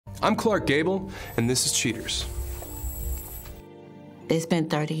I'm Clark Gable, and this is Cheaters. It's been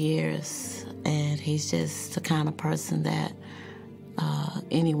 30 years, and he's just the kind of person that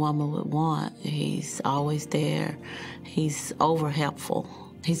any woman would want. He's always there. He's over-helpful.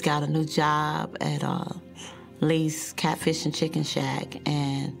 He's got a new job at Lee's Catfish and Chicken Shack,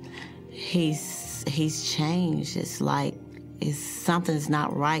 and he's changed. It's like something's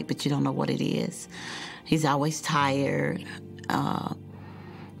not right, but you don't know what it is. He's always tired,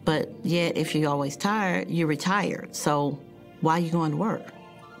 but yet if you're always tired, you're retired. So why are you going to work?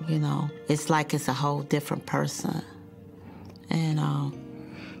 You know, it's like it's a whole different person. And,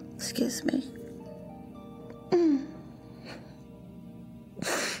 excuse me.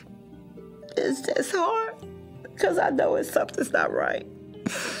 It's just hard because I know something's not right.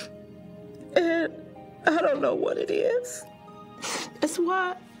 And I don't know what it is. That's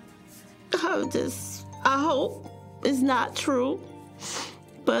why I hope it's not true,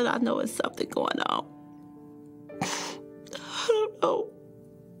 but I know it's something going on. I don't know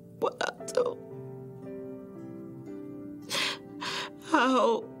what I do. I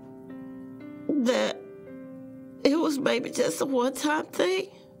hope that it was maybe just a one-time thing,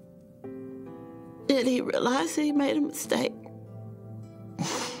 and he realized he made a mistake.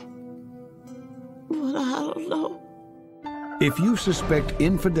 But I don't know. If you suspect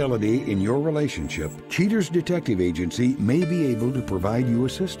infidelity in your relationship, Cheaters Detective Agency may be able to provide you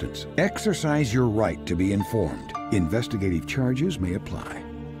assistance. Exercise your right to be informed. Investigative charges may apply.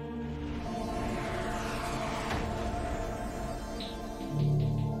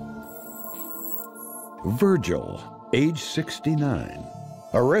 Virgil, age 69.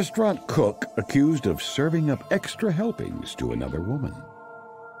 A restaurant cook accused of serving up extra helpings to another woman.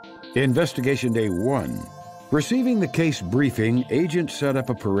 Investigation Day 1. Receiving the case briefing, agents set up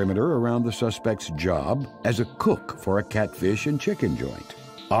a perimeter around the suspect's job as a cook for a catfish and chicken joint.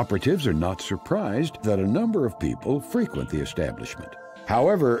 Operatives are not surprised that a number of people frequent the establishment.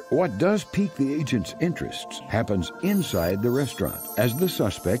 However, what does pique the agent's interests happens inside the restaurant, as the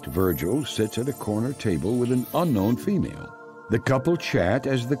suspect, Virgil, sits at a corner table with an unknown female. The couple chat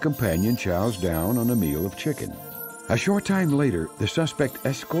as the companion chows down on a meal of chicken. A short time later, the suspect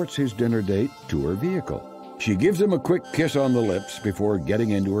escorts his dinner date to her vehicle. She gives him a quick kiss on the lips before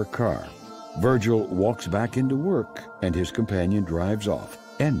getting into her car. Virgil walks back into work, and his companion drives off,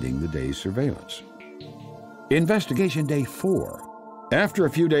 ending the day's surveillance. Investigation Day 4. After a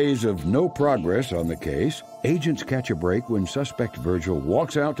few days of no progress on the case, agents catch a break when suspect Virgil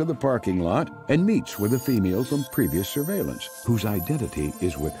walks out to the parking lot and meets with a female from previous surveillance, whose identity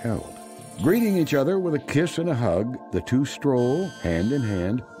is withheld. Greeting each other with a kiss and a hug, the two stroll, hand in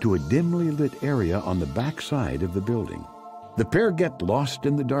hand, to a dimly lit area on the back side of the building. The pair get lost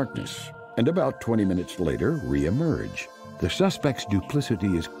in the darkness, and about 20 minutes later, re-emerge. The suspect's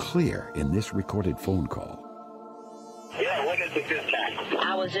duplicity is clear in this recorded phone call. Yeah, what is it this time?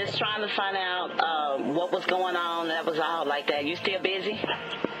 I was just trying to find out what was going on. That was all like that. You still busy?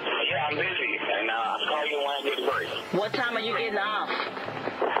 Yeah, I'm busy, and I'll call you when I get a break. What time are you getting off?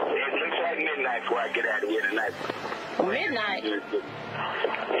 It looks like midnight before I get out of here tonight. Midnight?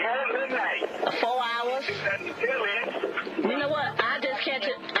 Yeah, midnight. 4 hours? You know what? I'll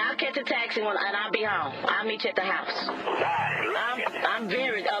catch a taxi and I'll be home. I'll meet you at the house. Bye. I'm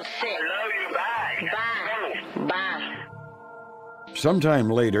very upset. I love you. Bye. Bye. Bye. Sometime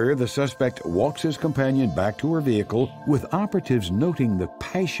later, the suspect walks his companion back to her vehicle, with operatives noting the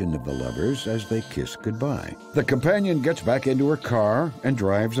passion of the lovers as they kiss goodbye. The companion gets back into her car and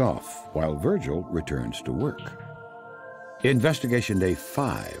drives off, while Virgil returns to work. Investigation Day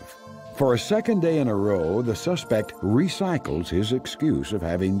 5. For a second day in a row, the suspect recycles his excuse of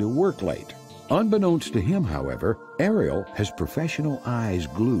having to work late. Unbeknownst to him, however, Ariel has professional eyes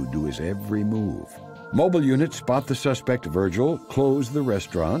glued to his every move. Mobile units spot the suspect Virgil, close the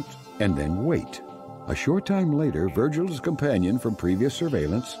restaurant, and then wait. A short time later, Virgil's companion from previous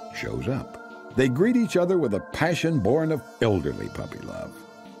surveillance shows up. They greet each other with a passion born of elderly puppy love.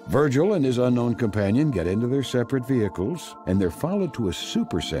 Virgil and his unknown companion get into their separate vehicles, and they're followed to a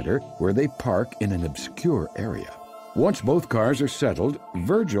supercenter where they park in an obscure area. Once both cars are settled,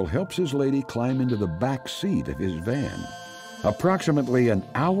 Virgil helps his lady climb into the back seat of his van. Approximately an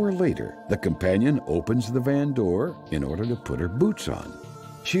hour later, the companion opens the van door in order to put her boots on.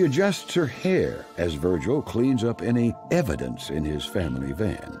 She adjusts her hair as Virgil cleans up any evidence in his family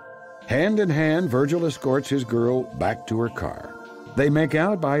van. Hand in hand, Virgil escorts his girl back to her car. They make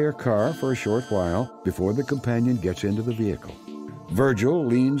out by her car for a short while before the companion gets into the vehicle. Virgil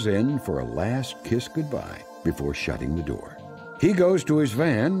leans in for a last kiss goodbye before shutting the door. He goes to his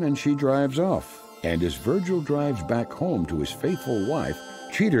van and she drives off. And as Virgil drives back home to his faithful wife,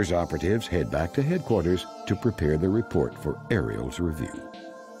 Cheaters operatives head back to headquarters to prepare the report for Ariel's review.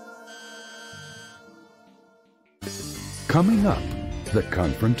 Coming up, the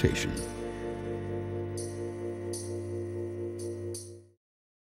confrontation.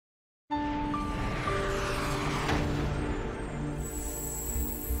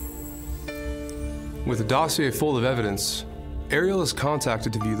 With a dossier full of evidence, Ariel is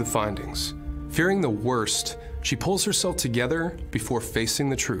contacted to view the findings. Fearing the worst, she pulls herself together before facing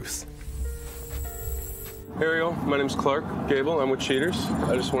the truth. Ariel, my name's Clark Gable. I'm with Cheaters.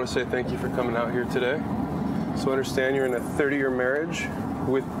 I just want to say thank you for coming out here today. So I understand you're in a 30-year marriage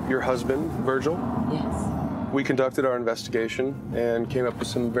with your husband, Virgil. Yes. We conducted our investigation and came up with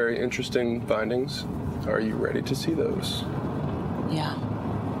some very interesting findings. Are you ready to see those? Yeah.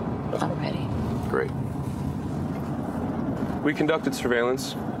 I'm ready. Great. We conducted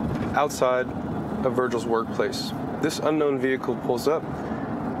surveillance outside of Virgil's workplace. This unknown vehicle pulls up.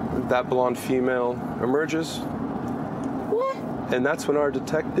 That blonde female emerges. What? And that's when our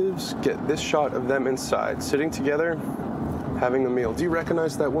detectives get this shot of them inside, sitting together, having a meal. Do you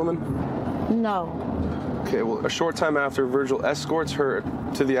recognize that woman? No. Okay, well, a short time after, Virgil escorts her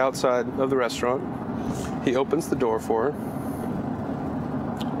to the outside of the restaurant. He opens the door for her,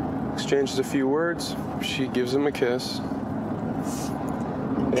 exchanges a few words. She gives him a kiss.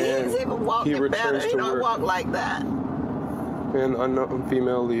 He's even walking he returns better. He to don't work. walk like that. And unknown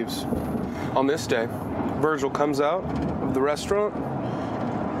female leaves. On this day, Virgil comes out of the restaurant,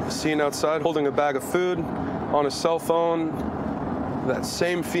 seen outside holding a bag of food, on his cell phone. That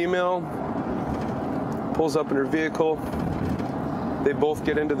same female pulls up in her vehicle. They both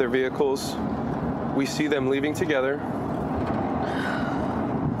get into their vehicles. We see them leaving together.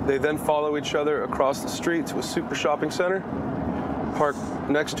 They then follow each other across the street to a super shopping center, park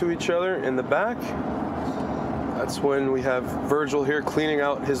next to each other in the back. That's when we have Virgil here cleaning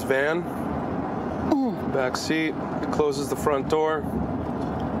out his van. Back seat, closes the front door,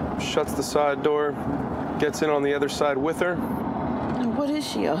 shuts the side door, gets in on the other side with her. What is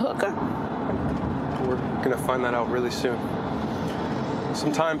she, a hooker? We're gonna find that out really soon.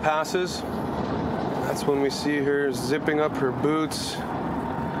 Some time passes. That's when we see her zipping up her boots.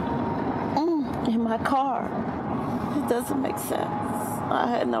 In my car. It doesn't make sense. I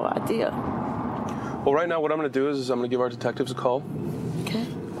had no idea. Well, right now what I'm gonna do is I'm gonna give our detectives a call. Okay.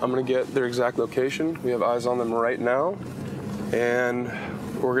 I'm gonna get their exact location. We have eyes on them right now. And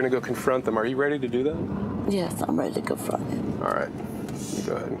we're gonna go confront them. Are you ready to do that? Yes, I'm ready to confront him. All right. You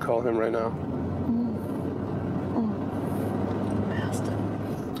go ahead and call him right now. Master.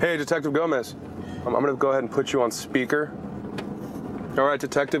 Hey, Detective Gomez. I'm gonna go ahead and put you on speaker. All right,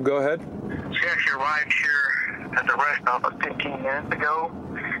 Detective, go ahead. She actually arrived here at the restaurant about 15 minutes ago,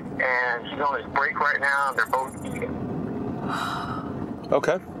 and she's on his break right now. They're both eating.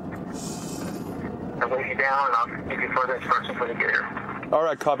 Okay. I'm going to get down, and I'll give you further instructions when you get here. All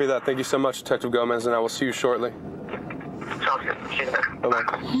right, copy that. Thank you so much, Detective Gomez, and I will see you shortly. Sounds good. See you there. Bye-bye.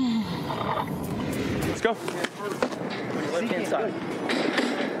 Let's go.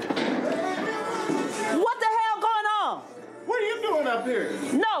 What the hell going on? What are you doing up here?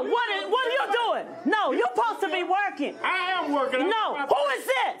 No, what are you doing? No, you're supposed to be working. I am working. No, who is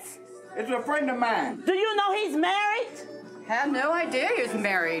this? It's a friend of mine. Do you know he's married? Had no idea he was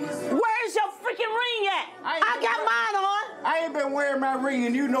married. Where's your freaking ring at? I got mine on. I ain't been wearing my ring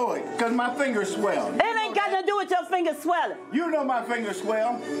and you know it, because my fingers swell. It ain't got nothing to do with your fingers swelling. You know my fingers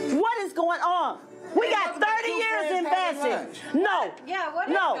swell. What is going on? We got 30 years invested. No. Yeah, what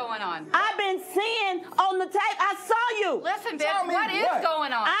is going on? I've been seeing on the tape. I saw you. Listen, Tell bitch, me what is what?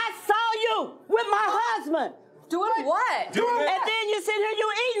 going on? I saw you with my husband. Doing what? And then you sit here,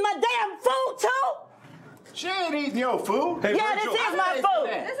 you eating my damn food too? She ain't eating your food. Hey, Yeah, Virgil. this is my food.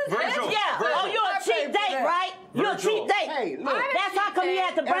 This is Virgil. it? Yeah. Virgil. Oh, you're a cheap date, right? You're a Virgil. cheap date. Hey, look. That's how come he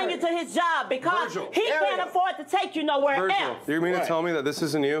had to bring you to his job, because Virgil. he can't afford to take you nowhere Virgil, else. you mean to What? tell me that this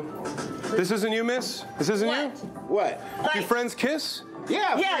isn't you? This isn't you, miss? This isn't you? What? Your friends kiss?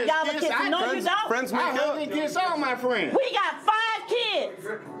 Yeah, Yeah, friends y'all kiss. kiss. I No, know. you don't. Friends make I up? hug and kiss all my friends. We got 5 kids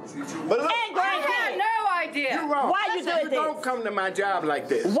But look, and I had grandkids. no idea. you wrong. Why you did Don't this? come to my job like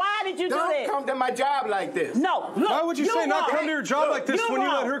this. Why did you do Don't this? come to my job like this. No, look. Why would you say not wrong. come to your job like this You when you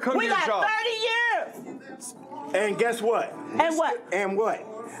wrong. let her come to your job? We got 30 years. And guess what? And what? And what?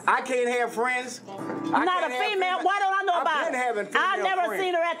 I can't have friends. I'm not a female. Why don't I know about I've been having it? female I've never friends.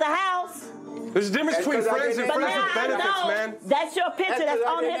 seen her at the house. There's a difference That's between 'cause I friends and didn't friends Now with I benefits, know man. that's your picture that's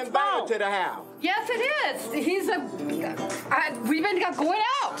on his phone. To the house. Yes, it is. We've been going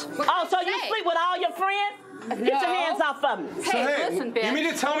out. What Oh, can so I you say? sleep with all your friends? Get your No. hands off of me. Hey, listen, bitch. you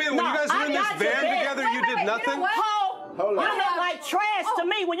mean to tell me that when No, you guys were I in this got you, van bitch. together, you Wait, did you know nothing? what? Ho! Hold You on. look like trash to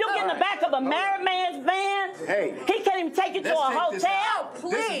me. When you get in the back of a married man's van, Hey. he can't even take you to a Let's take this out. hotel.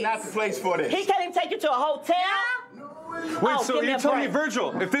 This is not the place for this. He can't even take you to a hotel. Wait, Oh, so give me you're a telling me, break.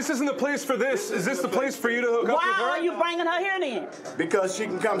 Virgil, if this isn't the place for this, is this the place for you to hook up with Why her? are you bringing her here then? Because she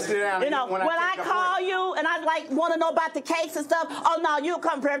can come sit down. You know, when I call you and I like want to know about the cakes and stuff, oh no, you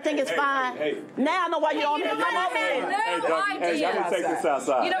come for everything is fine. Now I know why you don't come over here. Hey, y'all need to take this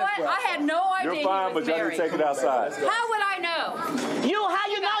outside. You know what? I had no idea. You're fine, he but was y'all need married. to take it outside. How would I know? How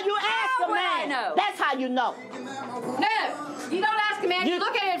you know? You ask How the would I man. know? That's how you know. No, you don't ask a man. You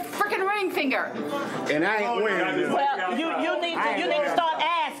look at his freaking ring finger. And I ain't wearing this. Well, you need to start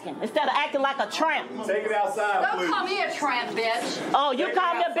asking instead of acting like a tramp. Take it outside, Don't please. call me a tramp, bitch. Oh, you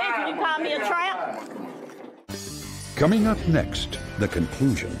call me a bitch and you call me a tramp? Coming up next, the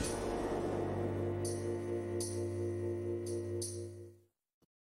conclusion.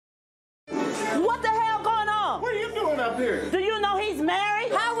 What the hell going on? What are you doing up here? Do you know he's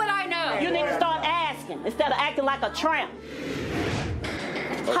married? How would I know? You need to start asking instead of acting like a tramp.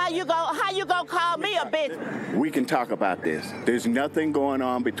 How you gonna call me a bitch? We can talk about this. There's nothing going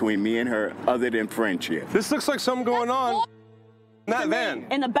on between me and her other than friendship. This looks like something going on in that van.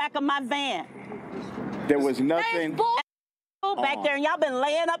 In the back of my van. There was nothing. Back there, and y'all been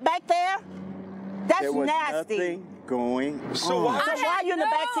laying up back there? That's There was nasty. nothing going So on. why? So why you in the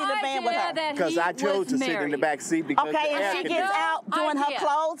back seat of the van with her? Because I chose to sit in the back seat because Okay, the and air she conditioning- gets out doing her idea.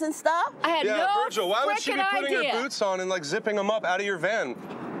 clothes and stuff? I had Yeah, no Virgil, why would she be freaking putting idea. her boots on and like zipping them up out of your van?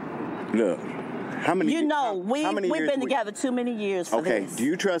 Look, how many? You know, how many we've years been we- together too many years for Okay, this. do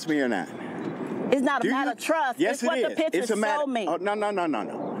you trust me or not? It's not a Do you- matter of trust. Yes, it's what it the is. pictures It's a matter. show me. Oh,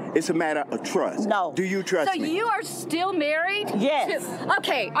 no. It's a matter of trust. No. Do you trust So me? you are still married? Yes.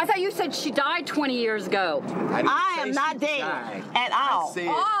 Okay, I thought you said she died 20 years ago. I am not dead at all.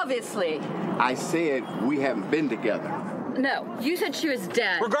 Obviously. I said we haven't been together. No, you said she was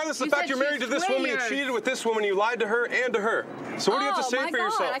dead. Regardless of the fact you're married to this woman, you cheated with this woman, you lied to her and to her. So what do you have to say my for God,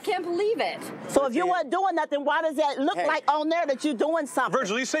 yourself? I can't believe it. So if you weren't doing nothing, why does that look like on there that you're doing something?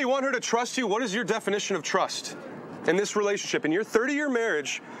 Virgil, you say you want her to trust you. What is your definition of trust in this relationship? In your 30-year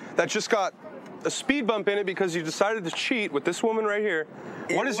marriage that just got a speed bump in it because you decided to cheat with this woman right here,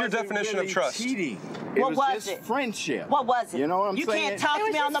 what is your definition of trust? Cheating. What It was just it? friendship. What was it? You know what I'm you saying? can't talk It to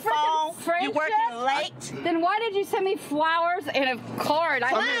was me on the just freaking phone. You're working friendship? late. Then why did you send me flowers and a card?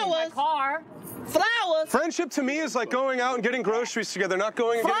 I mean, my Flowers? car. Flowers. Friendship to me is like going out and getting groceries together, not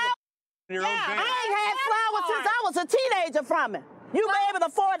going and getting in your own Yeah, van. I ain't had flowers since I was a teenager from it. You been able to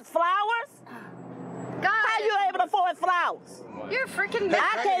afford flowers? God, How you able to afford flowers? you're freaking.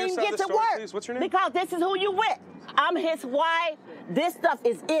 I can't even get to work please. What's your name? because this is who you with. I'm his wife. This stuff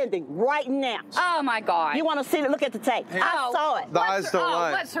is ending right now. Oh my God. You want to see it? Look at the tape. I saw it. The eyes don't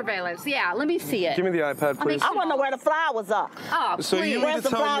lie. What surveillance? Yeah, let me see it. Give me the iPad, please. I want to know where the flowers are. Oh, So please. you mean Where's to the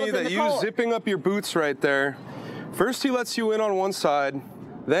tell me flowers in that the you cord? zipping up your boots right there, first he lets you in on one side,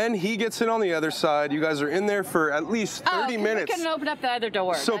 then he gets in on the other side. You guys are in there for at least 30 minutes. We couldn't open up the other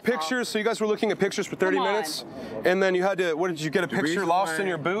door. So that's all. pictures, so you guys were looking at pictures for 30 Come on. minutes, and then you had to, what did you get a picture reason lost why- in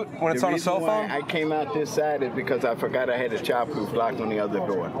your boot when it's The on a reason cell why phone? I came out this side is because I forgot I had a childproof lock on the other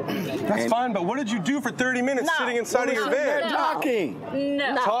door. That's fine, but what did you do for 30 minutes No. sitting inside of your They're van? talking.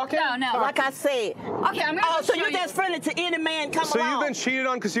 No. Talking? No. Like I said. Okay, I'm gonna Oh, go so show you you. just friendly to any man come So along? you've been cheated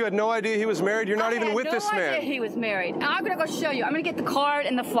on because you had no idea he was married? You're not I even had with no this idea man? he was married. I'm gonna go show you. I'm gonna get the card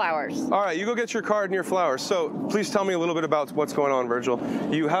and the flowers. All right, you go get your card and your flowers. So please tell me a little bit about what's going on, Virgil.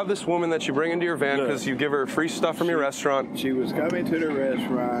 You have this woman that you bring into your van Look. because you give her free stuff from your restaurant. She was coming to the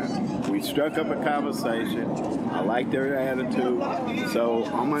restaurant. We struck up a conversation. I liked her attitude. So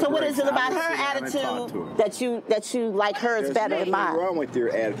on my So what breaks, is it I about would her sit down and talk to attitude her. that you like hers There's better nothing than mine? wrong with your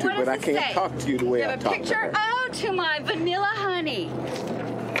attitude, What but does I it can't say? talk to you the way You I have a talk to picture? her. Oh, to my vanilla honey.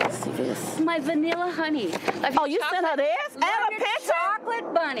 Let's see this. My vanilla honey. Like Oh, you sent her this? And Like a your picture?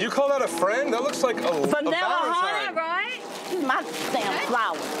 chocolate bunny. You call that a friend? That looks like a Vanilla Valentine. Yeah, right? My damn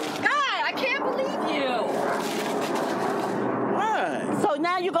flowers. God, I can't believe you. Why? So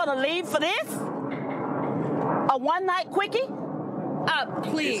now you're gonna leave for this? A one-night quickie?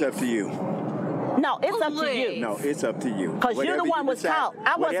 Please. It's up to you. No, it's up to Please. you. No, it's up to you. 'Cause you're the Whatever one you was decide- caught.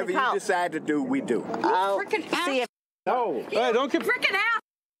 I wasn't Whatever caught. you decide to do, we do. I'll freaking see if No. Hey, don't get... Freaking out.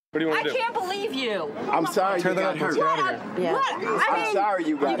 What do you I want to do? can't believe you. I'm sorry Tear you that got up. Let's hurt. get out of here. Yeah. What? I mean, I'm sorry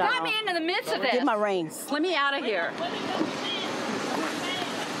you got you got hurt. me into the midst of this. get my rings. Let me out of here.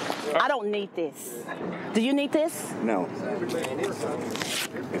 I don't need this. Do you need this? No.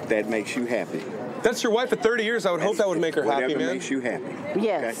 If that makes you happy. That's your wife of 30 years. I would hope that would make her happy, man. Whatever makes you happy.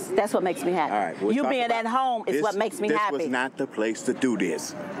 Yes, Okay? that's what makes me happy. All right. We'll you talk being about at home is what makes me happy. This was not the place to do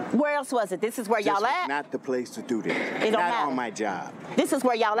this. Where else was it? This is where y'all This was at? not the place to do this. It don't not matter. on my job. This is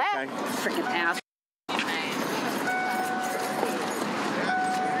where y'all at? Okay? Freaking ass.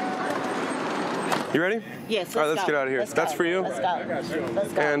 You ready? Yes, All right, let's let's go. get out of here. Let's That's go. for you. Let's go.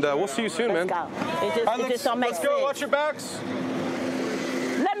 Let's go. And we'll see you soon, Let's man. go. It All right, just don't make let's sense. go. Watch your backs.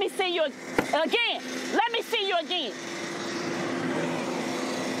 Let me see you again. Let me see you again.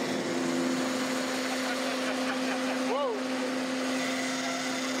 Whoa.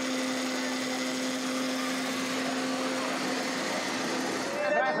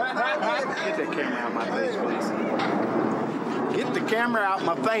 Get that camera out my face, please. Get the camera out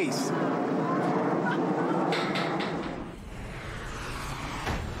my face.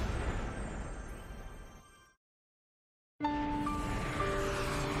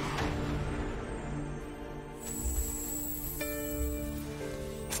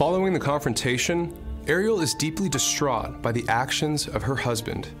 Following the confrontation, Ariel is deeply distraught by the actions of her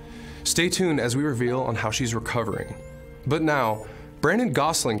husband. Stay tuned as we reveal on how she's recovering. But now, Brandon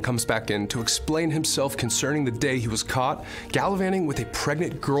Gosling comes back in to explain himself concerning the day he was caught gallivanting with a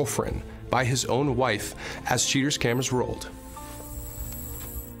pregnant girlfriend by his own wife as Cheater's cameras rolled.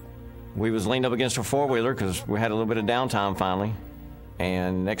 We was leaned up against a four-wheeler because we had a little bit of downtime finally.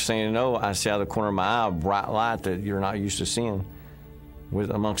 And next thing you know, I see out of the corner of my eye a bright light that you're not used to seeing with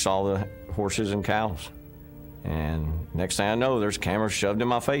amongst all the horses and cows. And next thing I know, there's cameras shoved in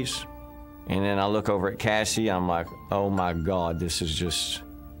my face. And then I look over at Cassie, I'm like, oh my God, this is just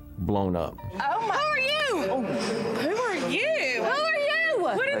blown up. Oh my. Who are you? Who are you? Who are you?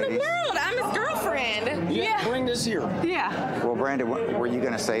 What in the world? I'm his girlfriend. Yeah. Bring this here. Yeah. Well, Brandon, were you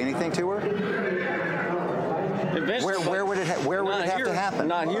going to say anything to her? Where would it have to happen?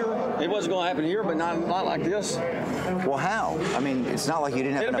 Not here. It wasn't going to happen here, but not like this. Well, how? I mean, it's not like you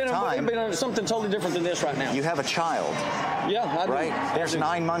didn't have enough time. It'd been something totally different than this right now. You have a child. Yeah, I do. Right? There's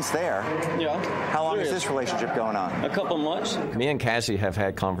 9 months there. Yeah. How long is this relationship going on? A couple of months. Me and Cassie have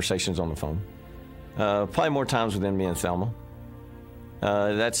had conversations on the phone. Probably more times than me and Thelma.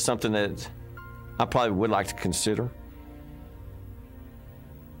 That's something that I probably would like to consider.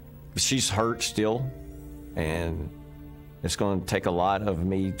 She's hurt still, and it's going to take a lot of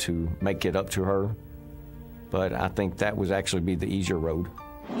me to make it up to her. But I think that would actually be the easier road.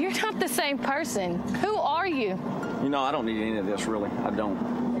 You're not the same person. Who are you? You know, I don't need any of this, really. I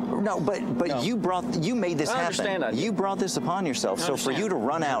don't. No, but no. You made this happen. Understand that. You brought this upon yourself. So for you to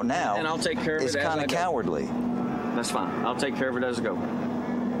run out now and I'll take care of is kind of cowardly. That's fine. I'll take care of it as I go.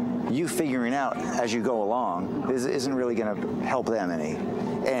 You figuring out as you go along isn't really going to help them any.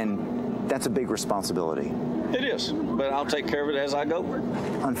 And that's a big responsibility. It is, but I'll take care of it as I go.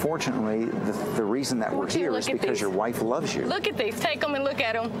 Unfortunately, the reason that we're here is because your wife loves you. Look at these. Take them and look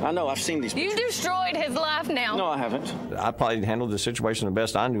at them. I know. I've seen these pictures. You destroyed his life now. No, I haven't. I probably handled the situation the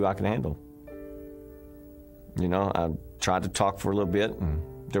best I knew I could handle. You know, I tried to talk for a little bit,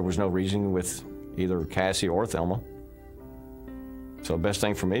 and there was no reason with either Cassie or Thelma. So the best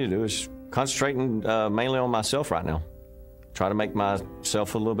thing for me to do is concentrating mainly on myself right now. Try to make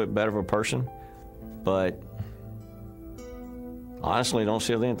myself a little bit better of a person, but honestly, don't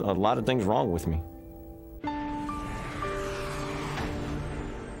see a lot of things wrong with me.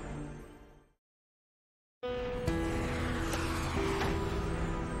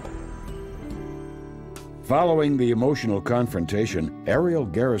 Following the emotional confrontation, Ariel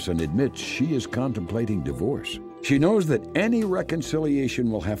Garrison admits she is contemplating divorce. She knows that any reconciliation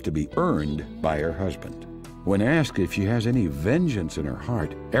will have to be earned by her husband. When asked if she has any vengeance in her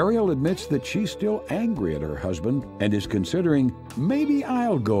heart, Ariel admits that she's still angry at her husband and is considering, maybe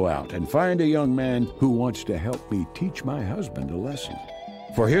I'll go out and find a young man who wants to help me teach my husband a lesson.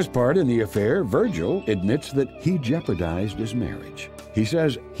 For his part in the affair, Virgil admits that he jeopardized his marriage. He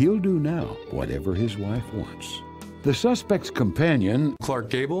says he'll do now whatever his wife wants. The suspect's companion, Clark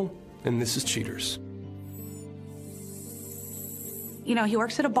Gable, and this is Cheaters. You know, he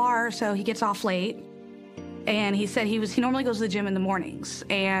works at a bar, so he gets off late. And he said he normally goes to the gym in the mornings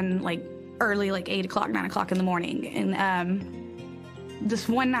and like early, like 8 o'clock, 9 o'clock in the morning. And this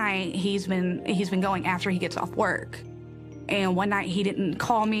one night he's been going after he gets off work. And one night he didn't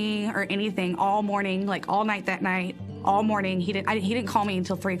call me or anything all morning, like all night that night, all morning. He didn't call me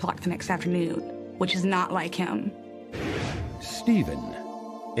until 3 o'clock the next afternoon, which is not like him. Stephen,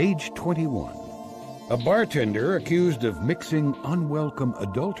 age 21. A bartender accused of mixing unwelcome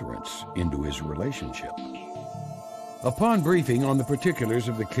adulterants into his relationship. Upon briefing on the particulars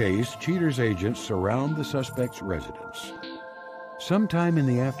of the case, Cheater's agents surround the suspect's residence. Sometime in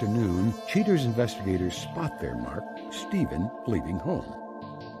the afternoon, Cheaters investigators spot their mark, Stephen, leaving home.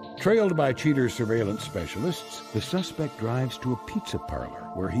 Trailed by Cheaters surveillance specialists, the suspect drives to a pizza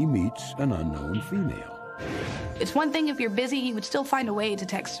parlor where he meets an unknown female. It's one thing if you're busy, he would still find a way to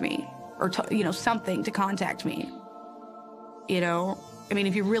text me or, something to contact me. I mean,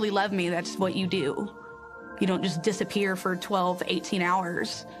 if you really love me, that's what you do. You don't just disappear for 12, 18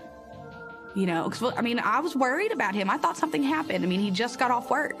 hours. 'Cause, I was worried about him. I thought something happened. He just got off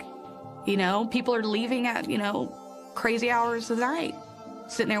work. People are leaving at, crazy hours of the night.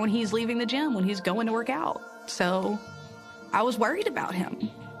 Sitting there when he's leaving the gym, when he's going to work out. So I was worried about him.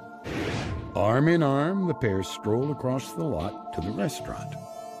 Arm in arm, the pair stroll across the lot to the restaurant.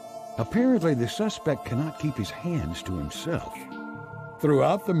 Apparently, the suspect cannot keep his hands to himself.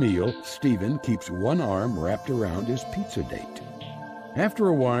 Throughout the meal, Stephen keeps one arm wrapped around his pizza date. After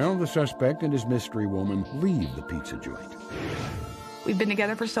a while, the suspect and his mystery woman leave the pizza joint. We've been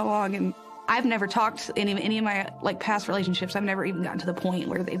together for so long, and I've never talked in any of my past relationships. I've never even gotten to the point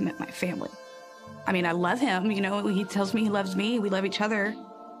where they've met my family. I love him. He tells me he loves me. We love each other.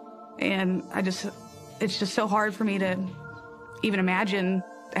 And it's just so hard for me to even imagine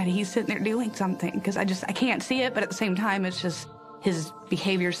that he's sitting there doing something, because I can't see it, but at the same time, it's just his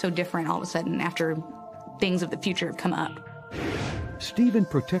behavior is so different all of a sudden after things of the future have come up. Stephen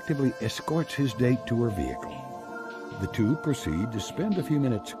protectively escorts his date to her vehicle. The two proceed to spend a few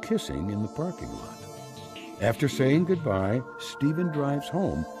minutes kissing in the parking lot. After saying goodbye, Stephen drives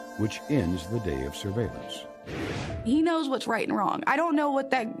home, which ends the day of surveillance. He knows what's right and wrong. I don't know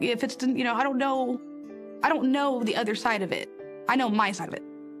if it's, I don't know the other side of it. I know my side of it.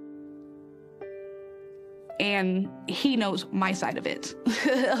 And he knows my side of it.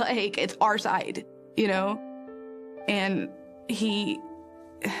 It's our side, And he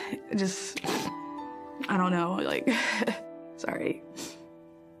just, I don't know, sorry.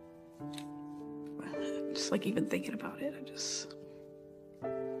 Just even thinking about it,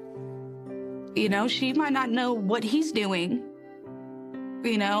 she might not know what he's doing.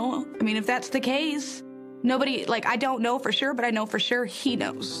 If that's the case, nobody, I don't know for sure, but I know for sure he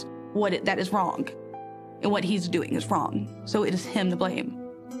knows that is wrong. And what he's doing is wrong. So it is him to blame.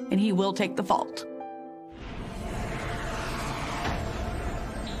 And he will take the fault.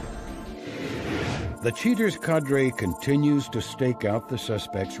 The Cheaters cadre continues to stake out the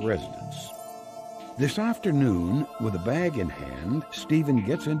suspect's residence. This afternoon, with a bag in hand, Stephen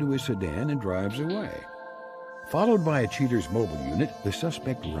gets into his sedan and drives away. Followed by a Cheaters mobile unit, the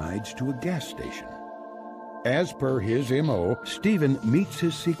suspect rides to a gas station. As per his M.O., Stephen meets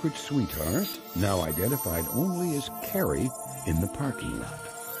his secret sweetheart, now identified only as Carrie, in the parking lot.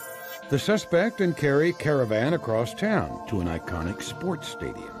 The suspect and Carrie caravan across town to an iconic sports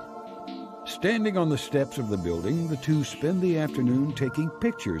stadium. Standing on the steps of the building, the two spend the afternoon taking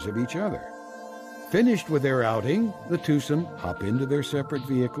pictures of each other. Finished with their outing, the twosome hop into their separate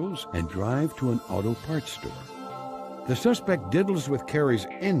vehicles and drive to an auto parts store. The suspect diddles with Carrie's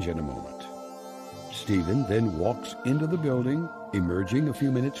engine a moment. Stephen then walks into the building, emerging a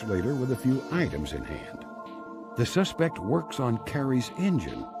few minutes later with a few items in hand. The suspect works on Carrie's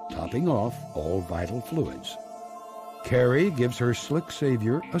engine, topping off all vital fluids. Carrie gives her slick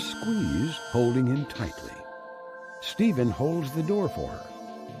savior a squeeze, holding him tightly. Stephen holds the door for her.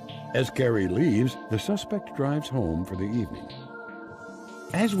 As Carrie leaves, the suspect drives home for the evening.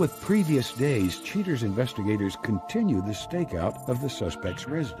 As with previous days, Cheaters investigators continue the stakeout of the suspect's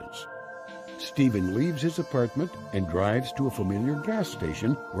residence. Stephen leaves his apartment and drives to a familiar gas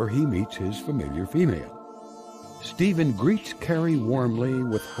station where he meets his familiar female. Stephen greets Carrie warmly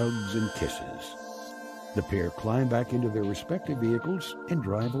with hugs and kisses. The pair climb back into their respective vehicles and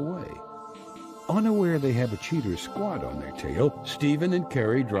drive away. Unaware they have a Cheater squad on their tail, Stephen and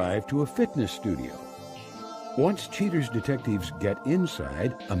Carrie drive to a fitness studio. Once Cheaters detectives get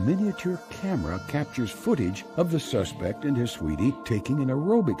inside, a miniature camera captures footage of the suspect and his sweetie taking an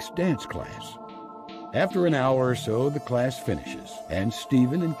aerobics dance class. After an hour or so, the class finishes, and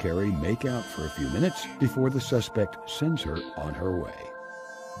Stephen and Carrie make out for a few minutes before the suspect sends her on her way.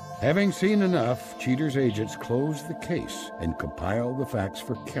 Having seen enough, Cheaters agents close the case and compile the facts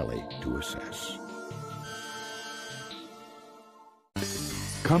for Kelly to assess.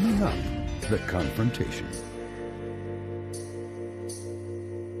 Coming up, the confrontation.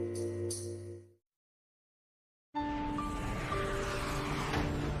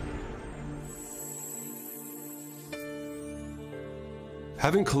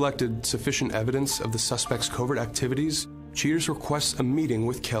 Having collected sufficient evidence of the suspect's covert activities, Cheaters requests a meeting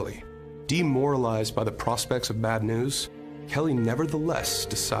with Kelly. Demoralized by the prospects of bad news, Kelly nevertheless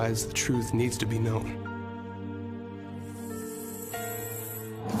decides the truth needs to be known.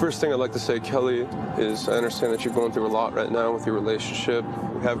 First thing I'd like to say, Kelly, is I understand that you're going through a lot right now with your relationship.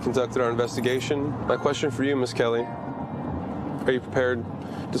 We have conducted our investigation. My question for you, Miss Kelly, are you prepared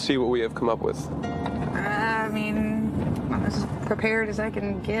to see what we have come up with? I mean, I'm as prepared as I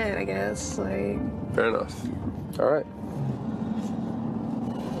can get, I guess. Like. Fair enough. All right.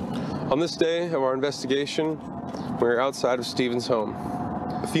 On this day of our investigation, we're outside of Stephen's home.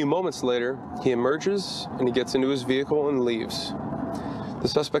 A few moments later, he emerges and he gets into his vehicle and leaves. The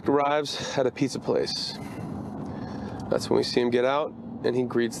suspect arrives at a pizza place. That's when we see him get out, and he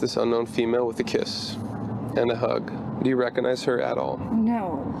greets this unknown female with a kiss and a hug. Do you recognize her at all?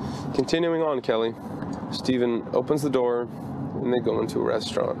 No. Continuing on, Kelly, Stephen opens the door, and they go into a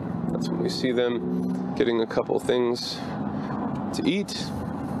restaurant. That's when we see them getting a couple things to eat.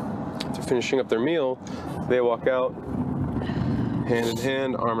 After finishing up their meal, they walk out, hand in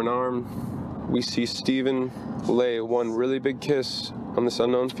hand, arm in arm. We see Stephen lay one really big kiss on this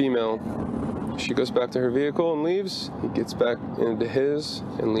unknown female. She goes back to her vehicle and leaves. He gets back into his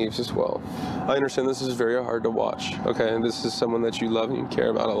and leaves as well. I understand this is very hard to watch, okay? And this is someone that you love and you care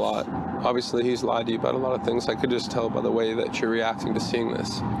about a lot. Obviously, he's lied to you about a lot of things. I could just tell by the way that you're reacting to seeing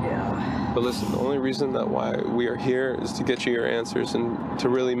this. Yeah. But listen, the only reason that why we are here is to get you your answers and to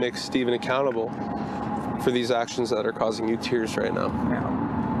really make Stephen accountable for these actions that are causing you tears right now.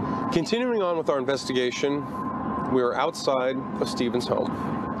 Yeah. Continuing on with our investigation, we are outside of Stephen's home.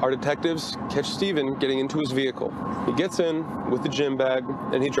 Our detectives catch Stephen getting into his vehicle. He gets in with the gym bag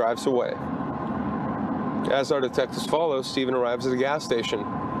and he drives away. As our detectives follow, Stephen arrives at a gas station.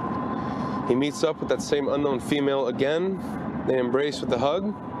 He meets up with that same unknown female again. They embrace with a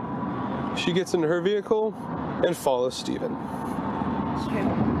hug. She gets into her vehicle and follows Stephen.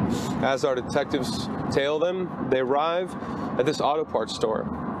 As our detectives tail them, they arrive at this auto parts store.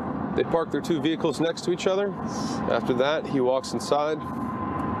 They park their two vehicles next to each other. After that, he walks inside.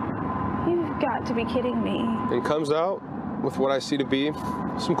 You've got to be kidding me. And comes out with what I see to be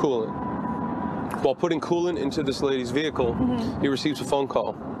some coolant. While putting coolant into this lady's vehicle, he receives a phone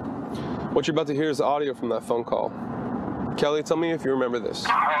call. What you're about to hear is the audio from that phone call. Kelly, tell me if you remember this.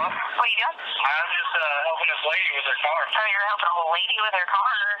 Hello? What are you doing? I'm just helping this lady with her car. Oh, you're helping a little lady with her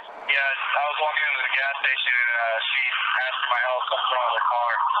car? Yeah, I was walking into the gas station and she asked for my help. Something's wrong with her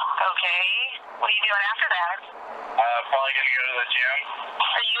car. Okay. What are you doing after that? Probably going to go to the gym.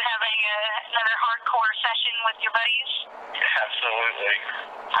 Are you having another hardcore session with your buddies? Yeah, absolutely.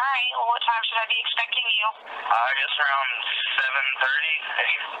 All right. Well, what time should I be expecting you? I guess around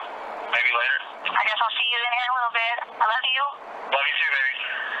 7:30, maybe later. I guess I'll see you in here a little bit. I love you. Love you too, baby.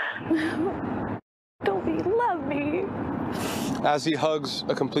 Don't love me. As he hugs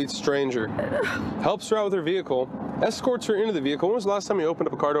a complete stranger, helps her out with her vehicle, escorts her into the vehicle. When was the last time you opened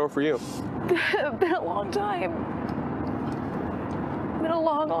up a car door for you? Been a long time. Been a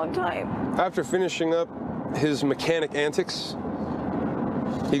long, long time. After finishing up his mechanic antics,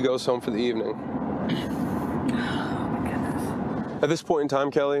 he goes home for the evening. At this point in time,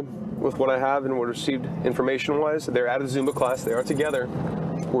 Kelly, with what I have and what received information-wise, they're at a Zumba class. They are together.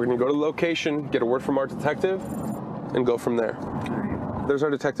 We're going to go to the location, get a word from our detective, and go from there. There's our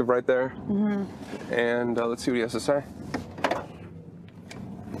detective right there. And let's see what he has to say.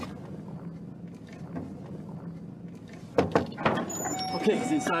 Okay,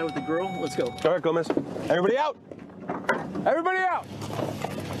 he's inside with the girl. Let's go. All right, Gomez. Everybody out! Everybody out!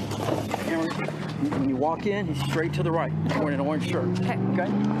 When you walk in, he's straight to the right. He's wearing an orange shirt. Okay. Okay?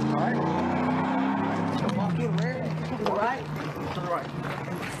 All right. So walk in where? To the right. To the right.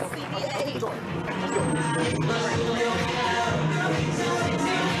 Let's go.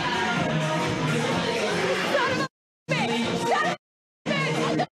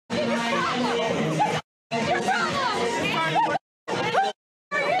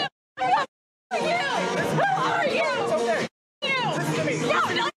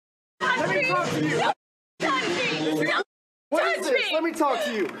 Let me talk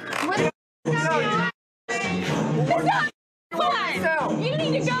to you. You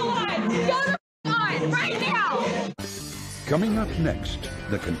need to go on. Go on right now. Coming up next,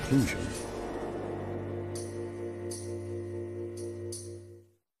 the conclusion.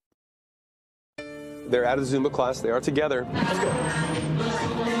 They're at a Zumba class. They are together. Let's go.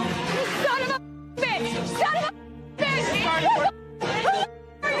 Son of a bitch! Son of a bitch!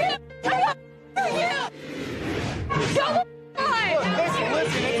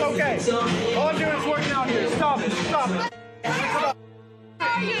 Listen, it's okay. All I'm doing is working out here. Stop it. Stop it. Who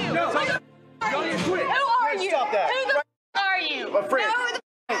are you? No. Don't even quit. Who are you? Stop that. Who the are you? A friend.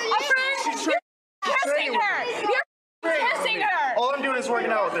 No, a friend? You're kissing her. You're kissing her. All I'm doing is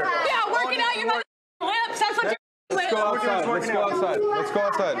working out with her. Yeah, working out your mother lips. That's what you're with. go outside. Let's go outside. Let's go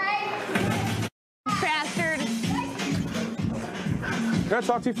outside. Bastard. Can I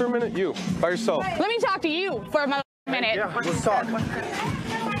talk to you for a minute? You, by yourself. Let me talk to you for a minute. Yeah, let's talk.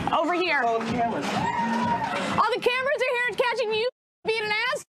 Over here. All the cameras. All the cameras are here catching you being an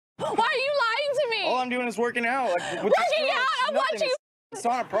ass. Why are you lying to me? All I'm doing is working out. Like, working out? I'm watching you. It's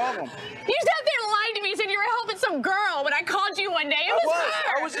not a problem. You sat there and lied to me, said you were helping some girl when I called you one day. It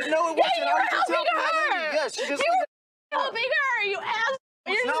was her. No, it wasn't. Yeah, you were helping her. Yes, she just. You were helping her, you ass.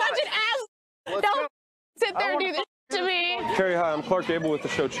 You're such an ass. Don't sit there and do this to me. Carrie, hi, I'm Clark Abel with the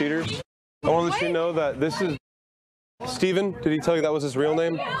show Cheaters. I want to let you know that this is Steven. Did he tell you that was his real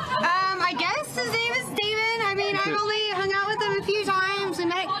name? I guess his name is Steven. I mean, I've only hung out with him a few times and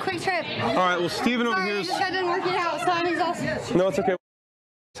met Quick Trip. All right, well, Steven over here I is... just got done working out, so I'm exhausted. No, it's okay.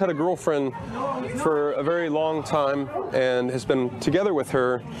 He's had a girlfriend for a very long time and has been together with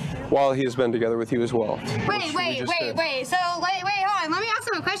her while he has been together with you as well. Wait. So, wait, hold on. Let me ask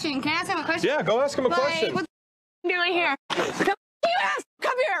him a question. Can I ask him a question? Yeah, go ask him a question. What the doing here? Come, you ass!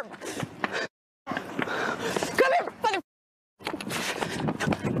 Come here! Come here, mother...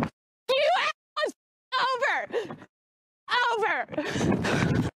 You ass! Over!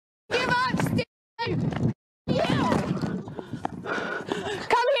 Give up, Steve! You!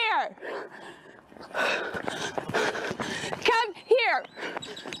 Come here! Come here!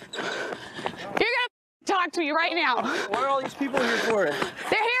 You're gonna talk to me right now. What are all these people here for? They're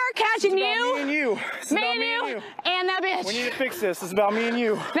here catching you. Me and you. Me and you. And that bitch. We need to fix this. It's about me and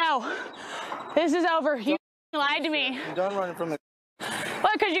you. No. This is over. You lied to me. I'm done running from the...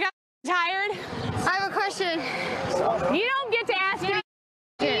 What, because you got tired? I have a question. You don't get to ask me.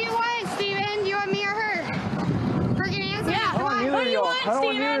 Who do you want, Steven? Do you want me or her? Freaking answer. Yeah. I don't want neither of y'all. I don't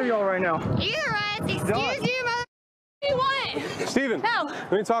want neither of y'all right now. Either way, excuse you, mother... What do you want? Steven, no.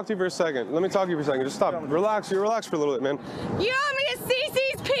 Let me talk to you for a second. Just stop. Relax. You relax for a little bit, man. You want me to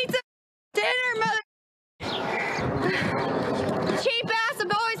CC's Pizza dinner, mother... Cheap ass,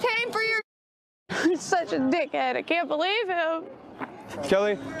 I'm always paying for your... He's such a dickhead. I can't believe him.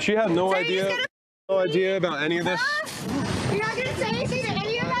 Kelly, she had no idea about any of this. You're not gonna say anything to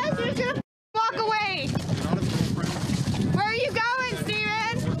any of us? You're just gonna walk away. Where are you going,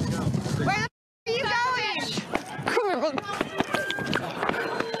 Steven? Where the are you going?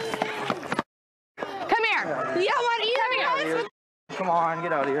 Come here. You don't want either of us? Come on,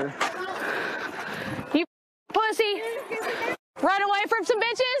 get out of here. You pussy. Run away from some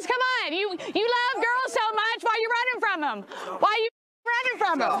bitches? Come on. You love girls so much. Why are you running from them? Why are you running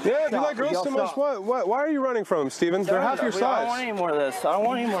from them? Yeah, if you like girls so much, why are you running from them, Steven? They're half your size. I don't want any more of this. I don't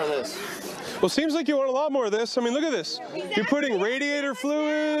want any more of this. Well, seems like you want a lot more of this. I mean, look at this. You're putting radiator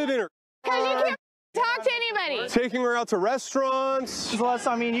fluid in her Because you can't talk to anybody. Taking her out to restaurants. This is the last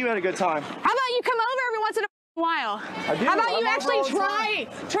time me and you had a good time. How about you come over every once in a while? I do. How about you I'm actually try?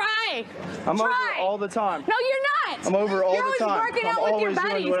 I'm over all the time. No, you're not. I'm over all the time. You're always working out with your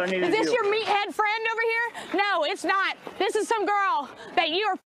buddies. Is this your meathead friend over here? No, it's not. This is some girl that you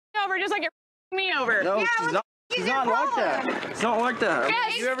are over just like you're me over. No, she's not like that. It's not like that.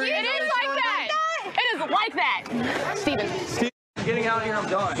 Yes, it is like that. It is like that. Steven. Getting out of here, I'm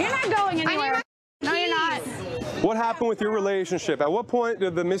done. You're not going anywhere. No, you're not. What happened with your relationship? At what point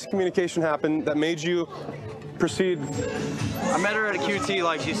did the miscommunication happen that made you proceed? I met her at a QT,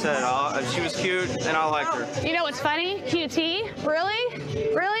 like she said. She was cute, and I liked her. You know what's funny? QT?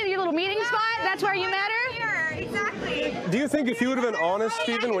 Really? Really? Your little meeting spot? That's where you met her? Exactly. Do you think if you would have been honest,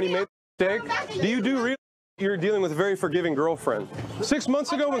 Steven, when you made the mistake, realize you're dealing with a very forgiving girlfriend? 6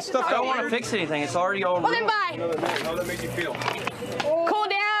 months ago when stuff got I don't want to fix anything. It's already all Well, then bye. How did that make you feel? Cool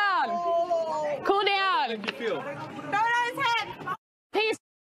down. Cool down. How did you feel? Throw it on his head. Peace.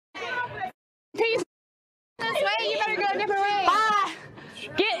 This way, you better go a different way. Bye.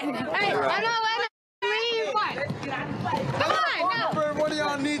 Hey, I'm not letting leave. Come on, no. What do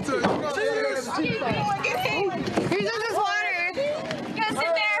y'all need to? Here's just this water. You gotta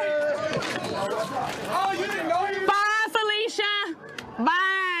sit there. Oh, you didn't know you? Bye, Felicia.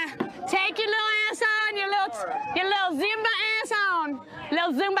 Bye. Take your little ass on, your little Zumba ass on.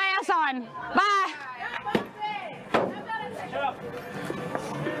 Little Zumba ass on. Bye.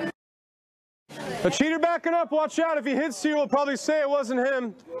 A cheater backing up. Watch out. If he hits you, he'll probably say it wasn't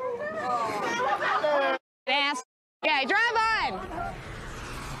him. Ass. Okay, drive on.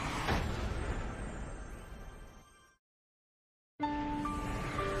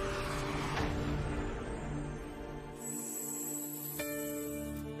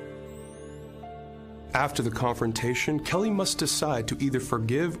 After the confrontation, Kelly must decide to either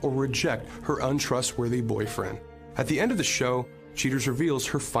forgive or reject her untrustworthy boyfriend. At the end of the show, Cheaters reveals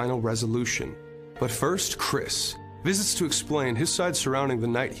her final resolution. But first, Chris. visits to explain his side surrounding the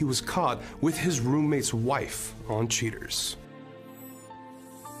night he was caught with his roommate's wife on Cheaters.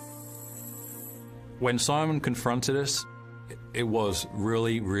 When Simon confronted us, it was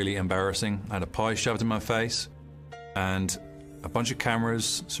really, really embarrassing. I had a pie shoved in my face and a bunch of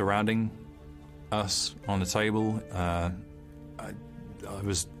cameras surrounding us on the table. I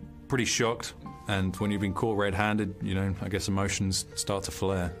was pretty shocked, and when you've been caught red-handed, you know, I guess emotions start to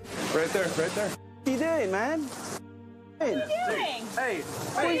flare. Right there, right there. What are you doing, man? What are you doing? Hey,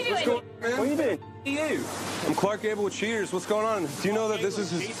 What are you what's doing? going on, man? What are you doing? Who are you? I'm Clark Gable with Cheaters. What's going on? Do you know that this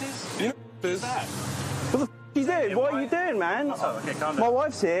is his... Do you know what this is? What the f you doing? What are you doing, man? Oh, okay, calm down. My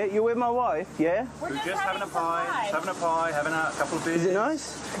wife's here. You're with my wife, yeah? We're just having a pie, having a couple of beers. Is it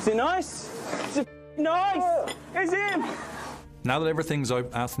nice? Is it nice? Is it nice? It's him! Now that everything's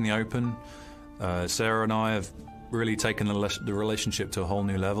out in the open, Sarah and I have really taken the relationship to a whole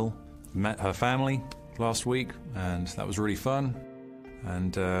new level. Met her family last week, and that was really fun.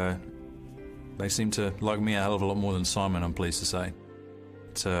 And they seem to like me a hell of a lot more than Simon, I'm pleased to say.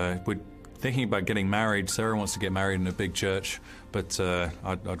 We're thinking about getting married. Sarah wants to get married in a big church, but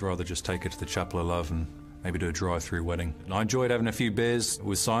I'd rather just take her to the Chapel of Love and maybe do a drive-through wedding. And I enjoyed having a few beers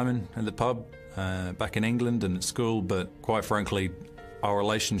with Simon at the pub back in England and at school, but quite frankly, our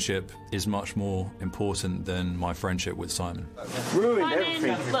relationship is much more important than my friendship with Simon. Ruined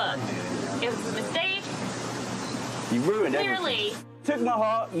everything. Look, it was a mistake. You ruined Clearly. everything. Took my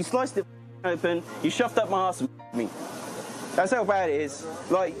heart, you sliced it open, you shoved up my ass and me. That's how bad it is.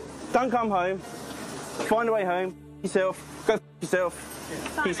 Like, don't come home, find a way home, yourself, go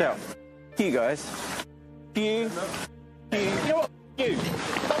yourself, peace out. You guys. You. You know what?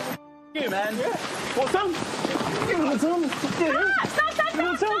 You, man. Yeah. What's up? What's up?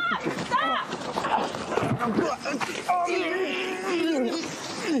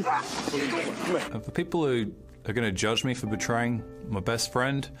 For people who are going to judge me for betraying my best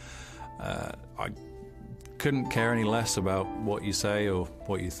friend, I couldn't care any less about what you say or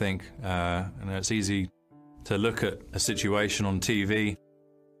what you think. And it's easy to look at a situation on TV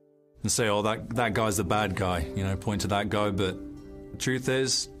and say, oh, that guy's the bad guy, you know, point to that guy. But the truth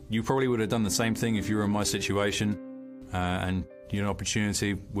is, you probably would have done the same thing if you were in my situation. And you had an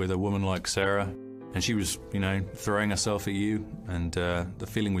opportunity with a woman like Sarah, and she was, you know, throwing herself at you, and the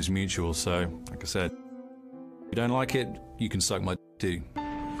feeling was mutual. So, like I said, if you don't like it, you can suck my dick too.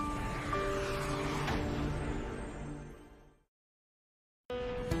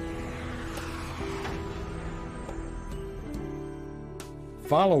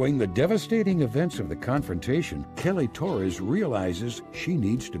 Following the devastating events of the confrontation, Kelly Torres realizes she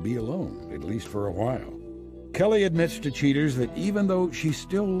needs to be alone, at least for a while. Kelly admits to Cheaters that even though she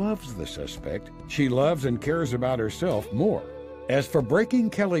still loves the suspect, she loves and cares about herself more. As for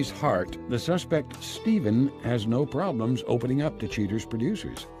breaking Kelly's heart, the suspect, Stephen, has no problems opening up to Cheaters'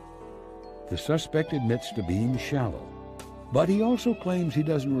 producers. The suspect admits to being shallow, but he also claims he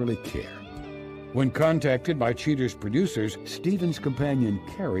doesn't really care. When contacted by Cheaters' producers, Stephen's companion,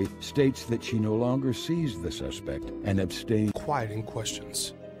 Carrie, states that she no longer sees the suspect and abstains. Quieting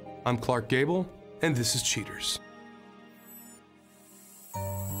questions. I'm Clark Gable, and this is Cheaters.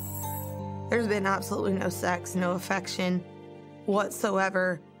 There's been absolutely no sex, no affection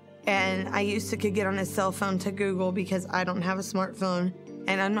whatsoever. And I used to could get on his cell phone to Google because I don't have a smartphone.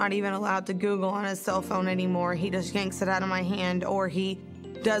 And I'm not even allowed to Google on his cell phone anymore. He just yanks it out of my hand, or he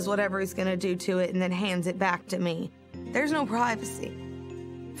does whatever he's gonna do to it and then hands it back to me. There's no privacy.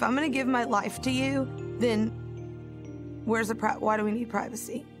 If I'm gonna give my life to you, then why do we need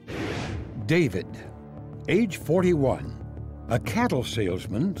privacy? David, age 41, a cattle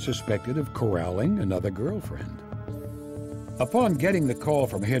salesman suspected of corralling another girlfriend. Upon getting the call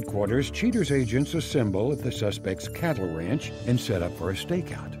from headquarters, Cheaters agents assemble at the suspect's cattle ranch and set up for a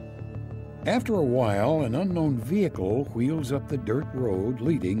stakeout. After a while, an unknown vehicle wheels up the dirt road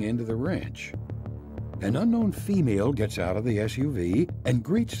leading into the ranch. An unknown female gets out of the SUV and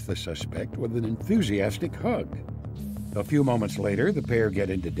greets the suspect with an enthusiastic hug. A few moments later, the pair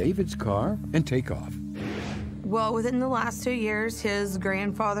get into David's car and take off. Well, within the last 2 years, his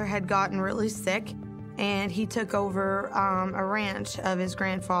grandfather had gotten really sick, and he took over a ranch of his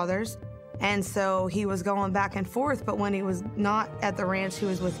grandfather's. And so he was going back and forth, but when he was not at the ranch, he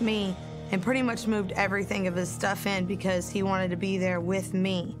was with me, and pretty much moved everything of his stuff in because he wanted to be there with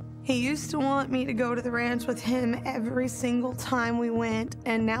me. He used to want me to go to the ranch with him every single time we went,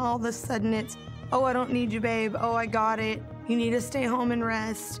 and now all of a sudden it's, oh, I don't need you, babe. Oh, I got it. You need to stay home and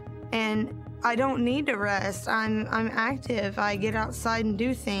rest. And I don't need to rest. I'm active. I get outside and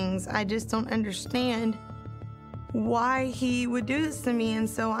do things. I just don't understand why he would do this to me, and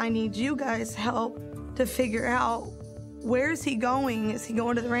so I need you guys' help to figure out, where is he going? Is he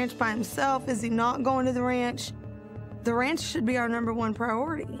going to the ranch by himself? Is he not going to the ranch? The ranch should be our #1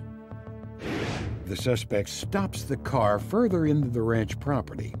 priority. The suspect stops the car further into the ranch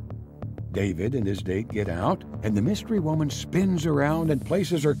property. David and his date get out, and the mystery woman spins around and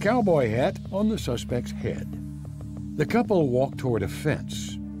places her cowboy hat on the suspect's head. The couple walk toward a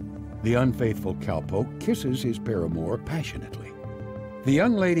fence. The unfaithful cowpoke kisses his paramour passionately. The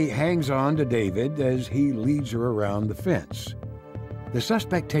young lady hangs on to David as he leads her around the fence. The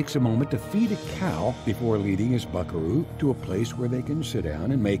suspect takes a moment to feed a cow before leading his buckaroo to a place where they can sit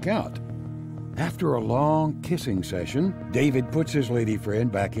down and make out. After a long kissing session, David puts his lady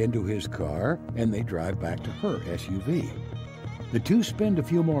friend back into his car and they drive back to her SUV. The two spend a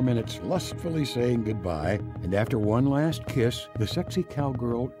few more minutes lustfully saying goodbye, and after one last kiss, the sexy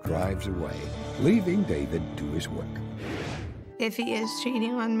cowgirl drives away, leaving David to his work. If he is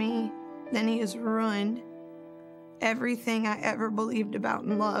cheating on me, then he has ruined everything I ever believed about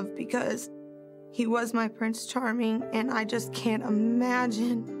in love, because he was my Prince Charming, and I just can't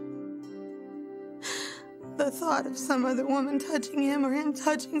imagine the thought of some other woman touching him or him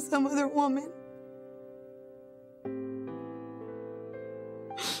touching some other woman.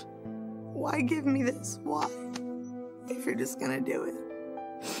 Why give me this? Why? If you're just gonna do it.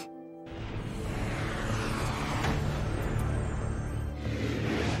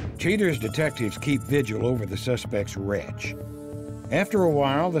 Cheater's detectives keep vigil over the suspect's ranch. After a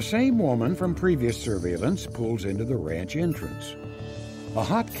while, the same woman from previous surveillance pulls into the ranch entrance. A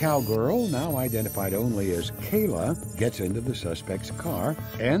hot cowgirl, now identified only as Kayla, gets into the suspect's car,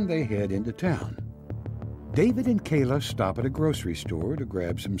 and they head into town. David and Kayla stop at a grocery store to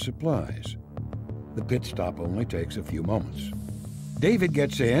grab some supplies. The pit stop only takes a few moments. David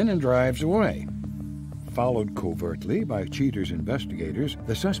gets in and drives away. Followed covertly by Cheater's investigators,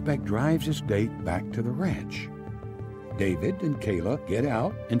 the suspect drives his date back to the ranch. David and Kayla get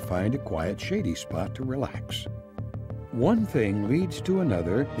out and find a quiet, shady spot to relax. One thing leads to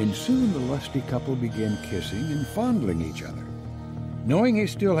another, and soon the lusty couple begin kissing and fondling each other. Knowing he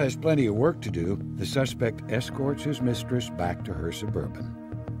still has plenty of work to do, the suspect escorts his mistress back to her Suburban.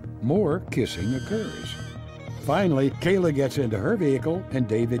 More kissing occurs. Finally, Kayla gets into her vehicle, and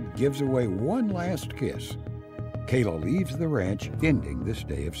David gives away one last kiss. Kayla leaves the ranch, ending this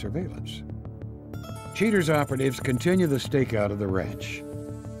day of surveillance. Cheater's operatives continue the stakeout of the ranch.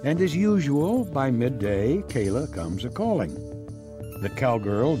 And as usual, by midday, Kayla comes a-calling. The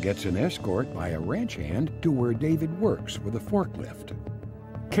cowgirl gets an escort by a ranch hand to where David works with a forklift.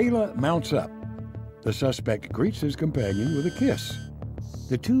 Kayla mounts up. The suspect greets his companion with a kiss.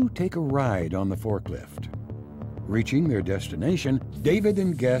 The two take a ride on the forklift. Reaching their destination, David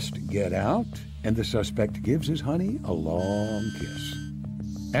and guest get out, and the suspect gives his honey a long kiss.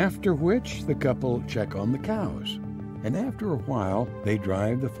 After which, the couple check on the cows. And after a while, they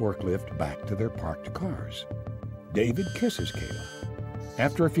drive the forklift back to their parked cars. David kisses Kayla.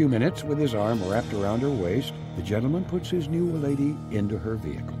 After a few minutes, with his arm wrapped around her waist, the gentleman puts his new lady into her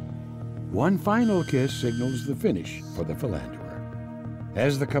vehicle. One final kiss signals the finish for the philanderer.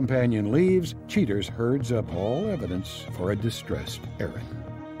 As the companion leaves, Cheaters herds up all evidence for a distressed Aaron.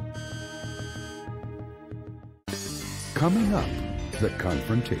 Coming up, the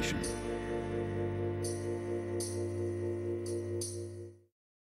confrontation.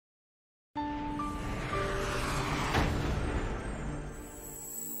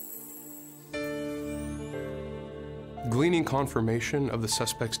 Gleaning confirmation of the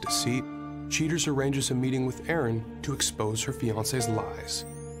suspect's deceit, Cheaters arranges a meeting with Erin to expose her fiancé's lies.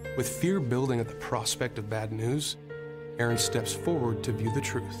 With fear building at the prospect of bad news, Erin steps forward to view the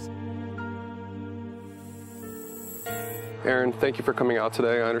truth. Erin, thank you for coming out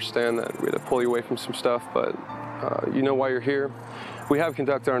today. I understand that we had to pull you away from some stuff, but you know why you're here. We have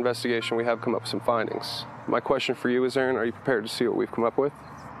conducted our investigation. We have come up with some findings. My question for you is, Erin, are you prepared to see what we've come up with?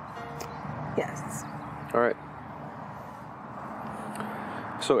 Yes. All right.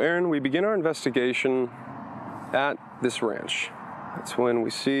 So, Erin, we begin our investigation at this ranch. That's when we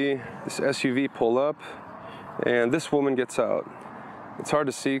see this SUV pull up, and this woman gets out. It's hard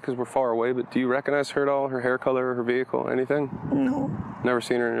to see because we're far away, but do you recognize her at all? Her hair color, her vehicle, anything? No. Never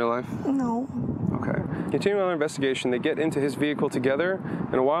seen her in your life? No. Okay. Continuing our investigation, they get into his vehicle together,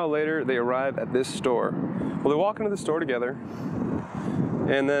 and a while later, they arrive at this store. Well, they walk into the store together,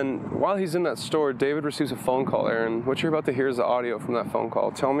 and then while he's in that store, David receives a phone call, Erin. What you're about to hear is the audio from that phone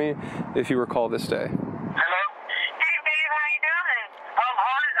call. Tell me if you recall this day. Hello? Hey, babe, how you doing?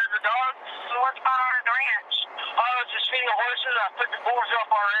 Hi, the dogs. So what's going on at the ranch? I was just feeding the horses. I put the boards up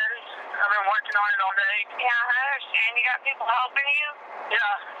already. I've been working on it all day. Yeah, I understand. You got people helping you?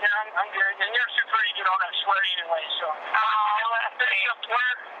 Yeah, I'm good. And you're super pretty good on that sweat anyway, so. I'll finish up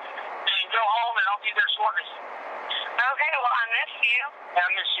work and go home, and I'll be there shortly. Okay, well, I miss you. Yeah, I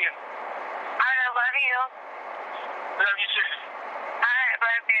miss you. All right, I love you. Love you too. All right,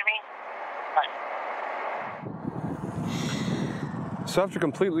 bye, baby. Bye. So after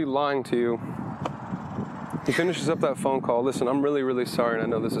completely lying to you, he finishes up that phone call. Listen, I'm really, really sorry, and I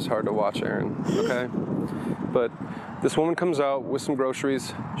know this is hard to watch, Aaron, okay? But this woman comes out with some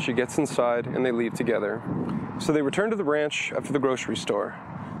groceries, she gets inside, and they leave together. So they return to the ranch after the grocery store.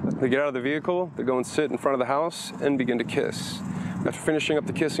 They get out of the vehicle, they go and sit in front of the house, and begin to kiss. After finishing up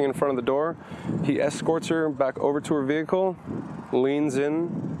the kissing in front of the door, he escorts her back over to her vehicle, leans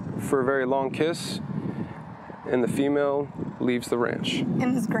in for a very long kiss, and the female leaves the ranch.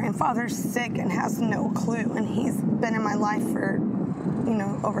 And his grandfather's sick and has no clue, and he's been in my life for,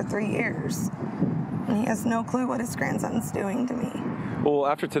 over 3 years. And he has no clue what his grandson's doing to me. Well,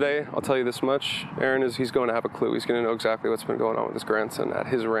 after today, I'll tell you this much. Aaron he's going to have a clue. He's going to know exactly what's been going on with his grandson at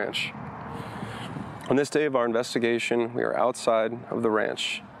his ranch. On this day of our investigation, we are outside of the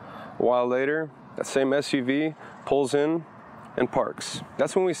ranch. A while later, that same SUV pulls in and parks.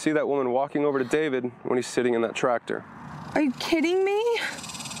 That's when we see that woman walking over to David when he's sitting in that tractor. Are you kidding me?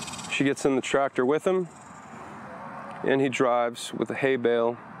 She gets in the tractor with him, and he drives with a hay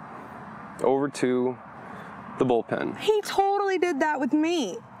bale over to the bullpen. He totally did that with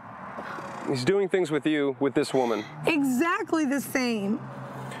me. He's doing things with you with this woman. Exactly the same.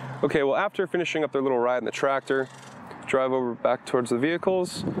 Okay, well, after finishing up their little ride in the tractor, drive over back towards the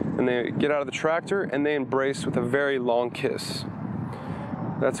vehicles, and they get out of the tractor and they embrace with a very long kiss.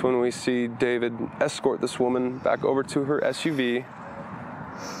 That's when we see David escort this woman back over to her SUV,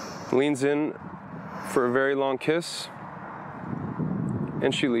 leans in for a very long kiss,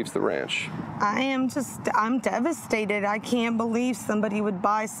 and she leaves the ranch. I'm devastated. I can't believe somebody would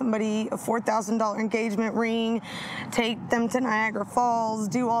buy somebody a $4,000 engagement ring, take them to Niagara Falls,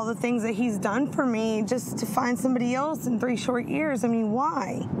 do all the things that he's done for me just to find somebody else in 3 short years. I mean,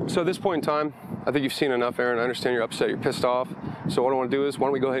 why? So at this point in time, I think you've seen enough, Aaron. I understand you're upset, you're pissed off. So what I want to do is, why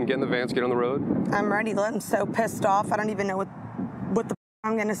don't we go ahead and get in the vans, get on the road? I'm ready. I'm so pissed off. I don't even know what the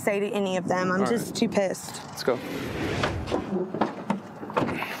I'm going to say to any of them. I'm just too pissed. Let's go.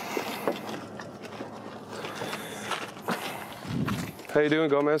 How you doing,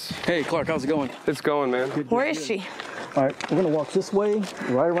 Gomez? Hey, Clark, how's it going? It's going, man. Where is she? All right, we're gonna walk this way,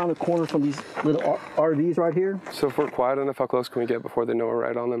 right around the corner from these little RVs right here. So if we're quiet enough, how close can we get before they know we're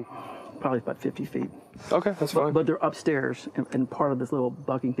right on them? Probably about 50 feet. Okay, that's fine. But they're upstairs and part of this little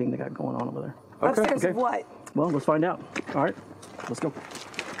bucking thing they got going on over there. Okay. Upstairs of what? Well, let's find out. All right, let's go.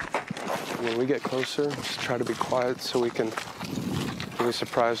 When we get closer, just try to be quiet so we can really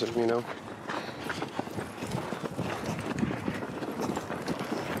surprise them, you know?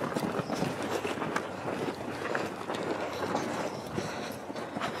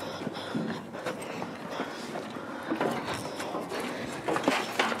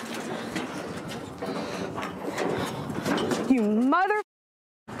 You mother...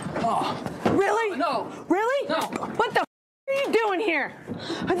 Oh. Really? No. Really? No. What the are you doing here?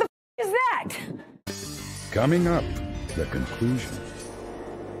 What the is that? Coming up, the conclusion.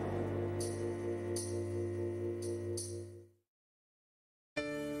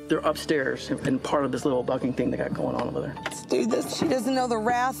 They're upstairs and part of this little bucking thing they got going on over there. Let's do this. She doesn't know the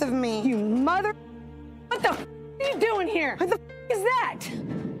wrath of me. You mother... What the are you doing here? What the is that?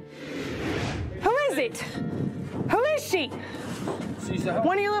 Who is it? Who is she?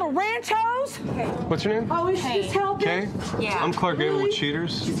 One of your little ranch hoes? What's your name? Oh, is she just helping? Kay? Yeah. I'm Clark Gable with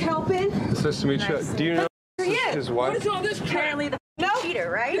Cheaters. She's helping? It's nice to meet you. Do you know his wife? What is all this? Apparently the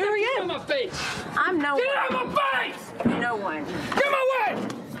cheater, right? Get out of my face! I'm no one. Get out of my face! No one. Get my way!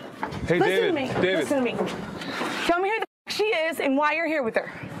 Hey, Listen David. to me. David. Listen to me. Tell me who the she is and why you're here with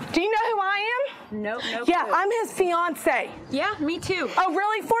her. Do you know who I am? No. Yeah, I'm his fiance. Yeah, me too. Oh,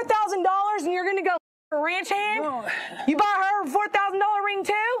 really? $4,000 and you're gonna go a ranch hand? No. You bought her a $4,000 ring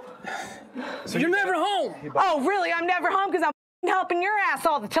too? So you're never home. Oh, really? I'm never home because I'm helping your ass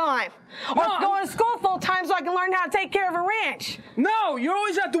all the time. Or going to school full time so I can learn how to take care of a ranch. No, you're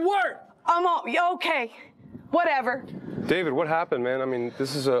always at the work. I'm all, okay. Whatever. David, what happened, man? I mean,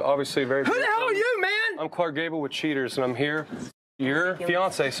 this is obviously very... Who the hell are you, man? I'm Clark Gable with Cheaters, and I'm here. Your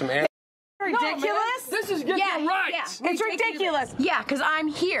fiance, some Ridiculous? No, this is getting right. Yeah. It's ridiculous. Yeah, because I'm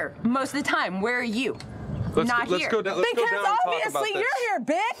here most of the time. Where are you? Let's Not go here. down Because and talk obviously about this. you're here,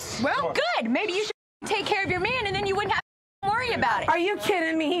 bitch. Well, good. Maybe you should take care of your man, and then you wouldn't have to worry about it. Are you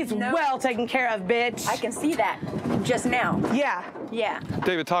kidding me? He's well taken care of, bitch. I can see that. Just now? Yeah. Yeah.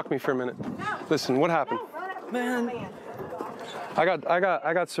 David, talk to me for a minute. Listen, what happened? Man. I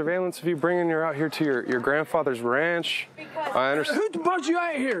got surveillance of you bringing her out here to your grandfather's ranch. I understand. Who brought you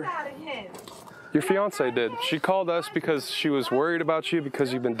out here? Your fiance did. She called us because she was worried about you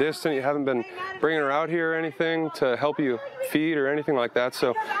because you've been distant. You haven't been bringing her out here or anything to help you feed or anything like that.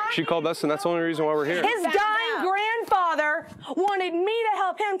 So she called us, and that's the only reason why we're here. His dying grandfather wanted me to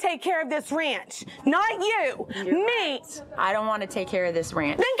help him take care of this ranch, not you. Me. I don't want to take care of this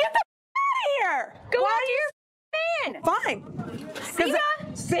ranch. Then get the out of here. Go Why after your man. Fine. See ya?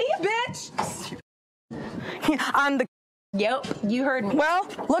 See ya, bitch. I'm the. Yep, you heard me. Well,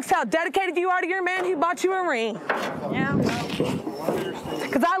 looks how dedicated you are to your man who bought you a ring. Yeah.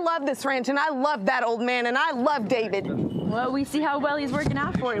 Because I love this ranch, and I love that old man, and I love David. Well, we see how well he's working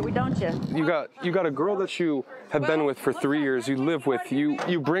out for you, don't you? You got a girl that you have been with for 3 years. You live with.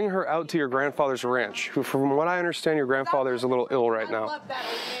 You bring her out to your grandfather's ranch, who, from what I understand, your grandfather is a little ill right now.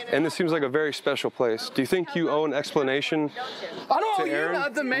 And this seems like a very special place. Do you think you owe an explanation I don't owe to you Aaron?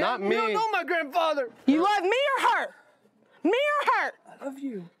 nothing, man. Not me. You don't know my grandfather. You love me or her? Me or her? I love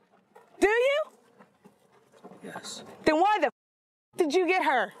you. Do you? Yes. Then why the did you get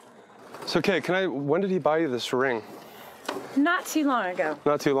her? So, okay, when did he buy you this ring? Not too long ago.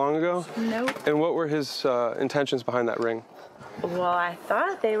 Not too long ago? Nope. And what were his intentions behind that ring? Well, I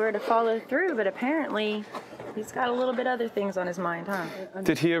thought they were to follow through, but apparently he's got a little bit other things on his mind, huh?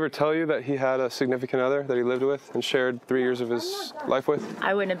 Did he ever tell you that he had a significant other that he lived with and shared 3 years of his life with?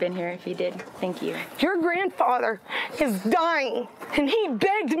 I wouldn't have been here if he did. Thank you. Your grandfather is dying, and he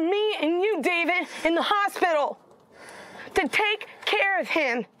begged me and you, David, in the hospital to take care of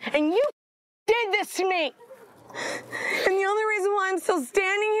him, and you did this to me. And the only reason why I'm still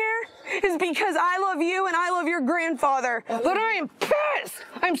standing here is because I love you and I love your grandfather. But I am pissed.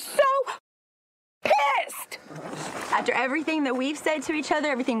 I'm so pissed. After everything that we've said to each other,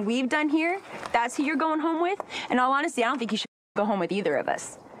 everything we've done here, that's who you're going home with? In all honesty, I don't think you should go home with either of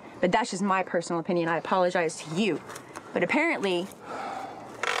us. But that's just my personal opinion. I apologize to you. But apparently,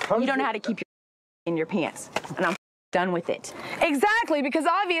 you don't know how to keep your in your pants. And I'm done with it. Exactly, because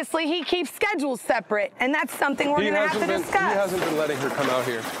obviously he keeps schedules separate, and that's something we're going to have to discuss. He hasn't been letting her come out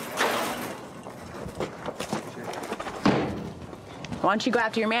here. Why don't you go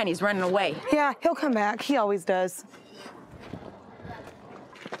after your man? He's running away. Yeah, he'll come back. He always does.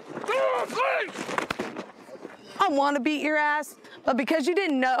 I want to beat your ass, but because you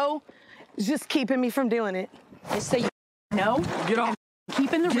didn't know, it's just keeping me from doing it. Just so you know, get off.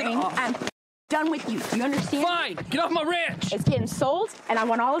 Keep in the ring. I'm done with you. You understand? Fine. Get off my ranch. It's getting sold, and I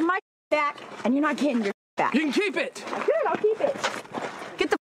want all of my back, and you're not getting your back. You can keep it. Good, I'll keep it.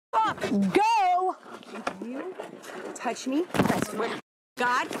 Get the up. Go. You touch me, I swear to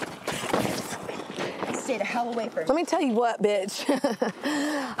God, stay the hell away from me. Let me tell you what, bitch.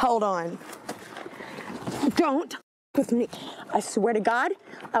 Hold on. Don't with me. I swear to God,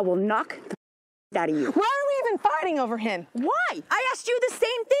 I will knock the out of you. Why are we even fighting over him? Why? I asked you the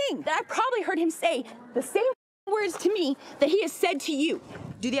same thing. That I probably heard him say the same words to me that he has said to you.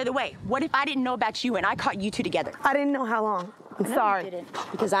 Do the other way. What if I didn't know about you and I caught you two together? I didn't know how long. I'm sorry. You didn't,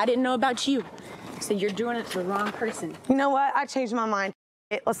 because I didn't know about you. So you're doing it to the wrong person. You know what? I changed my mind.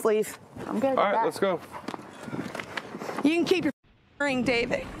 Let's leave. I'm good. All right, let's go. You can keep your ring,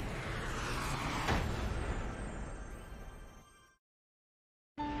 David.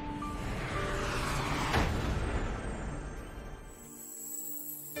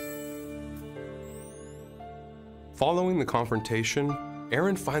 Following the confrontation,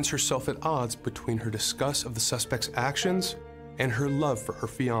 Erin finds herself at odds between her disgust of the suspect's actions and her love for her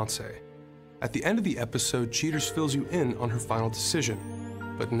fiancé. At the end of the episode, Cheaters fills you in on her final decision.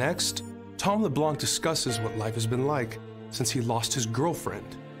 But next, Tom LeBlanc discusses what life has been like since he lost his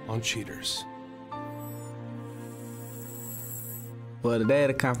girlfriend on Cheaters. Well, the day of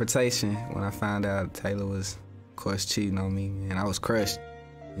the confrontation, when I found out Taylor was, of course, cheating on me, and I was crushed.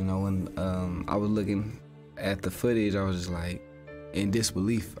 You know, when I was looking at the footage, I was just like in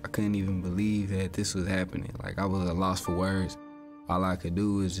disbelief. I couldn't even believe that this was happening. Like, I was at a loss for words. All I could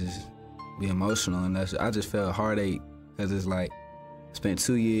do was just be emotional, and I just felt a heartache because it's like, I spent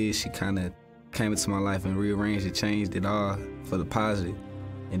 2 years, she kind of came into my life and rearranged it, changed it all for the positive.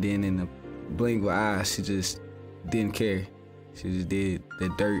 And then in the blink of an eye, she just didn't care. She just did the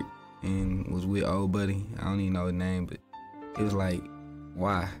dirt and was with old buddy. I don't even know his name, but it was like,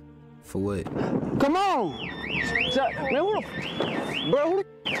 why? For what? Come on! Man, bro,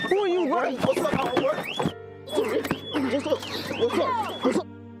 who are you, bro? What's up, bro? What's up? What's up?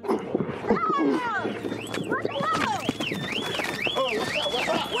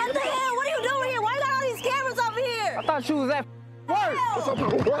 What the hell? What are you doing here? Why you got all these cameras over here? thought you was at work.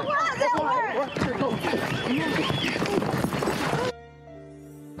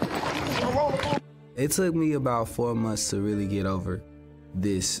 It took me about 4 months to really get over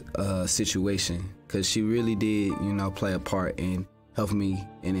this situation, because she really did, you know, play a part in helping me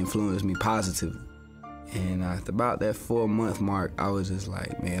and influence me positively. And at about that 4-month mark, I was just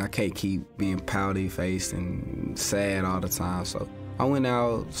like, man, I can't keep being pouty-faced and sad all the time. So I went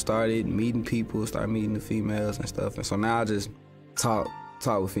out, started meeting people, started meeting the females and stuff. And so now I just talk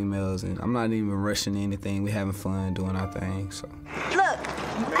with females, and I'm not even rushing anything. We're having fun, doing our thing. So Look,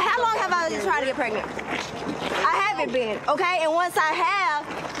 how long have I been trying to get pregnant? I haven't been, okay? And once I have,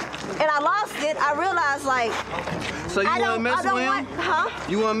 and I lost it, I realized, like, so you wasn't messing with him? Huh?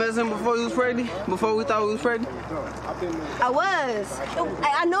 You wasn't messing before you was pregnant? Before we thought we was pregnant? I was.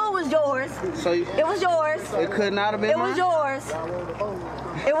 I knew it was yours. So it was yours. It could not have been mine? It was yours.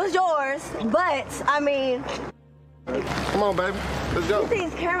 It was yours. But, I mean... Come on, baby. Let's go.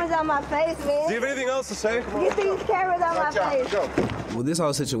 Get these cameras out my face, man. Do you have anything else to say? Get these cameras out my face. well, this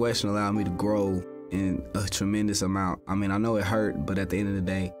whole situation allowed me to grow in a tremendous amount. I mean, I know it hurt, but at the end of the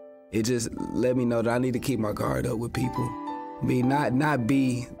day, it just let me know that I need to keep my guard up with people. I mean, not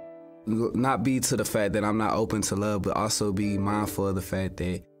be to the fact that I'm not open to love, but also be mindful of the fact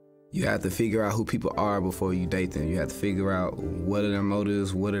that you have to figure out who people are before you date them. You have to figure out what are their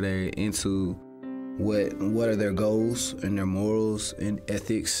motives, what are they into, what are their goals and their morals and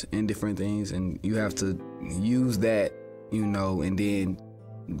ethics and different things, and you have to use that, you know, and then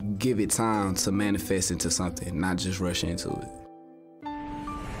give it time to manifest into something, not just rush into it.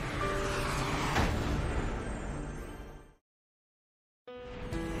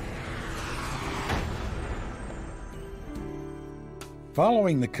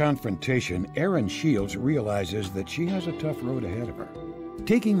 Following the confrontation, Erin Shields realizes that she has a tough road ahead of her.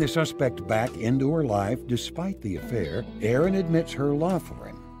 Taking the suspect back into her life despite the affair, Erin admits her love for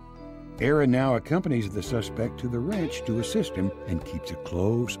him. Erin now accompanies the suspect to the ranch to assist him and keeps a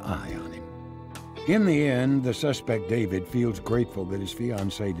close eye on him. In the end, the suspect, David, feels grateful that his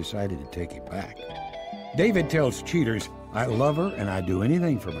fiancée decided to take him back. David tells cheaters, "I love her and I'd do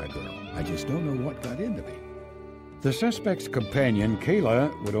anything for my girl. I just don't know what got into me." The suspect's companion,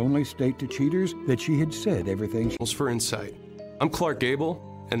 Kayla, would only state to cheaters that she had said everything. For insight, I'm Clark Gable,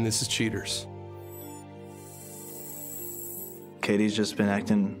 and this is Cheaters. Katie's just been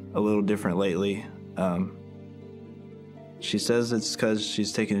acting a little different lately. She says it's because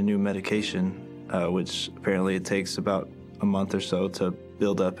she's taking a new medication, which apparently it takes about a month or so to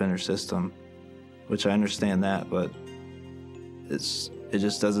build up in her system, which I understand that, but it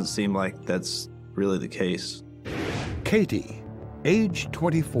just doesn't seem like that's really the case. Katie, age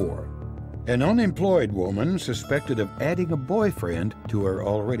 24, an unemployed woman suspected of adding a boyfriend to her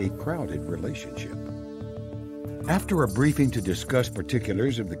already crowded relationship. After a briefing to discuss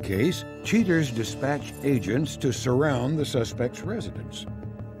particulars of the case, cheaters dispatched agents to surround the suspect's residence.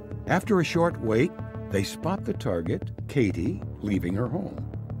 After a short wait, they spot the target, Katie, leaving her home.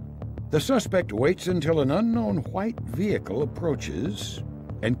 The suspect waits until an unknown white vehicle approaches,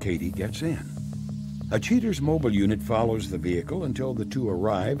 and Katie gets in. A cheater's mobile unit follows the vehicle until the two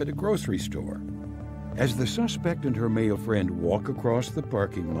arrive at a grocery store. As the suspect and her male friend walk across the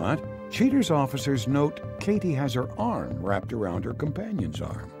parking lot, cheater's officers note Katie has her arm wrapped around her companion's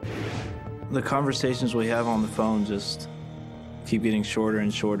arm. The conversations we have on the phone just keep getting shorter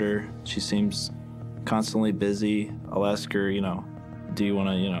and shorter. She seems constantly busy. I'll ask her, do you want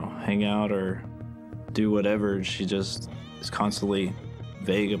to, hang out or do whatever? She just is constantly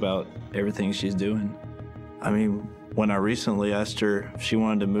vague about everything she's doing. I mean, when I recently asked her if she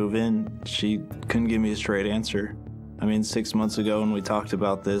wanted to move in, she couldn't give me a straight answer. I mean, 6 months ago when we talked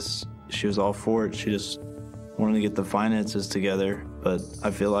about this, she was all for it. She just wanted to get the finances together, but I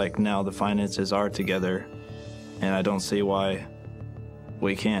feel like now the finances are together, and I don't see why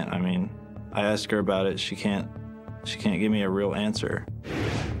we can't. I mean, I asked her about it. She can't give me a real answer.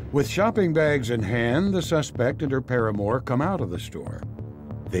 With shopping bags in hand, the suspect and her paramour come out of the store.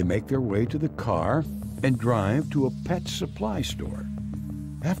 They make their way to the car and drive to a pet supply store.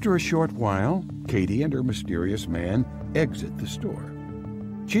 After a short while, Katie and her mysterious man exit the store.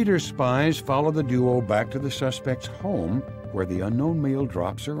 Cheater's spies follow the duo back to the suspect's home, where the unknown male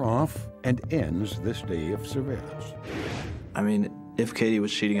drops her off and ends this day of surveillance. I mean, if Katie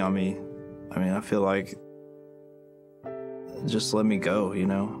was cheating on me, I feel like just let me go,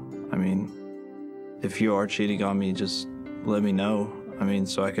 I mean, if you are cheating on me, just let me know.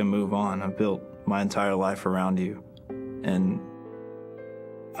 So I can move on. I've built my entire life around you. And,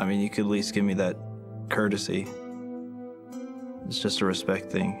 you could at least give me that courtesy. It's just a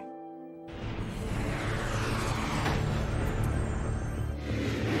respect thing.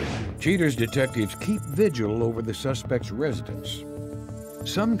 Cheaters detectives keep vigil over the suspect's residence.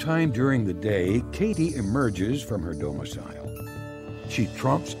 Sometime during the day, Katie emerges from her domicile. She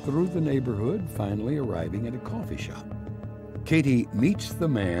tromps through the neighborhood, finally arriving at a coffee shop. Katie meets the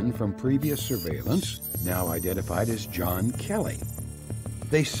man from previous surveillance, now identified as John Kelly.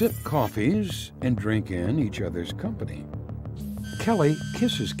 They sip coffees and drink in each other's company. Kelly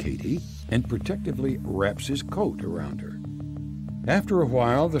kisses Katie and protectively wraps his coat around her. After a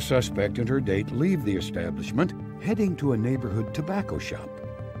while, the suspect and her date leave the establishment, heading to a neighborhood tobacco shop.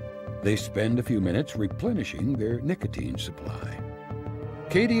 They spend a few minutes replenishing their nicotine supply.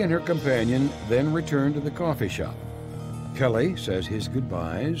 Katie and her companion then return to the coffee shop. Kelly says his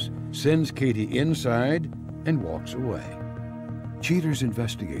goodbyes, sends Katie inside, and walks away. Cheaters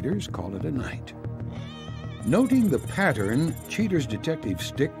investigators call it a night. Noting the pattern, Cheaters detectives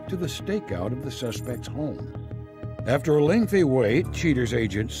stick to the stakeout of the suspect's home. After a lengthy wait, Cheaters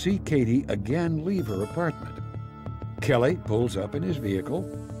agents see Katie again leave her apartment. Kelly pulls up in his vehicle,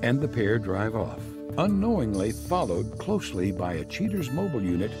 and the pair drive off, unknowingly followed closely by a Cheaters mobile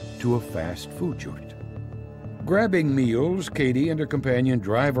unit to a fast food joint. Grabbing meals, Katie and her companion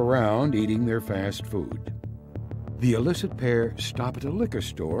drive around eating their fast food. The illicit pair stop at a liquor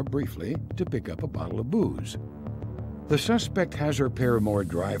store briefly to pick up a bottle of booze. The suspect has her paramour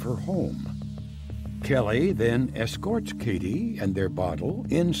drive her home. Kelly then escorts Katie and their bottle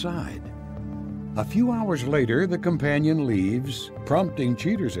inside. A few hours later, the companion leaves, prompting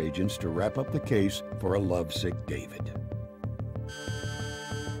Cheaters agents to wrap up the case for a lovesick David.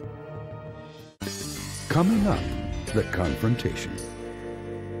 Coming up, the confrontation.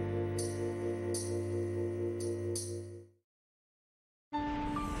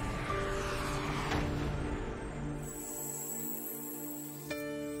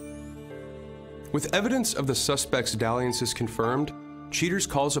 With evidence of the suspect's dalliances confirmed, Cheaters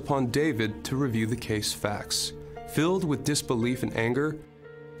calls upon David to review the case facts. Filled with disbelief and anger,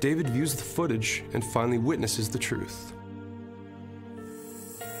 David views the footage and finally witnesses the truth.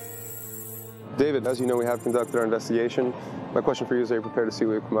 David, as you know, we have conducted our investigation. My question for you is, are you prepared to see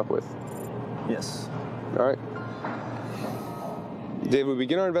what we've come up with? Yes. All right. David, we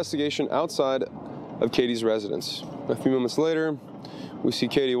begin our investigation outside of Katie's residence. A few moments later, we see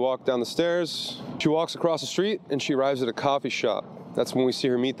Katie walk down the stairs. She walks across the street and she arrives at a coffee shop. That's when we see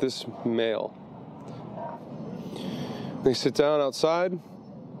her meet this male. They sit down outside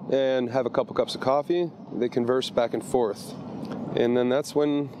and have a couple cups of coffee. They converse back and forth. And then that's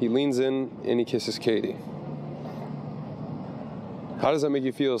when he leans in and he kisses Katie. How does that make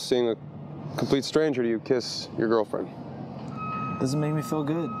you feel, seeing a complete stranger to you kiss your girlfriend? Doesn't make me feel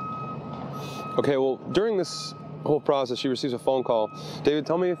good. Okay, well, during this whole process, she receives a phone call. David,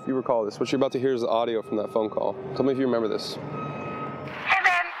 tell me if you recall this. What you're about to hear is the audio from that phone call. Tell me if you remember this. Hey,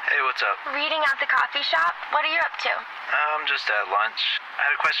 babe. Hey, what's up? Reading at the coffee shop. What are you up to? I'm just at lunch. I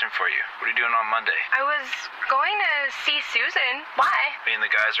had a question for you. What are you doing on Monday? I was going to see Susan. Why? Me and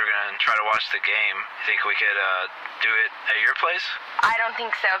the guys are going to try to watch the game. You think we could do it at your place? I don't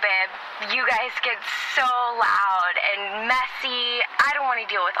think so, babe. You guys get so loud and messy. I don't want to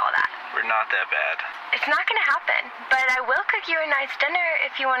deal with all that. We're not that bad. It's not going to happen, but I will cook you a nice dinner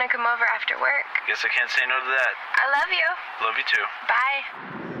if you want to come over after work. Guess I can't say no to that. I love you. Love you too. Bye.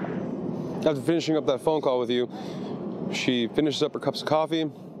 After finishing up that phone call with you, she finishes up her cups of coffee.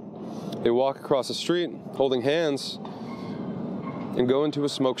 They walk across the street, holding hands, and go into a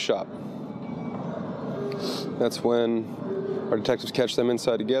smoke shop. That's when our detectives catch them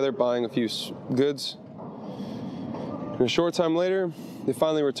inside together, buying a few goods. And a short time later, they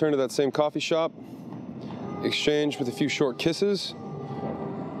finally return to that same coffee shop, exchange with a few short kisses.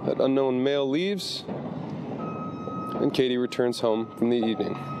 That unknown male leaves, and Katie returns home from the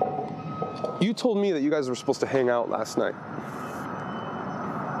evening. You told me that you guys were supposed to hang out last night.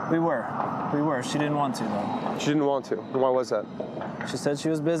 We were. She didn't want to, though. She didn't want to. Why was that? She said she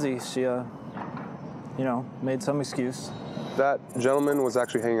was busy. She, made some excuse. That gentleman was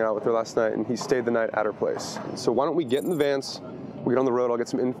actually hanging out with her last night, and he stayed the night at her place. So why don't we get in the vans, we get on the road, I'll get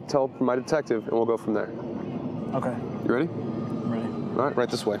some intel from my detective, and we'll go from there. Okay. You ready? I'm ready. All right, right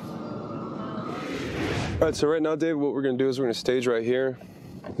this way. All right, so right now, Dave, what we're going to do is we're going to stage right here.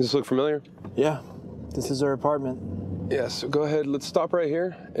 Does this look familiar? Yeah, this is her apartment. Yeah, so go ahead, let's stop right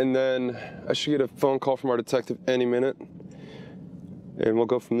here, and then I should get a phone call from our detective any minute, and we'll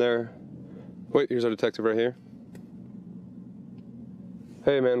go from there. Wait, here's our detective right here.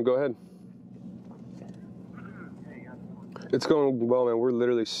 Hey, man, go ahead. It's going well, man. We're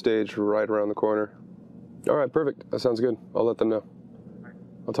literally staged right around the corner. All right, perfect. That sounds good. I'll let them know.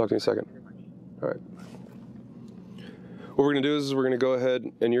 I'll talk to you in a second. All right. What we're gonna do is we're gonna go ahead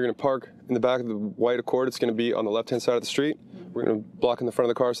and you're gonna park in the back of the white Accord. It's gonna be on the left-hand side of the street. We're gonna block in the front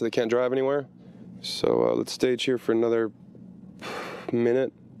of the car so they can't drive anywhere. So let's stage here for another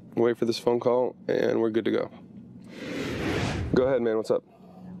minute, wait for this phone call, and we're good to go. Go ahead, man, what's up?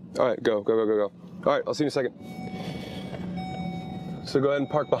 All right, go. All right, I'll see you in a second. So go ahead and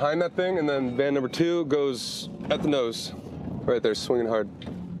park behind that thing, and then van number 2 goes at the nose. Right there, swinging hard.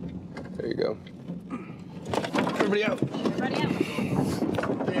 There you go. Everybody out.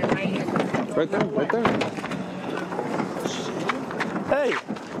 Right there. Hey!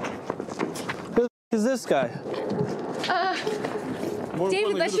 Who is this guy?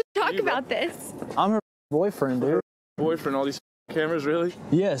 David, let's just talk about this. I'm her boyfriend, dude. Boyfriend, all these cameras, really?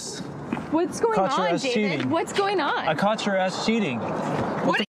 Yes. What's going Caught your on, ass David? cheating. What's going on? I caught your ass cheating.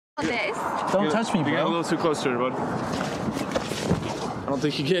 What is this? Don't touch me, You bro. get a little too close to her, bud. I don't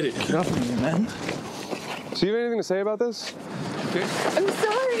think you get it. Get off of me, man. So you have anything to say about this? Okay. I'm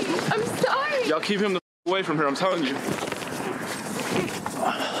sorry. Y'all keep him the away from her, I'm telling you.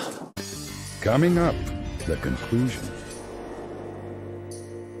 Coming up, the conclusion.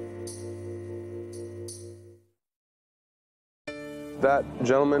 That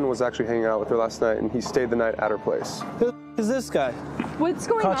gentleman was actually hanging out with her last night, and he stayed the night at her place. Who is this guy? What's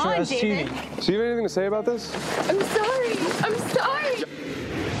going Caught your on, ass David? cheating. So you have anything to say about this? I'm sorry.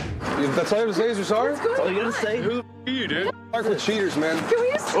 That's all you have to say is you're sorry? What's going All you gotta say? Who the f are you, dude? Park with cheaters, man. Can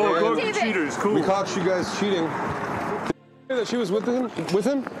we just Oh, David? cheaters, cool. We caught you guys cheating. That she was with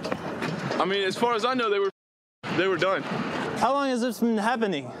him? I mean, as far as I know, they were done. How long has this been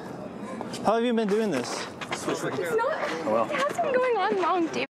happening? How have you been doing this? It's not. It hasn't been going on long,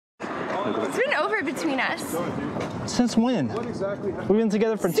 David. It's been over between us. Since when? We've been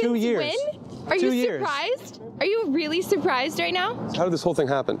together for 2 years. When? Are 2 you years. surprised? Are you really surprised right now? How did this whole thing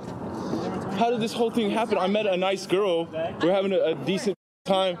happen? How did this whole thing happen? I met a nice girl. We're having a decent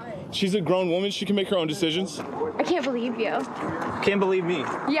time. She's a grown woman. She can make her own decisions. I can't believe you. Can't believe me.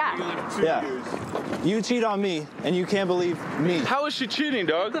 Yeah. Yeah. You cheat on me, and you can't believe me. How is she cheating,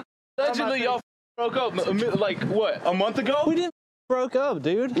 dog? Allegedly, y'all broke up, like, what, a month ago? We didn't broke up,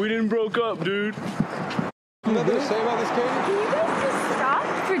 dude. We didn't broke up, dude. Nothing to say about this, Katie? Can you guys just stop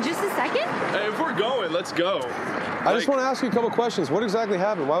for just a second? Hey, if we're going, let's go. I just want to ask you a couple questions. What exactly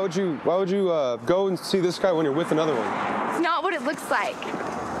happened? Why would you go and see this guy when you're with another one? It's not what it looks like.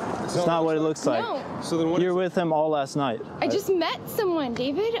 It's not what it looks like. No. So then You're with him all last night. I just met someone,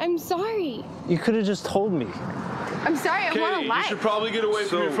 David. I'm sorry. You could have just told me. I'm sorry. I want Katie, to you lie. should probably get away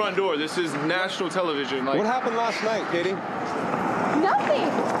from your front door. This is national television. Like, what happened last night, Katie? Nothing.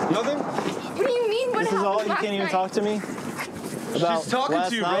 Nothing? What do you mean? What This is happened all you last can't even night? talk to me about. she's talking last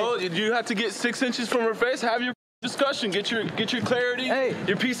to you, night? bro. You have to get 6 inches from her face. Have your discussion. Get your clarity. Hey.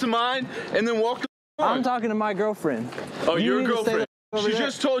 Your peace of mind, and then walk. I'm talking to my girlfriend. Oh, You your need to stay girlfriend. over She there.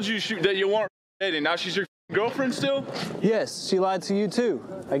 just told you that you weren't dating. Now she's your girlfriend still? Yes, she lied to you too,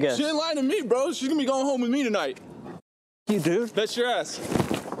 I guess. She didn't lie to me, bro. She's gonna be going home with me tonight. You, dude. That's your ass.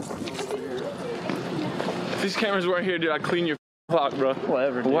 If these cameras weren't here, dude, I'd clean your clock, bro.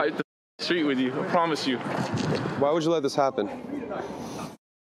 Whatever, dude. Wipe the street with you. I promise you. Why would you let this happen?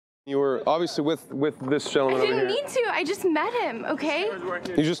 You were obviously with this I gentleman over didn't here. mean to. I just met him, okay?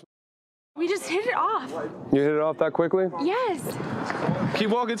 We just hit it off. You hit it off that quickly? Yes.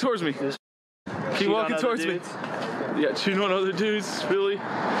 Keep walking towards me. Keep walking towards me. Yeah, cheating on other dudes, really?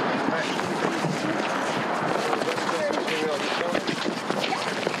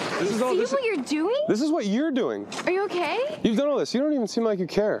 This See what you're doing? This is what you're doing. Are you okay? You've done all this. You don't even seem like you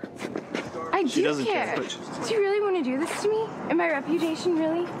care. I She do doesn't care. care. Do you really want to do this to me? And my reputation,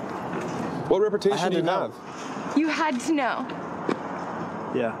 really? What reputation do you have? You had to know.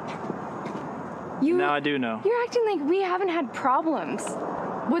 Yeah. You, Now I do know. You're acting like we haven't had problems.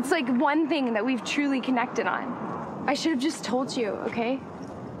 What's like one thing that we've truly connected on? I should have just told you, okay?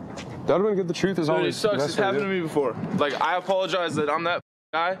 That would have been good. The truth is Dude, always it sucks. the It's best way to happened do to it. me before. Like, I apologize that I'm that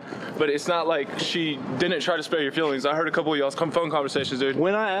guy, but it's not like she didn't try to spare your feelings. I heard a couple of y'all's phone conversations, dude.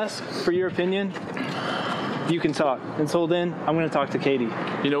 When I ask for your opinion, you can talk. Until then, I'm going to talk to Katie.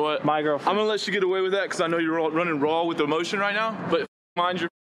 You know what? My girlfriend. I'm gonna let you get away with that because I know you're running raw with emotion right now, but mind your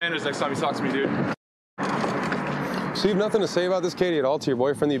manners next time you talk to me, dude. So you have nothing to say about this, Katie, at all to your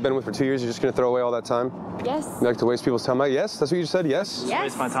boyfriend that you've been with for 2 years? You're just going to throw away all that time? Yes. You like to waste people's time? Yes? That's what you just said? Yes? Yes.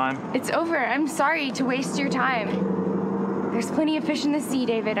 Waste my time. It's over. I'm sorry to waste your time. There's plenty of fish in the sea,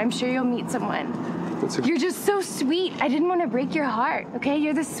 David. I'm sure you'll meet someone. You're just so sweet. I didn't want to break your heart, okay?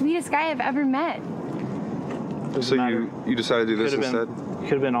 You're the sweetest guy I've ever met. So you decided to do this instead? You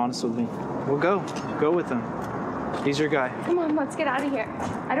could have been honest with me. Well, go. Go with him. He's your guy. Come on, let's get out of here.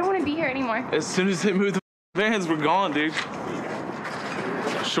 I don't want to be here anymore. As soon as they move the Vans were gone, dude.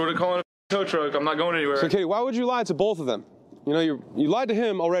 Short of calling a tow truck, I'm not going anywhere. So, Katie, why would you lie to both of them? You know, you lied to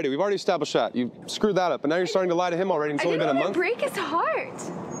him already. We've already established that. You screwed that up, and now you're starting to lie to him already. It's only been a month. Break his heart.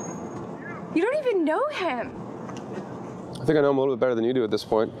 You don't even know him. I think I know him a little bit better than you do at this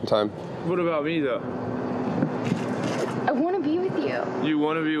point in time. What about me, though? I want to be with you. You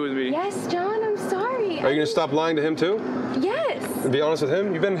want to be with me? Yes, John, I'm sorry. Are you going to stop lying to him, too? Yes. And be honest with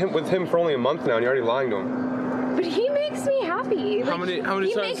him? You've been with him for only a month now, and you're already lying to him. But he makes me happy. How many he times?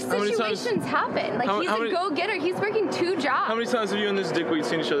 He makes situations happen. Like, he's a go-getter. He's working 2 jobs. How many times have you and this dickweed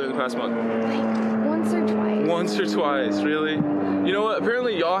seen each other in the past month? Like, once or twice. Once or twice, really? You know what?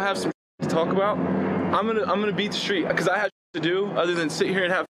 Apparently, y'all have some to talk about. I'm gonna beat the street because I have to do other than sit here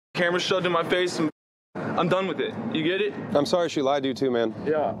and have cameras shoved in my face. And I'm done with it. You get it? I'm sorry she lied to you too, man.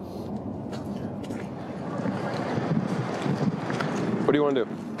 Yeah. What do you want to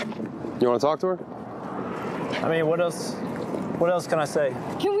do? You want to talk to her? I mean, what else can I say?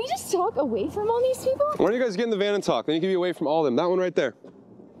 Can we just talk away from all these people? Why don't you guys get in the van and talk? Then you can be away from all of them. That one right there.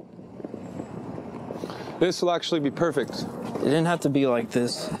 This will actually be perfect. It didn't have to be like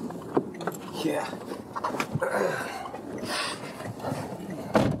this. Yeah.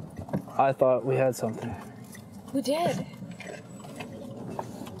 I thought we had something. We did.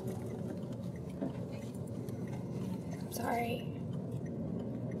 I'm sorry.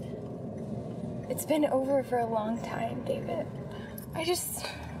 It's been over for a long time, David. You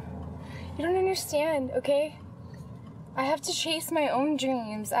don't understand, okay? I have to chase my own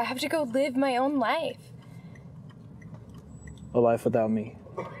dreams. I have to go live my own life. A life without me.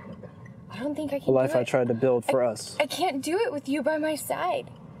 I don't think I can A life do it. I tried to build for us. I can't do it with you by my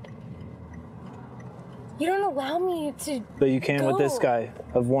side. You don't allow me to But you can with this guy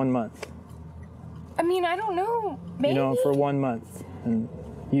of 1 month. I mean, I don't know. Maybe. You know him for 1 month, and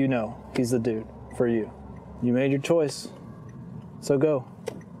you know he's the dude for you. You made your choice, so go.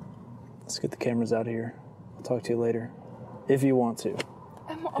 Let's get the cameras out of here. I'll talk to you later, if you want to.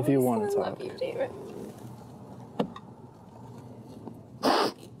 I'm If you want always to gonna talk. love you, David.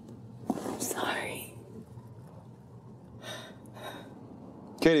 I'm sorry.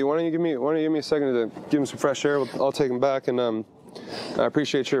 Katie, why don't you give me a second to give him some fresh air? I'll take him back, and I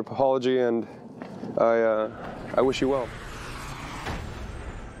appreciate your apology, and I wish you well.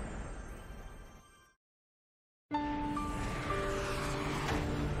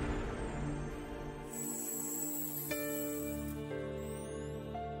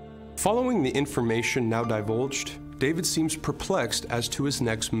 Following the information now divulged, David seems perplexed as to his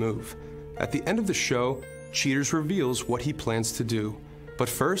next move. At the end of the show, Cheaters reveals what he plans to do. But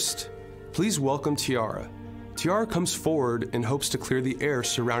first, please welcome Tiara. Tiara comes forward in hopes to clear the air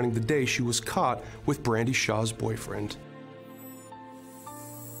surrounding the day she was caught with Brandy Shaw's boyfriend.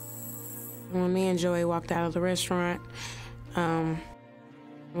 When me and Joey walked out of the restaurant,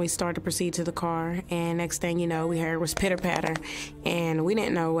 we started to proceed to the car, and next thing you know, we heard was pitter-patter, and we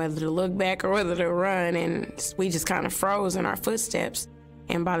didn't know whether to look back or whether to run, and we just kind of froze in our footsteps.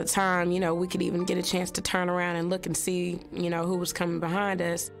 And by the time, we could even get a chance to turn around and look and see, who was coming behind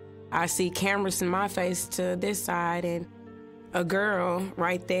us, I see cameras in my face to this side and a girl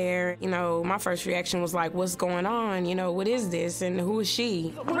right there. My first reaction was like, what's going on? What is this? And who is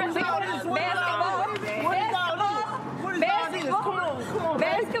she?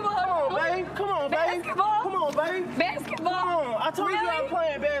 Basketball. I told you I'm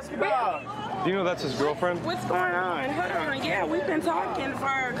playing basketball. Do you know that's his girlfriend? What's going on? Hold on. Yeah, we've been talking for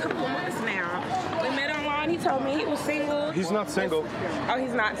a couple of months now. We met online. He told me he was single. He's not single. Oh,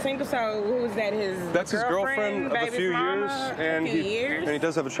 he's not single. So who's that? That's his girlfriend of a few years, and he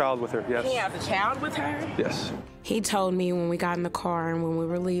does have a child with her. Yes. He has a child with her. Yes. He told me when we got in the car and when we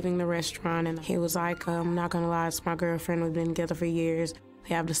were leaving the restaurant, and he was like, I'm not gonna lie, it's my girlfriend. We've been together for years.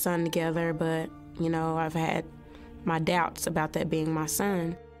 We have the son together, but I've had my doubts about that being my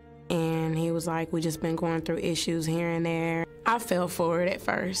son. And he was like, we just been going through issues here and there. I fell for it at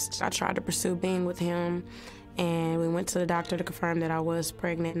first. I tried to pursue being with him, and we went to the doctor to confirm that I was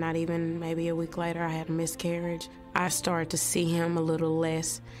pregnant. Not even maybe a week later, I had a miscarriage. I started to see him a little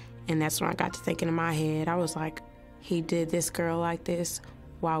less, and that's when I got to thinking in my head. I was like, he did this girl like this,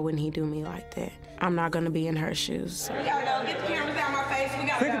 why wouldn't he do me like that? I'm not gonna be in her shoes. We gotta go, get the cameras out of my face. We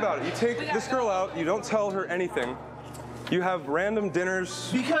gotta Think about it. You take this girl out, you don't tell her anything. You have random dinners.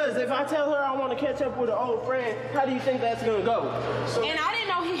 Because if I tell her I want to catch up with an old friend, how do you think that's going to go? And I didn't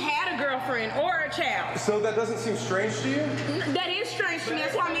know he had a girlfriend or a child. So that doesn't seem strange to you? That is strange to me.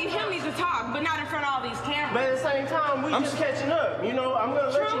 That's why me and him need to talk, but not in front of all these cameras. But at the same time, we just catching up. I'm going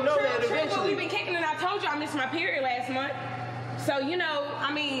to let you know that eventually. Well, we've been kicking it. I told you I missed my period last month. So, you know,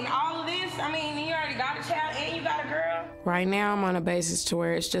 I mean, all of this, I mean, you already got a child and you got a girl. Right now, I'm on a basis to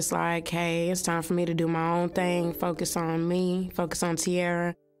where it's just like, hey, it's time for me to do my own thing, focus on me, focus on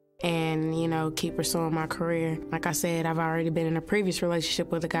Tiara, and, you know, keep pursuing my career. Like I said, I've already been in a previous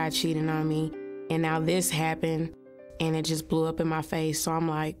relationship with a guy cheating on me, and now this happened, and it just blew up in my face. So I'm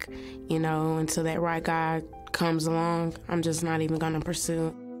like, you know, until that right guy comes along, I'm just not even gonna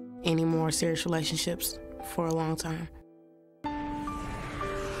pursue any more serious relationships for a long time.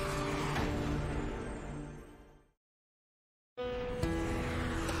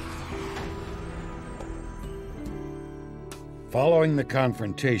 Following the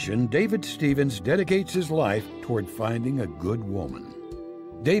confrontation, David Stevens dedicates his life toward finding a good woman.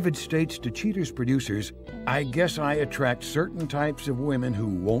 David states to Cheaters producers, "I guess I attract certain types of women who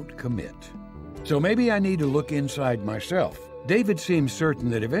won't commit. So maybe I need to look inside myself." David seems certain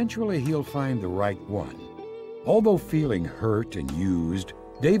that eventually he'll find the right one. Although feeling hurt and used,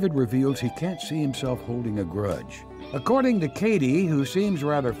 David reveals he can't see himself holding a grudge. According to Katie, who seems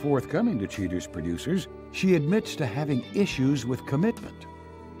rather forthcoming to Cheaters producers, she admits to having issues with commitment.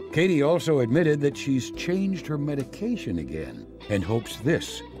 Katie also admitted that she's changed her medication again and hopes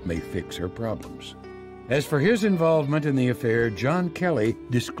this may fix her problems. As for his involvement in the affair, John Kelly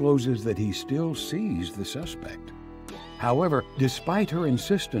discloses that he still sees the suspect. However, despite her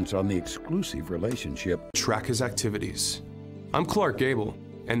insistence on the exclusive relationship, track his activities. I'm Clark Gable,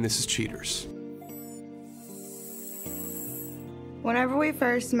 and this is Cheaters. Whenever we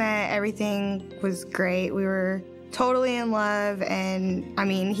first met, everything was great. We were totally in love, and I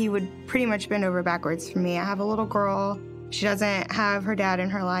mean, he would pretty much bend over backwards for me. I have a little girl. She doesn't have her dad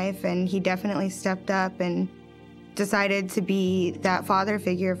in her life, and he definitely stepped up and decided to be that father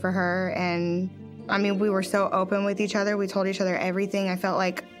figure for her. And I mean, we were so open with each other. We told each other everything. I felt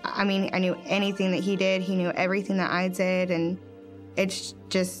like, I mean, I knew anything that he did. He knew everything that I did, and it's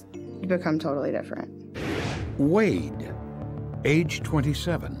just become totally different. Wade, age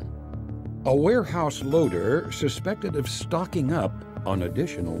 27. A warehouse loader suspected of stocking up on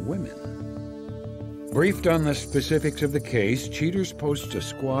additional women. Briefed on the specifics of the case, Cheaters posts a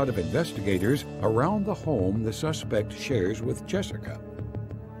squad of investigators around the home the suspect shares with Jessica.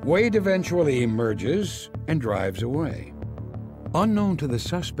 Wade eventually emerges and drives away. Unknown to the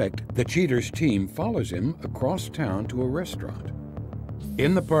suspect, the Cheaters team follows him across town to a restaurant.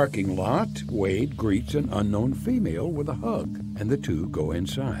 In the parking lot, Wade greets an unknown female with a hug, and the two go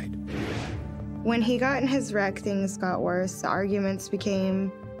inside. When he got in his wreck, things got worse. The arguments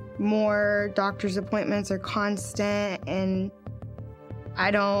became more, doctor's appointments are constant, and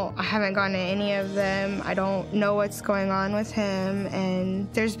I haven't gone to any of them. I don't know what's going on with him, and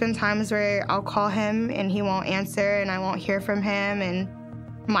there's been times where I'll call him and he won't answer and I won't hear from him, and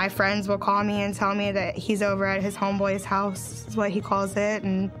my friends will call me and tell me that he's over at his homeboy's house, is what he calls it,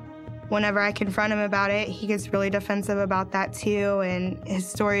 and whenever I confront him about it, he gets really defensive about that too, and his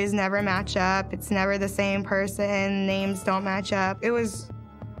stories never match up. It's never the same person, names don't match up. It was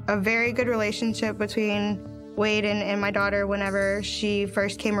a very good relationship between Wade and my daughter. Whenever she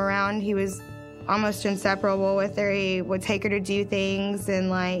first came around, he was almost inseparable with her. He would take her to do things and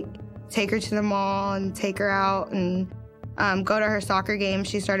like take her to the mall and take her out and go to her soccer games.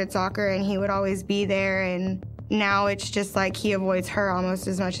 She started soccer and he would always be there, and now it's just like he avoids her almost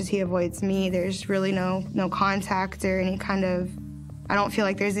as much as he avoids me. There's really no contact or any kind of, I don't feel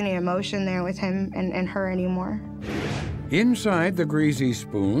like there's any emotion there with him and her anymore. Inside the Greasy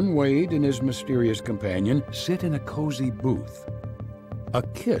Spoon, Wade and his mysterious companion sit in a cozy booth. A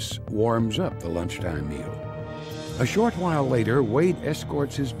kiss warms up the lunchtime meal. A short while later, Wade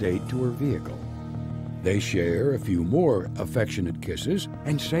escorts his date to her vehicle. They share a few more affectionate kisses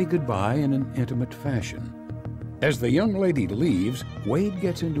and say goodbye in an intimate fashion. As the young lady leaves, Wade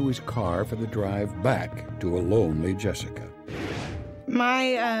gets into his car for the drive back to a lonely Jessica.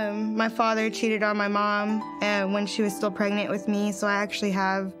 My father cheated on my mom when she was still pregnant with me, so I actually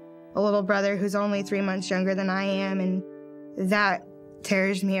have a little brother who's only 3 months younger than I am, and that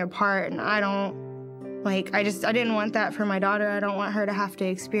tears me apart, and I didn't want that for my daughter. I don't want her to have to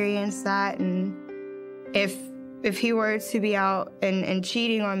experience that, and if he were to be out and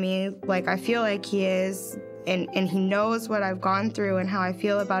cheating on me like I feel like he is, and he knows what I've gone through and how I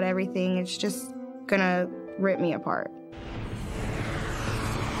feel about everything, it's just gonna rip me apart.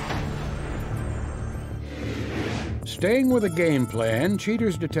 Staying with a game plan,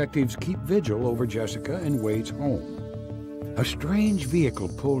 Cheaters detectives keep vigil over Jessica and Wade's home. A strange vehicle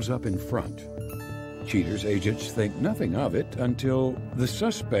pulls up in front. Cheaters agents think nothing of it until the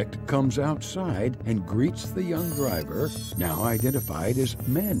suspect comes outside and greets the young driver, now identified as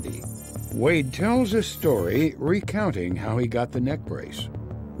Mandy. Wade tells a story recounting how he got the neck brace.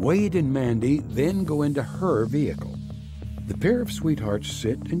 Wade and Mandy then go into her vehicle. The pair of sweethearts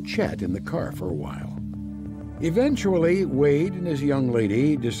sit and chat in the car for a while. Eventually, Wade and his young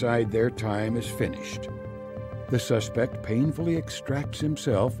lady decide their time is finished. The suspect painfully extracts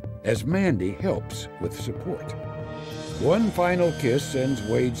himself as Mandy helps with support. One final kiss sends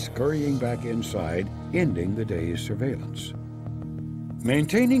Wade scurrying back inside, ending the day's surveillance.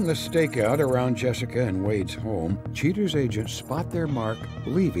 Maintaining the stakeout around Jessica and Wade's home, Cheater's agents spot their mark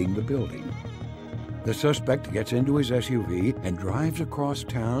leaving the building. The suspect gets into his SUV and drives across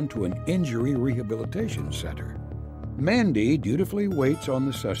town to an injury rehabilitation center. Mandy dutifully waits on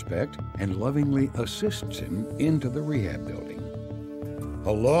the suspect and lovingly assists him into the rehab building.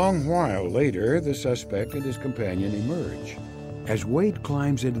 A long while later, the suspect and his companion emerge. As Wade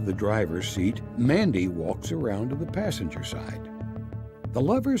climbs into the driver's seat, Mandy walks around to the passenger side. The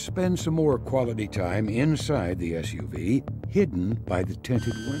lovers spend some more quality time inside the SUV, hidden by the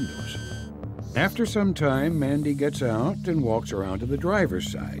tinted windows. After some time, Mandy gets out and walks around to the driver's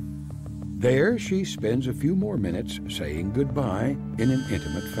side. There, she spends a few more minutes saying goodbye in an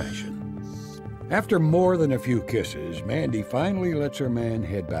intimate fashion. After more than a few kisses, Mandy finally lets her man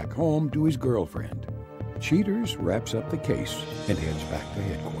head back home to his girlfriend. Cheaters wraps up the case and heads back to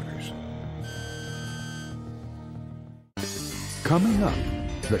headquarters. Coming up,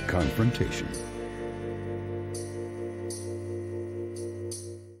 the confrontation.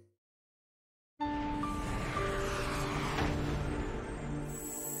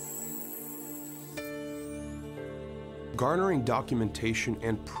 Garnering documentation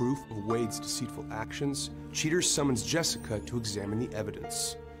and proof of Wade's deceitful actions, Cheaters summons Jessica to examine the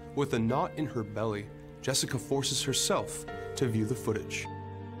evidence. With a knot in her belly, Jessica forces herself to view the footage.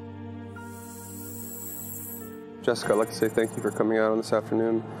 Jessica, I'd like to say thank you for coming out on this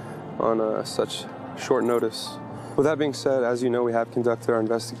afternoon on such short notice. With that being said, as you know, we have conducted our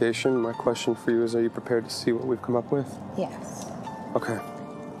investigation. My question for you is, are you prepared to see what we've come up with? Yes. Okay.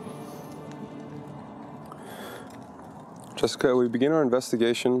 Jessica, we begin our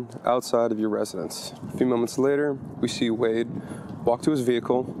investigation outside of your residence. A few moments later, we see Wade walk to his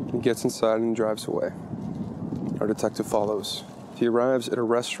vehicle, he gets inside and drives away. Our detective follows. He arrives at a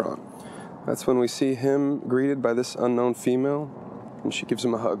restaurant. That's when we see him greeted by this unknown female, and she gives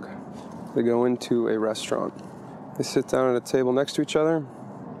him a hug. They go into a restaurant. They sit down at a table next to each other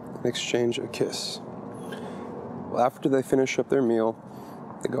and exchange a kiss. Well, after they finish up their meal,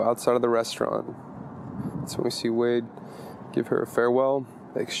 they go outside of the restaurant. That's when we see Wade give her a farewell.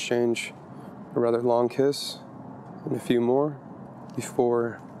 They exchange a rather long kiss and a few more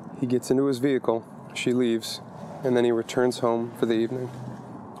before he gets into his vehicle. She leaves, and then he returns home for the evening.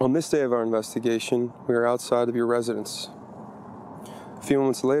 On this day of our investigation, we are outside of your residence. A few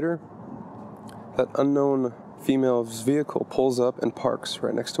moments later, that unknown female's vehicle pulls up and parks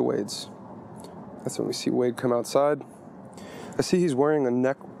right next to Wade's. That's when we see Wade come outside. I see he's wearing a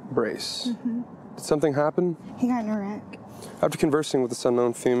neck brace. Mm-hmm. Did something happen? He got in a wreck. After conversing with this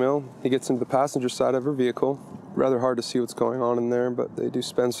unknown female, he gets into the passenger side of her vehicle. Rather hard to see what's going on in there, but they do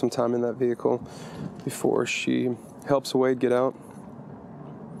spend some time in that vehicle before she helps Wade get out.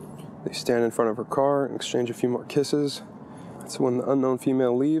 They stand in front of her car and exchange a few more kisses. That's when the unknown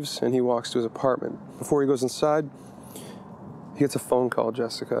female leaves and he walks to his apartment. Before he goes inside, he gets a phone call,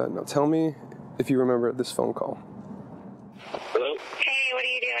 Jessica. Now tell me if you remember this phone call. Hello? Hey, what are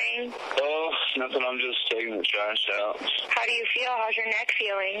you doing? Oh, nothing. I'm just taking the trash out. How do you feel? How's your neck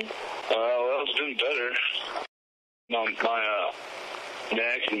feeling? Well, it's doing better. My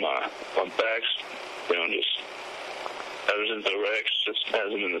neck and my back's, just ever since the wreck, just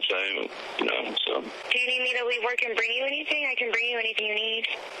hasn't been the same, so. Do you need me to leave work and bring you anything? I can bring you anything you need.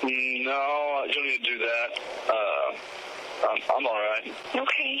 No, I don't need to do that. I'm all right.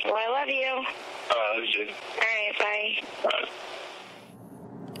 Okay. Well, I love you. Love you. All right, bye. All right.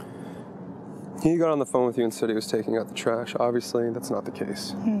 He got on the phone with you and said he was taking out the trash. Obviously, that's not the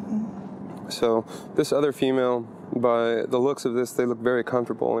case. So this other female, by the looks of this, they look very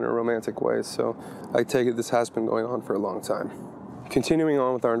comfortable in a romantic way. So I take it this has been going on for a long time. Continuing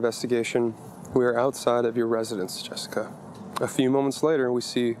on with our investigation, we are outside of your residence, Jessica. A few moments later, we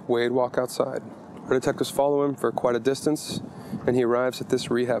see Wade walk outside. Our detectives follow him for quite a distance, and he arrives at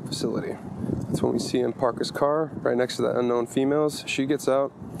this rehab facility. That's when we see him park his car right next to that unknown female's. She gets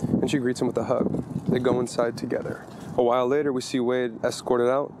out, and she greets him with a hug. They go inside together. A while later, we see Wade escorted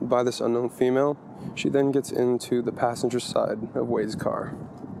out by this unknown female. She then gets into the passenger side of Wade's car.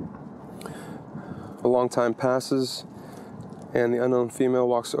 A long time passes, and the unknown female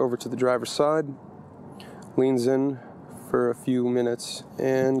walks over to the driver's side, leans in for a few minutes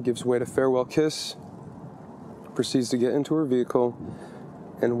and gives Wade a farewell kiss, proceeds to get into her vehicle,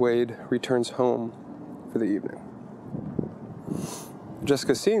 and Wade returns home for the evening.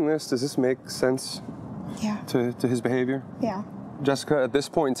 Jessica, seeing this, does this make sense to his behavior? Yeah. Jessica, at this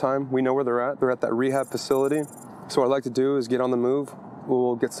point in time, we know where they're at. They're at that rehab facility. So what I'd like to do is get on the move.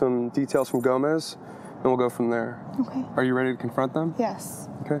 We'll get some details from Gomez, and we'll go from there. Okay. Are you ready to confront them? Yes.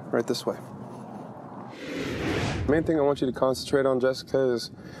 Okay, right this way. The main thing I want you to concentrate on, Jessica,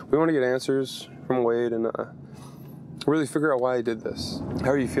 is we want to get answers from Wade and really figure out why he did this.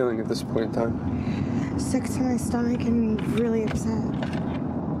 How are you feeling at this point in time? Sick to my stomach and really upset.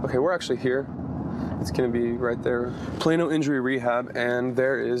 Okay, we're actually here. It's going to be right there. Plano Injury Rehab, and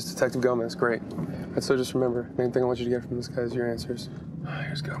there is Detective Gomez. Great. And so just remember, main thing I want you to get from this guy is your answers.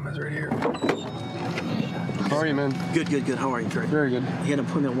 Here's Gomez right here. How are you, man? Good. How are you, Trey? Very good. He had an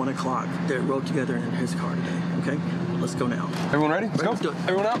appointment at 1 o'clock. They rode together in his car today, okay? Let's go now. Everyone ready? Let's go. Let's do it.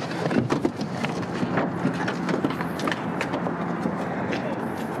 Everyone out.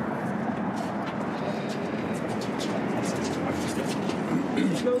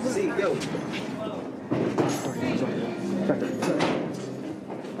 See, go.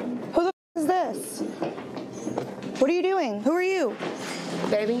 Who the is this? What are you doing? Who are you?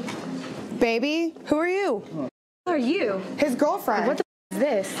 Baby. Baby? Who are you? Who are you? His girlfriend. What the is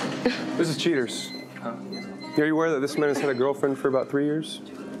this? This is Cheaters. Are you aware that this man has had a girlfriend for about 3 years?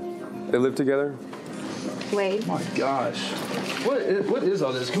 They live together. Wade. Oh my gosh. What is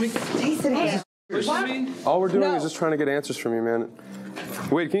all this? Can we... Jason, hey. All we're doing is just trying to get answers from you, man.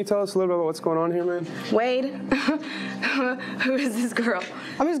 Wade, can you tell us a little bit about what's going on here, man? Wade? Who is this girl?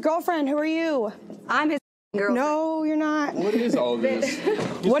 I'm his girlfriend. Who are you? I'm his girlfriend. No, you're not. What is all this?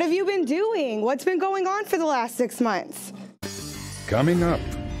 What have you been doing? What's been going on for the last 6 months? Coming up,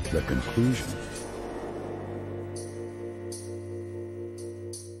 the conclusion.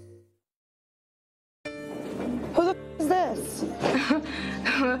 Who the is this?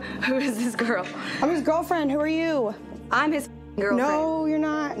 Who is this girl? I'm his girlfriend. Who are you? I'm his girlfriend. No, you're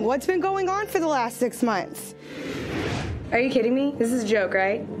not. What's been going on for the last 6 months? Are you kidding me? This is a joke,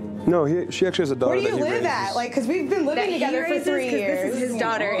 right? No, she actually has a daughter. Where do you live at? Like, because we've been living together for 3 years. This is his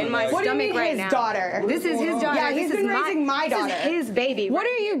daughter in my stomach right now. His daughter? This is his daughter. Yeah, he's been raising my daughter. This is his baby. What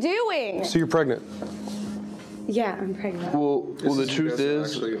are you doing? So you're pregnant? Yeah, I'm pregnant. Well, the truth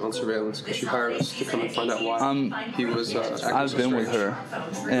is, actually on surveillance because she hired us to come and find out why he was. I've been with her,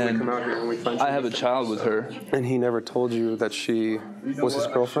 and we come out here and we find I have a child with her. And he never told you that she was his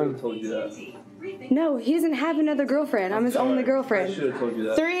girlfriend? No, he doesn't have another girlfriend. I'm his only girlfriend. I should have told you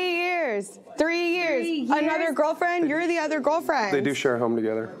that. 3 years. 3 years. Another girlfriend? You're the other girlfriend. They do share a home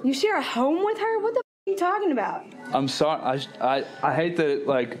together. You share a home with her? What the are you talking about? I'm sorry. I hate that.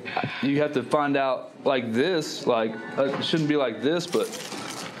 Like, you have to find out like this. Like, it shouldn't be like this. But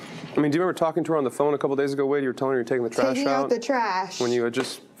I mean, do you remember talking to her on the phone a couple days ago? Wade, you were telling her you're taking the trash Taking out the trash. when you had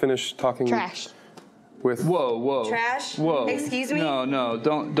just finished talking. Trash. With whoa. Trash? Whoa. Excuse me? No,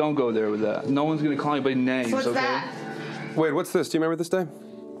 don't go there with that. No one's gonna call anybody names. What's okay? that? Wade, what's this? Do you remember this day?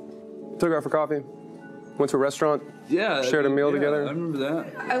 Took her out for coffee. Went to a restaurant. Yeah. Shared a meal together. I remember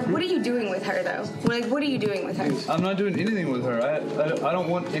that. What are you doing with her, though? Like, what are you doing with her? I'm not doing anything with her. I don't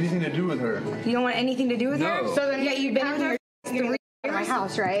want anything to do with her. You don't want anything to do with her? No. So then you've been with her 3 years at my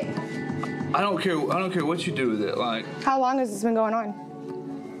house, right? I don't care what you do with it. Like, How long has this been going on?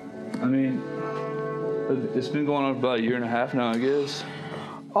 I mean, it's been going on for about 1.5 years now, I guess.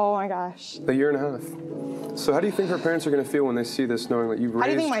 Oh my gosh. 1.5 years. So how do you think her parents are going to feel when they see this, knowing that you've raised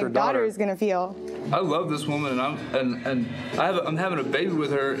her How daughter? do you think my daughter is going to feel? I love this woman, and I'm having a baby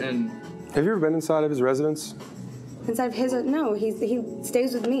with her. And have you ever been inside of his residence? Inside of his? No, he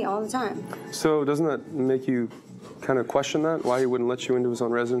stays with me all the time. So doesn't that make you kind of question that? Why he wouldn't let you into his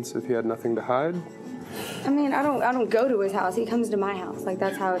own residence if he had nothing to hide? I mean, I don't go to his house. He comes to my house. Like,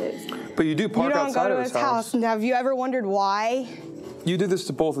 that's how it is. But you do park outside of his house. Now, have you ever wondered why? You did this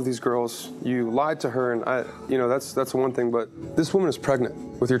to both of these girls. You lied to her, and that's one thing. But this woman is pregnant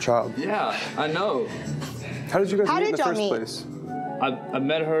with your child. Yeah, I know. How did you guys meet in the first place? I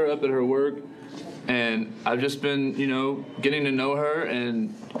met her up at her work, and I've just been, getting to know her,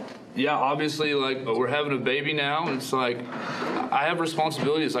 and yeah, obviously, like, we're having a baby now, and it's like, I have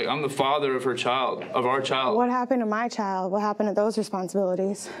responsibilities. Like, I'm the father of her child, of our child. What happened to my child? What happened to those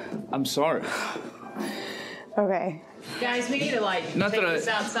responsibilities? I'm sorry. Okay. Guys, we need to take this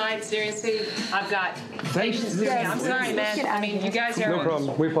outside. Seriously, I've got patients here. I'm sorry, man. I mean, you guys are No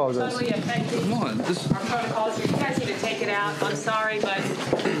problem. We apologize. totally affected. Come on, Our protocols here. You guys need to take it out. I'm sorry, but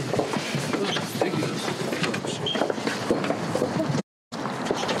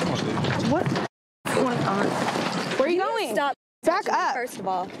What's going on? Where are you going? First of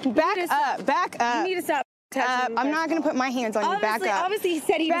all, back up, back up. You need to stop touching me. I'm not going to put my hands on you. Back up. Obviously, he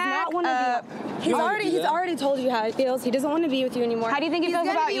said he does not want to be. He's already told you how he feels. He doesn't want to be with you anymore. How do you think he feels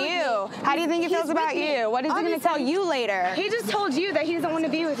about you? How do you think he feels about you? What is he going to tell you later? He just told you that he doesn't want to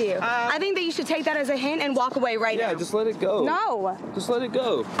be with you. I think that you should take that as a hint and walk away right now. Yeah, just let it go. No. Just let it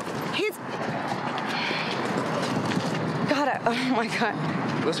go. He's. God, oh my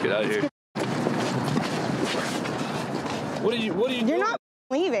God. Let's get out of here. What are you doing? You're not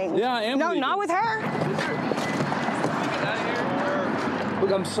leaving. Yeah, I am leaving. No, not with her.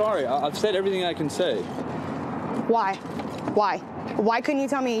 Look, I'm sorry. I've said everything I can say. Why? Why couldn't you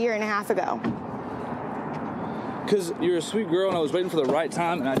tell me a year and a half ago? Because you're a sweet girl and I was waiting for the right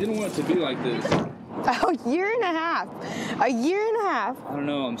time and I didn't want it to be like this. A year and a half. A year and a half. I don't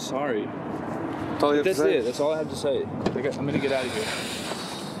know. I'm sorry. That's all you have to say. That's it. That's all I have to say. I'm going to get out of here.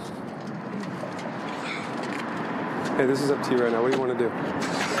 Hey, this is up to you right now. What do you want to do?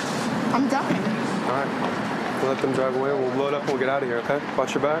 I'm done. All right. We'll let them drive away. We'll load up and we'll get out of here, okay?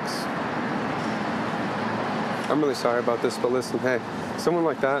 Watch your backs. I'm really sorry about this, but listen, hey, someone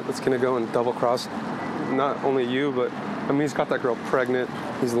like that's going to go and double-cross not only you, but, I mean, he's got that girl pregnant.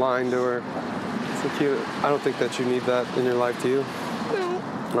 He's lying to her. It's like I don't think that you need that in your life, do you? No.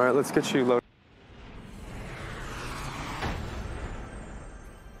 All right, let's get you loaded.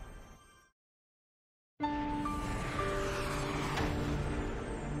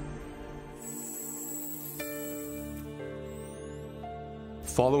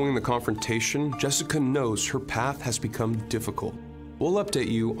 Following the confrontation, Jessica knows her path has become difficult. We'll update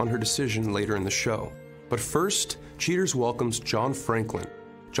you on her decision later in the show. But first, Cheaters welcomes John Franklin.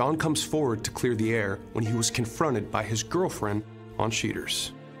 John comes forward to clear the air when he was confronted by his girlfriend on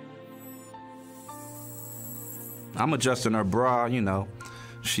Cheaters. I'm adjusting her bra, you know.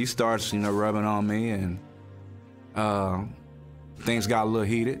 She starts, rubbing on me, and things got a little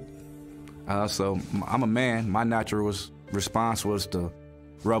heated. So I'm a man. My natural response was to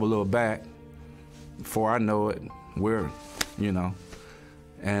rub a little back. Before I know it, we're,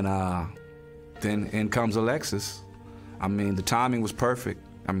 and then in comes Alexis. I mean, the timing was perfect.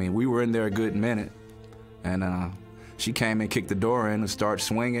 I mean, we were in there a good minute, and she came and kicked the door in and started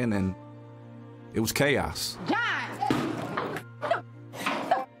swinging, and it was chaos. John!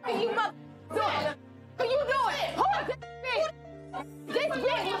 What the you mother doing? What you doing? Who is this bitch? This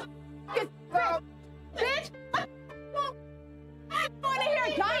bitch! Bitch! What are you doing in here,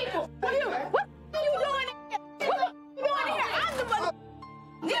 Johnny? What are you doing in here? What are you doing in here? I'm the mother.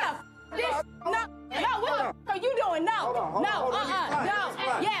 Yeah, this, no, what the are you doing? No, no.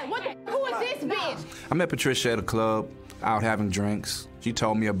 Yeah, who is this bitch? I met Patricia at a club, out having drinks. She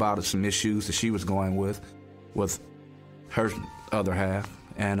told me about some issues that she was going with her other half.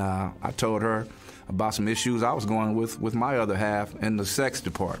 And I told her about some issues I was going with my other half in the sex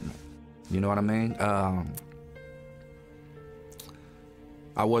department. You know what I mean?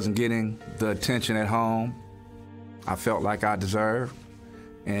 I wasn't getting the attention at home I felt like I deserved,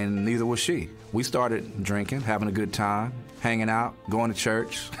 and neither was she. We started drinking, having a good time, hanging out, going to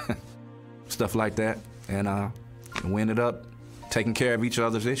church, stuff like that. And we ended up taking care of each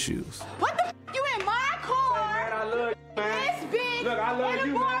other's issues. What the you in my car? Hey, man, I love you, man. This bitch. Look, I love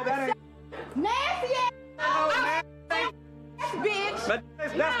you, man. That ain't nasty ass. Bitch. But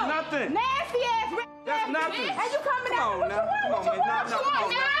that's nothing. Nasty ass. That's nothing. Bitch. Are you coming out? Come on now. Come on, man. No, come on.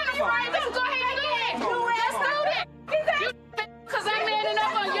 Come on. Let's go ahead and do it. Let's do it. Because I'm manning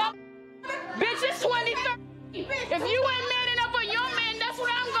up on your bitch, it's 2030. If you ain't manning up on your man, that's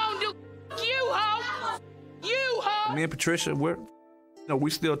what I'm going to do. You hoe. You hoe. Me and Patricia, we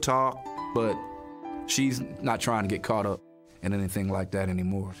still talk, but she's not trying to get caught up in anything like that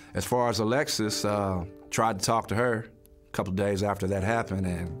anymore. As far as Alexis, tried to talk to her a couple of days after that happened,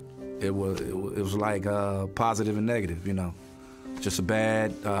 and it was like positive and negative, just a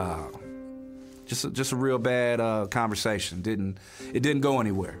bad, just a real bad conversation. It didn't go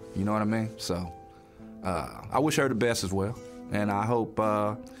anywhere. You know what I mean? So I wish her the best as well, and I hope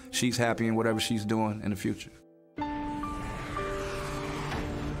she's happy in whatever she's doing in the future.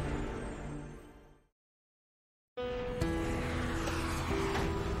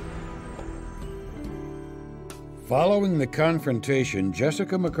 Following the confrontation,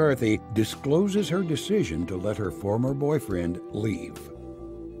 Jessica McCarthy discloses her decision to let her former boyfriend leave.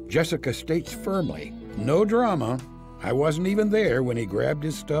 Jessica states firmly, "No drama. I wasn't even there when he grabbed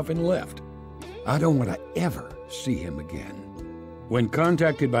his stuff and left. I don't want to ever see him again." When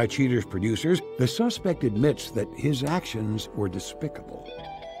contacted by Cheaters' producers, the suspect admits that his actions were despicable.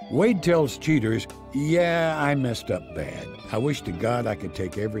 Wade tells Cheaters, "Yeah, I messed up bad. I wish to God I could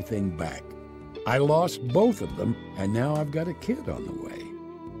take everything back." I lost both of them, and now I've got a kid on the way.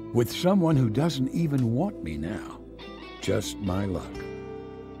 With someone who doesn't even want me now. Just my luck.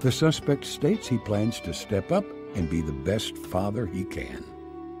 The suspect states he plans to step up and be the best father he can.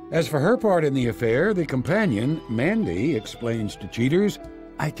 As for her part in the affair, the companion, Mandy, explains to cheaters,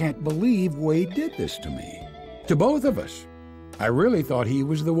 "I can't believe Wade did this to me. To both of us. I really thought he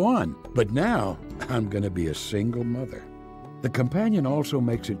was the one, but now I'm going to be a single mother." The companion also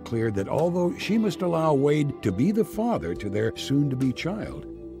makes it clear that although she must allow Wade to be the father to their soon-to-be child,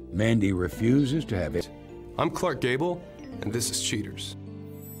 Mandy refuses to have it. I'm Clark Gable, and this is Cheaters.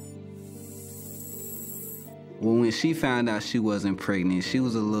 Well, when she found out she wasn't pregnant, she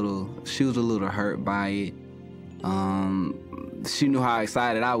was a little hurt by it. She knew how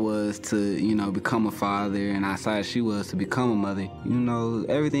excited I was to, become a father, and how excited she was to become a mother.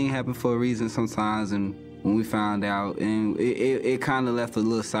 Everything happened for a reason sometimes, and when we found out, and it kind of left a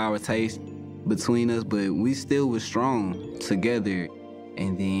little sour taste between us, but we still were strong together.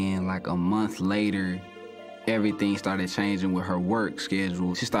 And then, like a month later, everything started changing with her work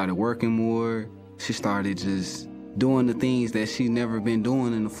schedule. She started working more. She started just doing the things that she'd never been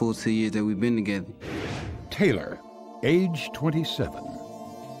doing in the full 2 years that we've been together. Taylor, age 27,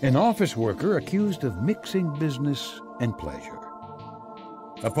 an office worker accused of mixing business and pleasure.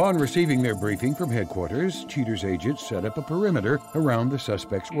 Upon receiving their briefing from headquarters, Cheaters agents set up a perimeter around the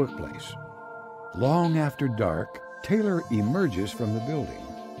suspect's workplace. Long after dark, Taylor emerges from the building.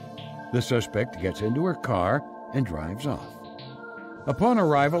 The suspect gets into her car and drives off. Upon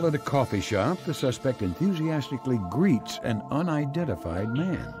arrival at a coffee shop, the suspect enthusiastically greets an unidentified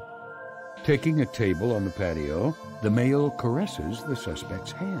man. Taking a table on the patio, the male caresses the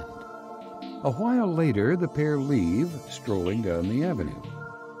suspect's hand. A while later, the pair leave, strolling down the avenue.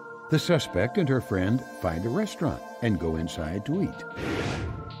 The suspect and her friend find a restaurant and go inside to eat.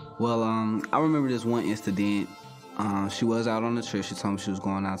 Well, I remember this one incident. She was out on a trip. She told me she was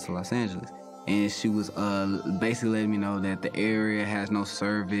going out to Los Angeles. And she was basically letting me know that the area has no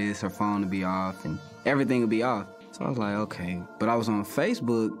service, her phone would be off, and everything would be off. So I was like, okay. But I was on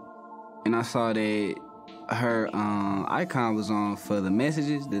Facebook, and I saw that her icon was on for the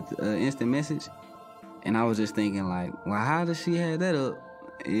messages, the instant message. And I was just thinking, like, well, how does she have that up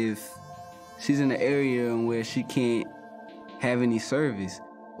if she's in an area where she can't have any service?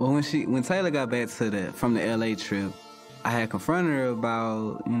 Well, when Taylor got back from the LA trip, I had confronted her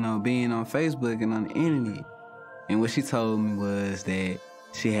about, being on Facebook and on the internet. And what she told me was that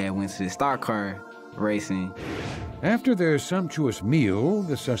she had went to the stock car racing. After their sumptuous meal,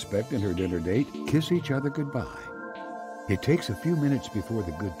 the suspect and her dinner date kiss each other goodbye. It takes a few minutes before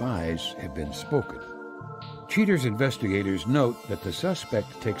the goodbyes have been spoken. Cheaters investigators note that the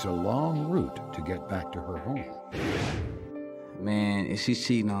suspect takes a long route to get back to her home. Man, if she's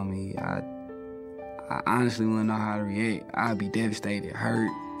cheating on me, I honestly wouldn't know how to react. I'd be devastated,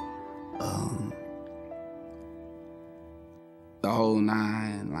 hurt, the whole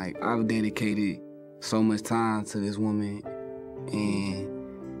nine. Like, I've dedicated so much time to this woman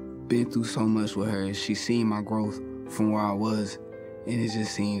and been through so much with her. She's seen my growth from where I was, and it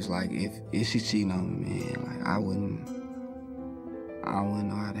just seems like if she's cheating on me, man, like I wouldn't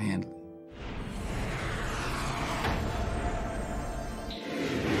know how to handle it.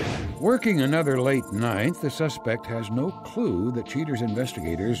 Working another late night, the suspect has no clue that Cheaters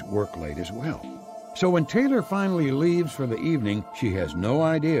investigators work late as well. So when Taylor finally leaves for the evening, she has no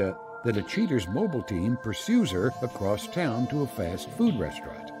idea that a Cheaters mobile team pursues her across town to a fast food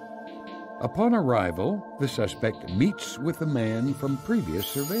restaurant. Upon arrival, the suspect meets with the man from previous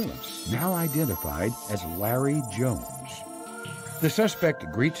surveillance, now identified as Larry Jones. The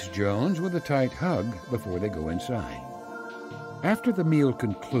suspect greets Jones with a tight hug before they go inside. After the meal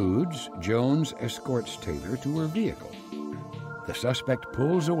concludes, Jones escorts Taylor to her vehicle. The suspect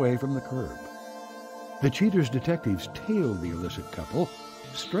pulls away from the curb. The Cheaters detectives tail the illicit couple,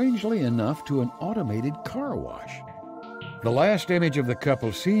 strangely enough, to an automated car wash. The last image of the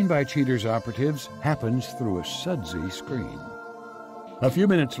couple seen by Cheaters operatives happens through a sudsy screen. A few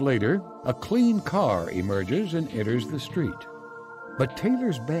minutes later, a clean car emerges and enters the street. But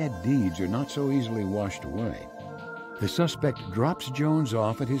Taylor's bad deeds are not so easily washed away. The suspect drops Jones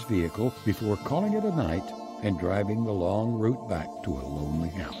off at his vehicle before calling it a night and driving the long route back to a lonely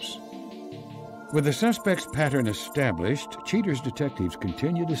house. With the suspect's pattern established, Cheaters detectives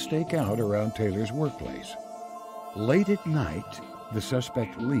continue to stake out around Taylor's workplace. Late at night, the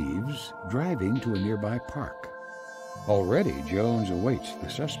suspect leaves, driving to a nearby park. Already, Jones awaits the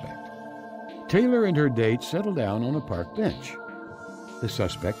suspect. Taylor and her date settle down on a park bench. The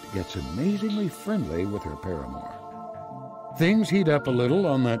suspect gets amazingly friendly with her paramour. Things heat up a little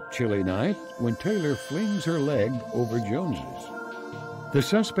on that chilly night when Taylor flings her leg over Jones's. The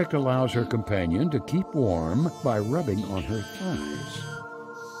suspect allows her companion to keep warm by rubbing on her thighs.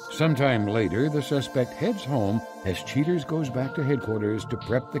 Sometime later, the suspect heads home as Cheaters goes back to headquarters to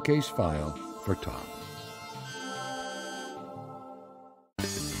prep the case file for Tom.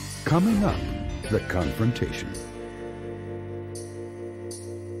 Coming up, the confrontation.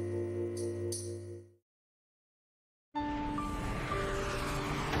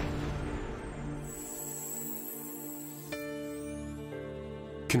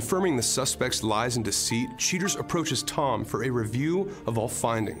 Confirming the suspect's lies and deceit, Cheaters approaches Tom for a review of all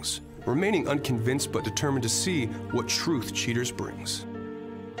findings, remaining unconvinced but determined to see what truth Cheaters brings.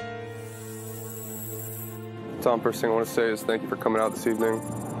 Tom, first thing I want to say is thank you for coming out this evening.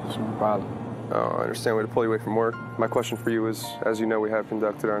 It's no problem. I understand we had to pull you away from work. My question for you is, as you know, we have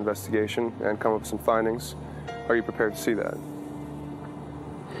conducted our investigation and come up with some findings. Are you prepared to see that?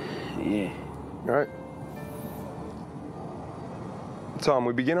 Yeah. All right. Tom,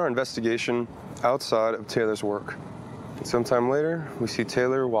 we begin our investigation outside of Taylor's work. Sometime later, we see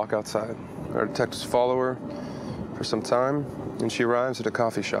Taylor walk outside. Our detectives follow her for some time, and she arrives at a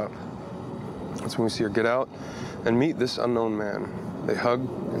coffee shop. That's when we see her get out and meet this unknown man. They hug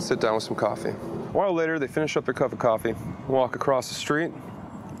and sit down with some coffee. A while later, they finish up their cup of coffee, walk across the street,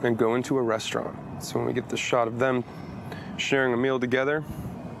 and go into a restaurant. So when we get the shot of them sharing a meal together,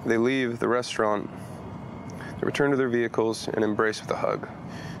 they leave the restaurant. They return to their vehicles and embrace with a hug.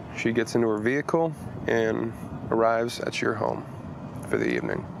 She gets into her vehicle and arrives at your home for the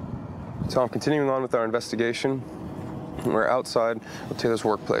evening. Tom, continuing on with our investigation, we're outside of Taylor's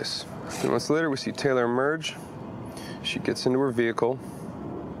workplace. A few months later, we see Taylor emerge. She gets into her vehicle,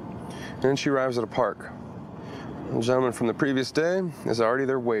 and then she arrives at a park. The gentleman from the previous day is already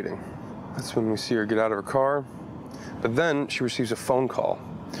there waiting. That's when we see her get out of her car, but then she receives a phone call.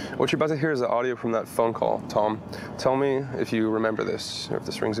 What you're about to hear is the audio from that phone call. Tom, tell me if you remember this, or if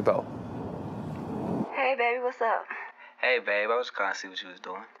this rings a bell. Hey, baby, what's up? Hey, babe, I was calling to see what you was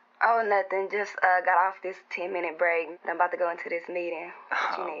doing. Oh, nothing. Just got off this 10-minute break. I'm about to go into this meeting.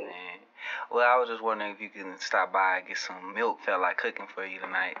 What you need? Man. Well, I was just wondering if you can stop by and get some milk. Felt like cooking for you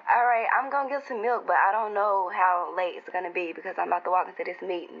tonight. All right, I'm going to get some milk, but I don't know how late it's going to be because I'm about to walk into this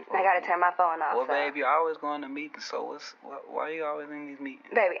meeting. I got to turn my phone off. Well, babe, you're always going to meetings, so why are you always in these meetings?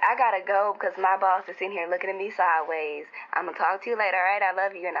 Baby, I got to go because my boss is sitting here looking at me sideways. I'm going to talk to you later, all right? I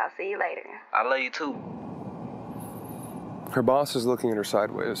love you, and I'll see you later. I love you, too. Her boss is looking at her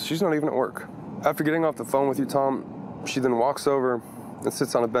sideways. She's not even at work. After getting off the phone with you, Tom, she then walks over and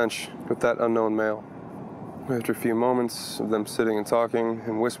sits on a bench with that unknown male. After a few moments of them sitting and talking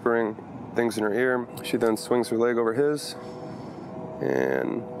and whispering things in her ear, she then swings her leg over his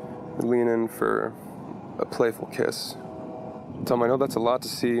and lean in for a playful kiss. Tom, I know that's a lot to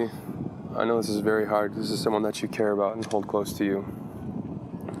see. I know this is very hard. This is someone that you care about and hold close to you.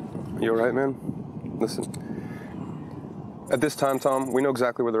 You all right, man? Listen. At this time, Tom, we know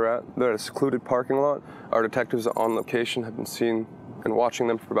exactly where they're at. They're at a secluded parking lot. Our detectives on location have been seen and watching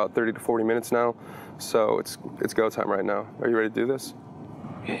them for about 30 to 40 minutes now. So it's go time right now. Are you ready to do this?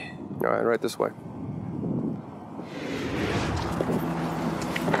 Yeah. All right, right this way.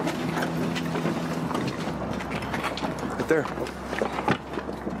 Right there.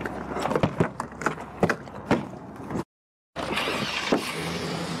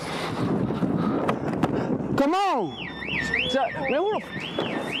 Come on! Man,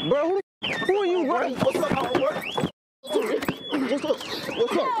 bro, who are you, bro? What's up, bro? What's up?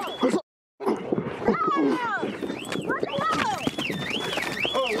 What's up? What's up?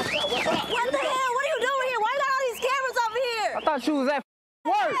 What the hell? What are you doing here? Why you got all these cameras over here? I thought you was at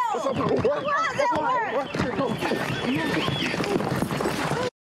work. What's up, bro?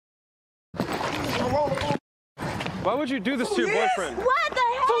 Why would you do this to your boyfriend? What the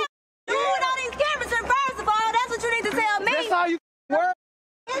hell? You doing all these cameras, and first of all, that's what you need to tell me. That's how you work?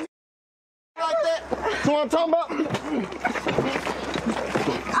 Like that? That's what I'm talking about?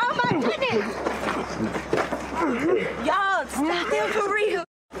 Oh my goodness! Y'all, stop them for real.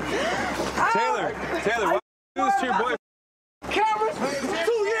 Taylor, why would you do this to your boyfriend? Cameras?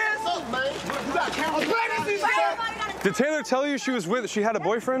 2 years? Man. You got cameras? Did Taylor tell you she had a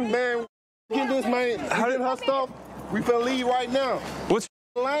boyfriend? Man, get this, man. How did her stuff? We finna leave right now. What's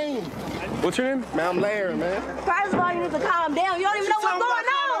Lane? What's your name? Man, I'm Larry, man. First of all, you need to calm down. You don't even know what's going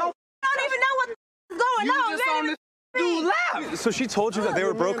on. You don't even know what's going on. You just on this dude lap. So she told you that they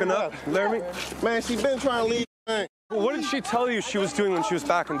were broken up, Laramie? Man, she been trying to leave, man. What did she tell you she was doing when she was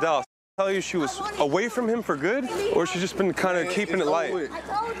back in Dallas? Tell you she was away from him for good? Or she just been kind of keeping it light? I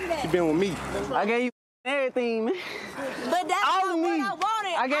told you that. She been with me. I gave you everything, man. But that's all not of me. what I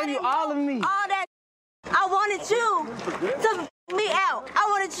wanted. I gave you all of me. All that. I wanted you to me out. I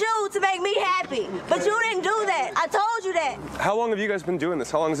wanted you to make me happy. But you didn't do that. I told you that. How long have you guys been doing this?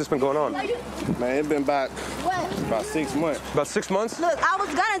 How long has this been going on? Man, it's been about 6 months. About 6 months? Look, I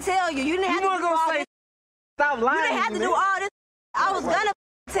was gonna tell you. You didn't have to do all this. Stop lying. You didn't have to do all this. I was gonna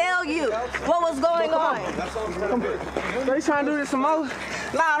tell you what was going on. They trying to do this some more?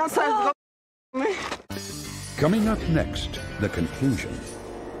 Nah, don't touch me. Coming up next, the conclusion.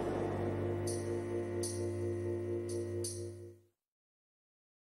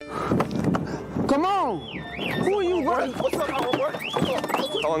 Come on. Who are you, bro? What's up, bro?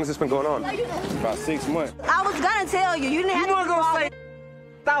 How long has this been going on? About 6 months. I was gonna tell you. You didn't have to do all this.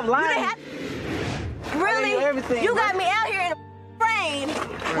 Stop lying. You didn't have Really? Everything, you bro. got me out here in a frame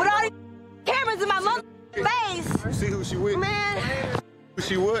with all these cameras in my mother face. See who she with? Man. Who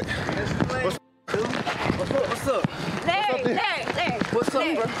she with? What's up? Larry, Larry. What's up,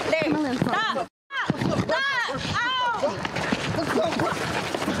 bro? Larry, stop. What's up, bro?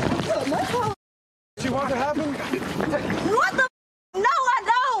 Do you want to happen? What the? No, I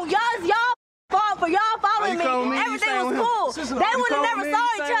don't. Y'all fault for y'all following me. Everything was cool. They would have never saw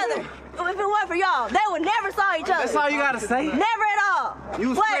each other. If it weren't for y'all, they would never saw each other. That's all you gotta say? Never at all. You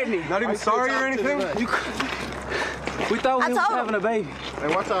was pregnant. Not even sorry or anything? We thought we was having a baby. Hey,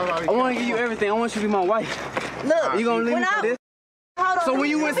 watch out, I want to give you everything. I want you to be my wife. Look, you gonna leave me for this? Hold on. So when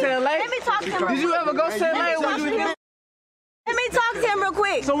you went to LA, let me talk to him. did you ever go to LA or was you with this? Let me talk to him real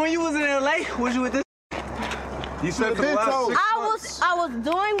quick. So when you was in LA, was you with this? You said for the last 6 months. I was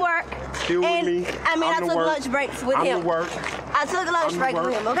doing work, and I mean I took lunch breaks with him. I took a lunch break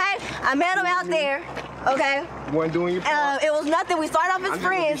with him. Okay, I met him out there. Okay. Wasn't doing your part. It was nothing. We started off as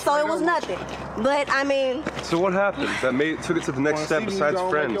friends, so it was nothing. But I mean. So what happened that took it to the next step besides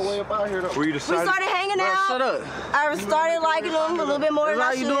friends? Where you decided? We started hanging out. Shut up. I started liking him a little bit more than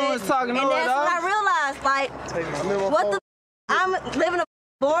I should. All you doing is talking and that's when I realized, like, what the? I'm living a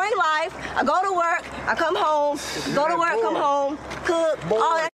boring life. I go to work, I come home, go to work, come home, cook,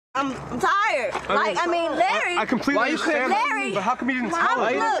 all that. I'm tired. I mean, Larry. I completely understand Larry, but how come you didn't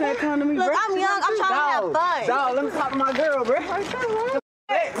tell me? Look, I'm young. I'm trying to have fun. Dog, let me talk to my girl, bro.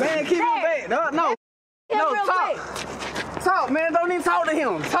 Man, keep your bed. No, talk. Talk, man. Don't even talk to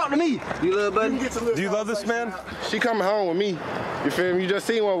him. Talk to me. You little buddy. Do you love this man? She coming home with me. You feel me? You just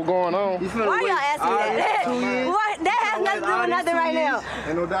seen what was going on. Why y'all asking me that? What? That has nothing to do with nothing right now.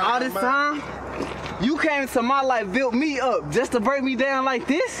 Ain't no doubt. All this time, you came into my life, built me up just to break me down like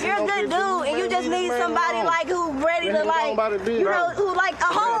this? You're a good dude, and you just need somebody like who ready to like, you know, who like a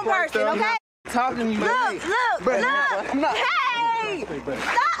home person, okay? Talking to me, man. Look. Hey!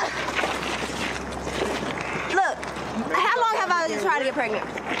 Stop! Look, how long have I been trying to get pregnant?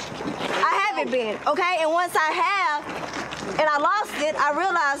 I haven't been, okay? And once I have, and I lost it, I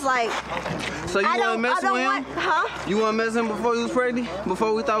realized like, so you wasn't messing with him? Huh? You wasn't messing was you was pregnant?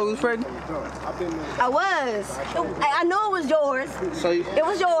 Before we thought we was pregnant? I was. I knew it was yours. So it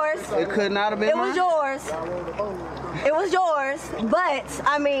was yours. It could not have been mine? It was yours. It was yours. But,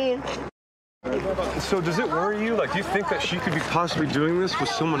 I mean... So does it worry you? Like, do you think that she could be possibly doing this with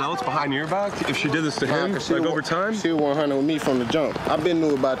someone else behind your back if she did this to him, like over time? She was 100 with me from the jump. I've been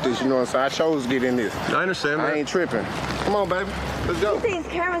knew about this, you know what I'm saying? I chose to get in this. I understand, man. I ain't tripping. Come on, baby. Let's go. Get these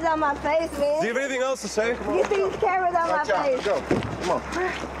cameras out my face, man. Do you have anything else to say? Get these cameras out my face. Let's go. Come on.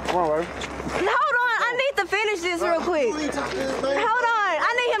 Come on, baby. Hold on. I need to finish this real quick. Hold on.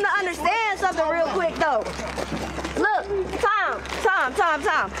 I need him to understand something real quick, though. Look, Tom.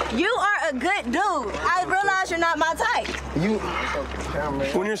 You are a good dude. I realize you're not my type.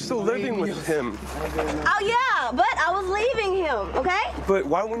 When you're still living with him. Oh, yeah, but I was leaving him, okay? But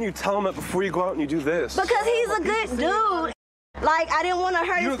why wouldn't you tell him that before you go out and you do this? Because he's a good dude. Like, I didn't want to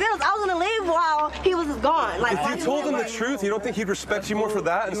hurt his feelings. I was going to leave while he was gone. Like, if you told him the truth, you don't think he'd respect you more for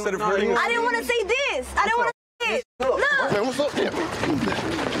that instead of hurting his I didn't want to see this. I didn't want to see this. Look. Man, what's up there?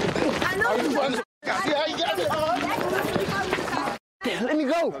 I know you see how you got it? Let me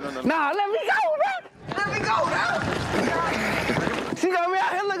go. Nah, let me go, man. Let me go, man. She got me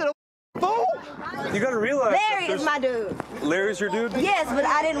out here looking at a fool. You gotta realize Larry is my dude. Larry's your dude? Yes, but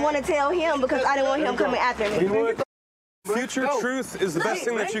I didn't want to tell him because I didn't want him coming after me. You know what? Future truth is the best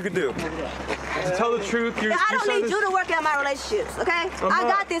thing that you could do. To tell the truth, I don't need you to work out my relationships, okay? I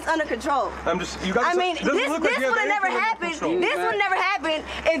got this under control. You guys. I mean, this would have never happened. This would never happen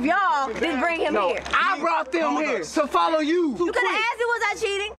if y'all didn't bring him here. I brought them here to follow you. You could have asked me, was I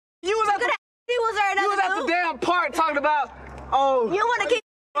cheating? You was at the damn park talking about, you want to keep.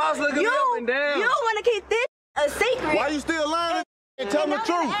 I was looking up and down. You want to keep this a secret. Why you still lying? And tell me the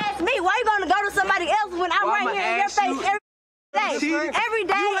truth. Ask me, why you gonna go to somebody else when I'm right here in your face every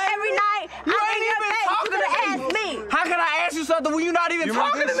day, every night? You ain't even talking to me. Ask me. How can I ask you something when you're not even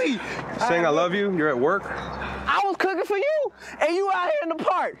talking to me? Saying I love you, you're at work. I was cooking for you, and you out here in the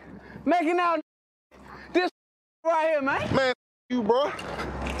park, making out this right here, man. Man, you, bro.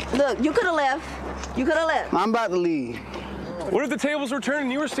 Look, you could have left. You could have left. I'm about to leave. What if the tables were turned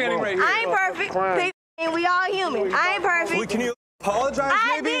and you were standing right here? I ain't perfect. And we all human. I ain't perfect. Well, can you apologize,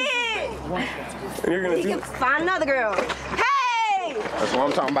 maybe? I did. And you're gonna You do can find another girl. Hey! That's what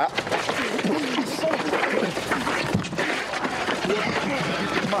I'm talking about.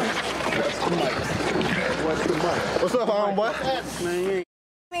 What's up, homeboy? I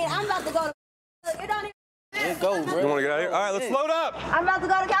mean, I'm about to go to... It don't even... Let's go, bro. You wanna get out of here? All right, let's load up. I'm about to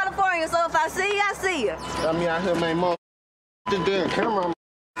go to California, so if I see you, I see you. Got me out here, man, mother. This damn camera on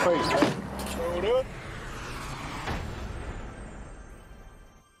my face.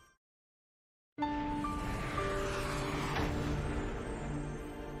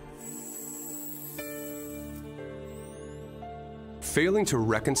 Failing to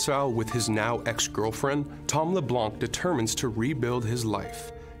reconcile with his now ex-girlfriend, Tom LeBlanc determines to rebuild his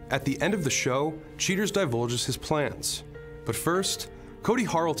life. At the end of the show, Cheaters divulges his plans. But first, Cody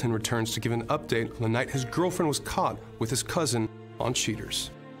Harleton returns to give an update on the night his girlfriend was caught with his cousin on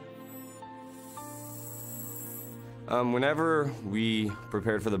Cheaters. Whenever we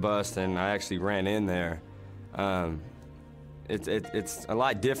prepared for the bust and I actually ran in there, it's a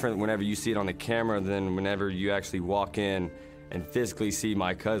lot different whenever you see it on the camera than whenever you actually walk in and physically see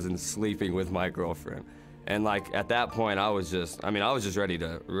my cousin sleeping with my girlfriend. And like at that point, I was just ready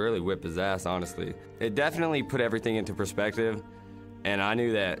to really whip his ass, honestly. It definitely put everything into perspective, and I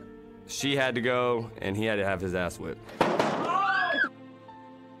knew that she had to go and he had to have his ass whipped.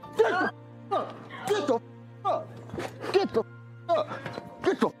 Get the up! Get the up! Get the up!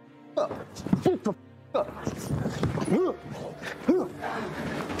 Get the up!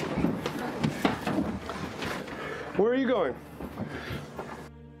 Where are you going?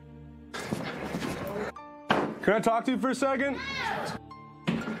 Can I talk to you for a second?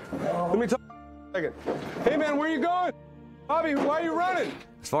 Let me talk for a second. Hey man, where are you going? Bobby, why are you running?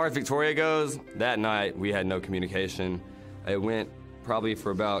 As far as Victoria goes, that night we had no communication. It went probably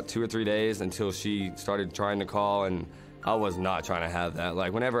for about 2 or 3 days until she started trying to call, and I was not trying to have that.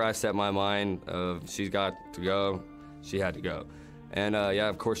 Like whenever I set my mind of she's got to go, she had to go. And yeah,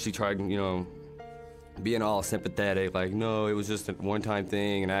 of course she tried, you know, being all sympathetic, like, no, it was just a one-time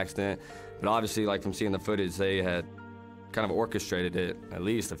thing, an accident. But obviously, like from seeing the footage, they had kind of orchestrated it at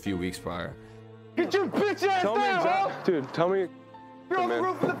least a few weeks prior. Get your bitch ass down, bro! Dude, tell me. You're on the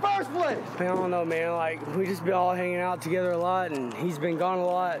roof in the first place! I don't know, man. Like, we just been all hanging out together a lot, and he's been gone a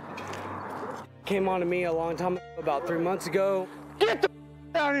lot. Came on to me a long time ago, about 3 months ago. Get the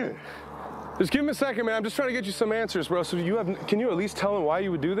down here! Just give him a second, man. I'm just trying to get you some answers, bro. So can you at least tell him why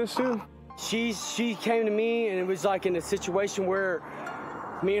you would do this, dude? She came to me, and it was like in a situation where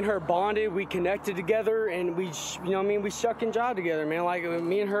me and her bonded, we connected together, and we, you know what I mean, we shuck and jive together, man. Like,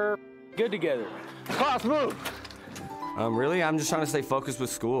 me and her, good together. Class, move! Really, I'm just trying to stay focused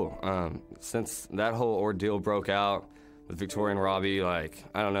with school. Since that whole ordeal broke out with Victoria and Robbie, like,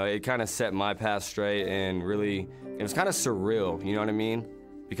 I don't know, it kind of set my path straight, and really, it was kind of surreal, you know what I mean?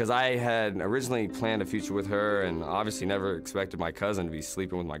 Because I had originally planned a future with her, and obviously never expected my cousin to be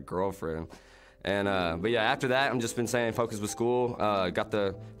sleeping with my girlfriend. And, but yeah, after that, I've just been staying focused with school, got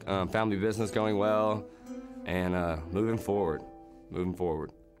the family business going well, and moving forward.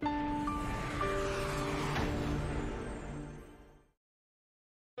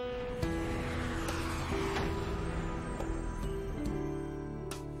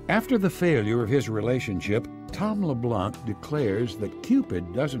 After the failure of his relationship, Tom LeBlanc declares that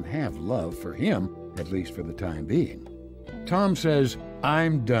Cupid doesn't have love for him, at least for the time being. Tom says,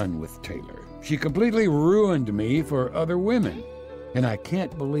 "I'm done with Taylor. She completely ruined me for other women, and I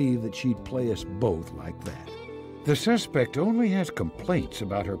can't believe that she'd play us both like that." The suspect only has complaints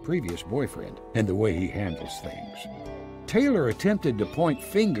about her previous boyfriend and the way he handles things. Taylor attempted to point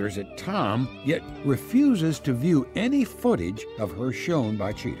fingers at Tom, yet refuses to view any footage of her shown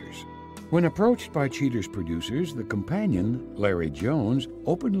by Cheaters. When approached by Cheaters producers, the companion, Larry Jones,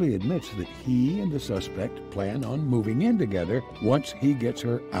 openly admits that he and the suspect plan on moving in together once he gets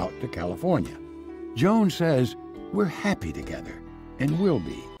her out to California. Jones says, "We're happy together, and will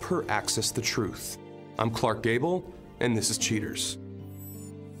be." Per Access the Truth. I'm Clark Gable, and this is Cheaters.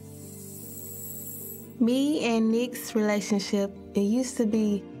 Me and Nick's relationship, it used to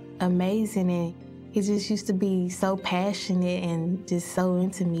be amazing, and it just used to be so passionate and just so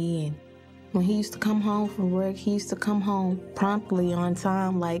into me. And When he used to come home from work, he used to come home promptly on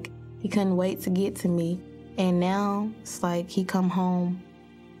time, like he couldn't wait to get to me. And now it's like he come home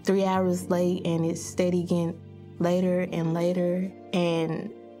 3 hours late and it's steady getting later and later. And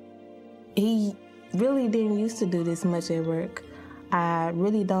he really didn't used to do this much at work. I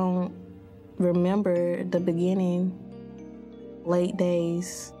really don't remember the beginning late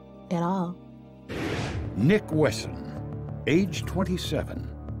days at all. Nick Wesson, age 27,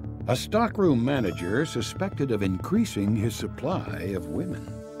 a stockroom manager suspected of increasing his supply of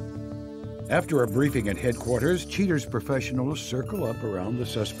women. After a briefing at headquarters, Cheaters professionals circle up around the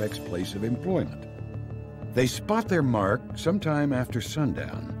suspect's place of employment. They spot their mark sometime after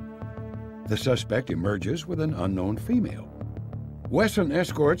sundown. The suspect emerges with an unknown female. Wesson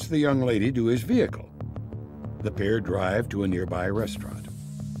escorts the young lady to his vehicle. The pair drive to a nearby restaurant.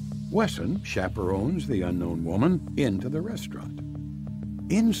 Wesson chaperones the unknown woman into the restaurant.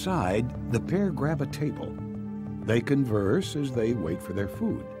 Inside, the pair grab a table. They converse as they wait for their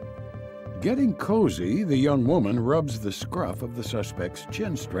food. Getting cozy, the young woman rubs the scruff of the suspect's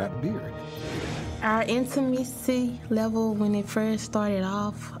chin-strap beard. Our intimacy level when it first started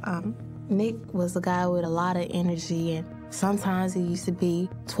off, Nick was a guy with a lot of energy, and sometimes it used to be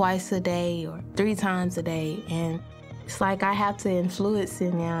twice a day or 3 times a day. And it's like I have to influence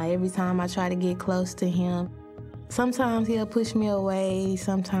it now. Every time I try to get close to him, sometimes he'll push me away,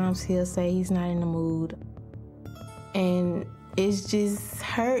 sometimes he'll say he's not in the mood. And it's just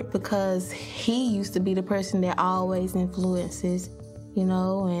hurt because he used to be the person that always influences, you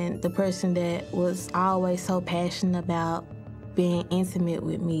know, and the person that was always so passionate about being intimate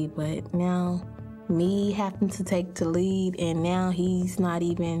with me. But now me having to take the lead, and now he's not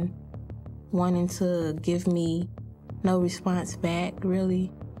even wanting to give me no response back, really.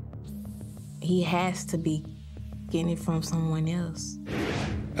 He has to be getting it from someone else.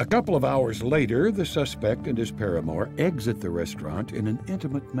 A couple of hours later, the suspect and his paramour exit the restaurant in an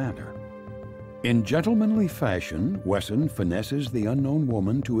intimate manner. In gentlemanly fashion, Wesson finesses the unknown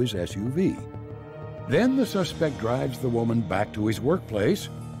woman to his SUV. Then the suspect drives the woman back to his workplace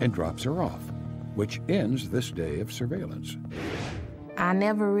and drops her off, which ends this day of surveillance. I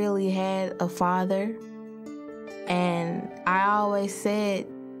never really had a father, and I always said,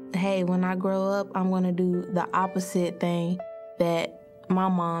 hey, when I grow up, I'm going to do the opposite thing that my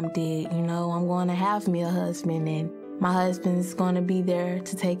mom did. You know, I'm going to have me a husband, and my husband's going to be there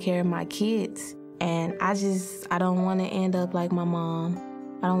to take care of my kids. And I don't want to end up like my mom.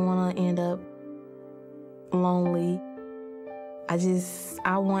 I don't want to end up lonely.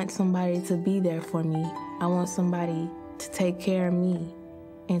 I want somebody to be there for me. I want somebody to take care of me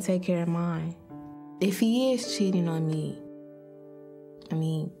and take care of mine. If he is cheating on me, I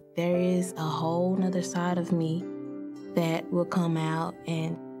mean, there is a whole nother side of me that will come out,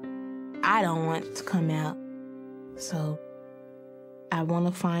 and I don't want it to come out. So I want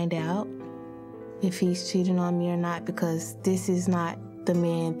to find out if he's cheating on me or not, because this is not the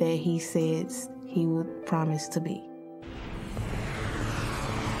man that he says he would promise to be.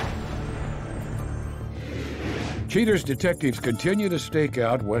 Cheaters detectives continue to stake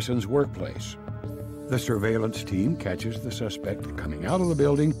out Wesson's workplace. The surveillance team catches the suspect coming out of the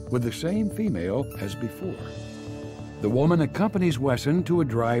building with the same female as before. The woman accompanies Wesson to a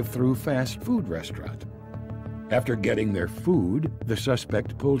drive-through fast food restaurant. After getting their food, the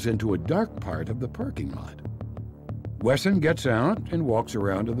suspect pulls into a dark part of the parking lot. Wesson gets out and walks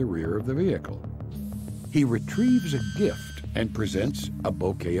around to the rear of the vehicle. He retrieves a gift and presents a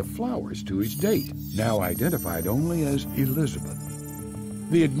bouquet of flowers to his date, now identified only as Elizabeth.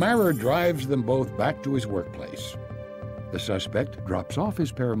 The admirer drives them both back to his workplace. The suspect drops off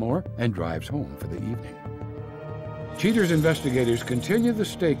his paramour and drives home for the evening. Cheaters investigators continue the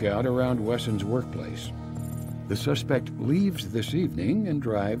stakeout around Wesson's workplace. The suspect leaves this evening and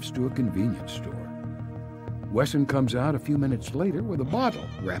drives to a convenience store. Wesson comes out a few minutes later with a bottle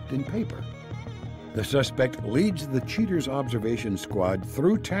wrapped in paper. The suspect leads the Cheaters observation squad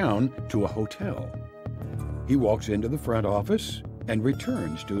through town to a hotel. He walks into the front office and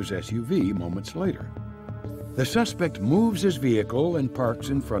returns to his SUV moments later. The suspect moves his vehicle and parks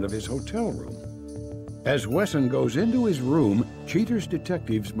in front of his hotel room. As Wesson goes into his room, Cheaters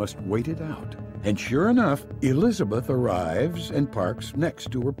detectives must wait it out. And sure enough, Elizabeth arrives and parks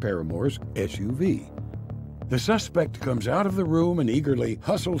next to her paramour's SUV. The suspect comes out of the room and eagerly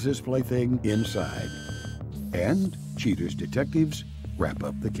hustles his plaything inside. And Cheaters detectives wrap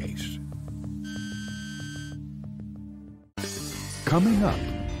up the case. Coming up,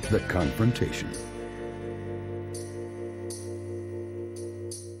 the confrontation.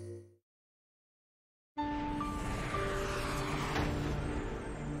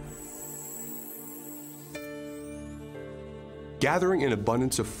 Gathering an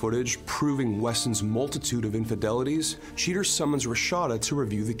abundance of footage proving Weston's multitude of infidelities, Cheater summons Rashada to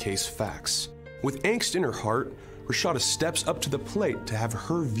review the case facts. With angst in her heart, Rashada steps up to the plate to have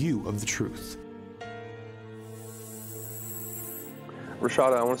her view of the truth.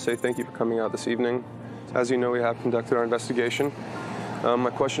 Rashada, I want to say thank you for coming out this evening. As you know, we have conducted our investigation. My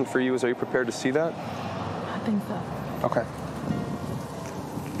question for you is, are you prepared to see that? I think so. Okay.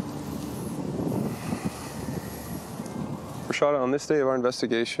 Rashada, on this day of our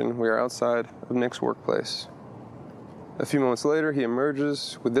investigation, we are outside of Nick's workplace. A few moments later, he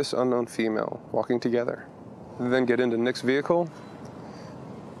emerges with this unknown female, walking together. They then get into Nick's vehicle,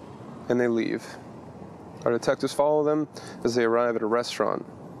 and they leave. Our detectives follow them as they arrive at a restaurant.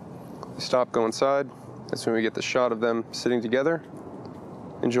 They stop, go inside. That's when we get the shot of them sitting together,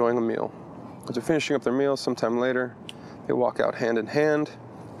 enjoying a meal. As they're finishing up their meal, sometime later, they walk out hand in hand.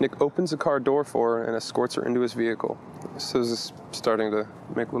 Nick opens the car door for her and escorts her into his vehicle. So this is starting to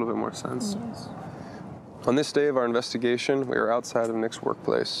make a little bit more sense. Yes. On this day of our investigation, we are outside of Nick's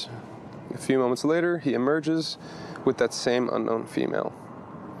workplace. A few moments later, he emerges with that same unknown female.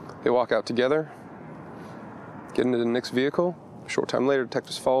 They walk out together, get into Nick's vehicle. A short time later,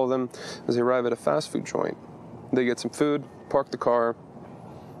 detectives follow them as they arrive at a fast food joint. They get some food, park the car,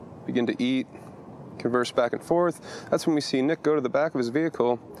 begin to eat, converse back and forth. That's when we see Nick go to the back of his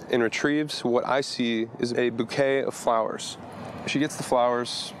vehicle and retrieves what I see is a bouquet of flowers. She gets the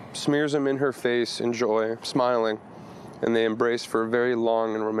flowers, smears them in her face in joy, smiling, and they embrace for a very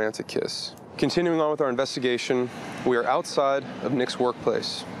long and romantic kiss. Continuing on with our investigation, we are outside of Nick's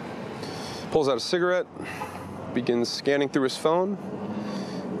workplace. Pulls out a cigarette, begins scanning through his phone,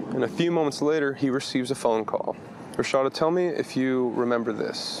 and a few moments later, he receives a phone call. Rashada, tell me if you remember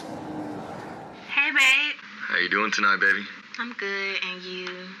this. Hey, babe. How you doing tonight, baby? I'm good, and you?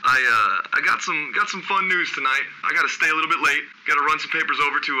 I got some fun news tonight. I gotta stay a little bit late. Gotta run some papers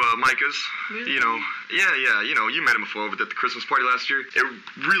over to Micah's. Really? You know, yeah. You know, you met him before over at the Christmas party last year. It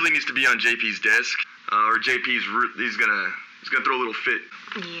really needs to be on JP's desk, or he's gonna throw a little fit.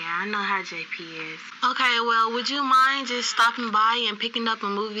 Yeah, I know how JP is. Okay, well, would you mind just stopping by and picking up a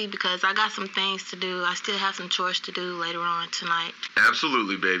movie, because I got some things to do. I still have some chores to do later on tonight.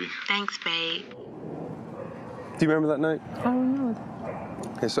 Absolutely, baby. Thanks, babe. Do you remember that night? I don't know.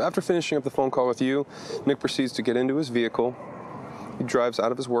 Okay, so after finishing up the phone call with you, Nick proceeds to get into his vehicle. He drives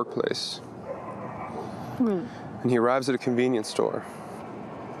out of his workplace. And he arrives at a convenience store.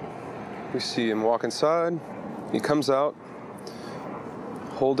 We see him walk inside. He comes out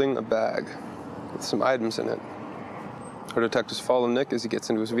holding a bag with some items in it. Our detectives follow Nick as he gets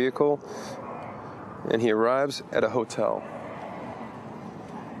into his vehicle, and he arrives at a hotel.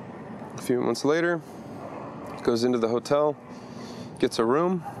 A few months later, he goes into the hotel, gets a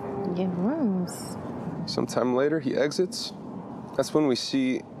room. Get rooms. Sometime later, he exits. That's when we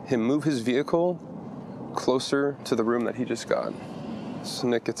see him move his vehicle closer to the room that he just got. So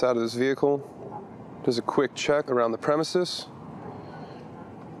Nick gets out of his vehicle, does a quick check around the premises,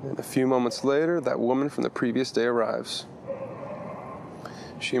 and a few moments later, that woman from the previous day arrives.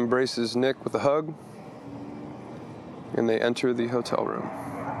 She embraces Nick with a hug, and they enter the hotel room.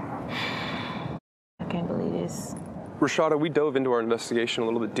 I can't believe this. Rashada, we dove into our investigation a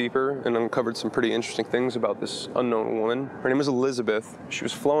little bit deeper and uncovered some pretty interesting things about this unknown woman. Her name is Elizabeth. She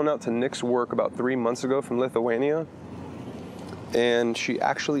was flown out to Nick's work about 3 months ago from Lithuania. And she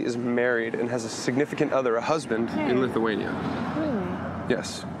actually is married and has a significant other, a husband, in Lithuania. Really?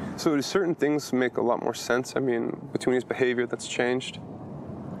 Yes. So do certain things make a lot more sense? I mean, between his behavior that's changed?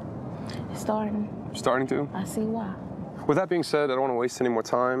 It's starting. Starting to? I see why. With that being said, I don't want to waste any more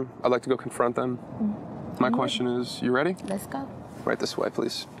time. I'd like to go confront them. My question is, you ready? Let's go. Right this way,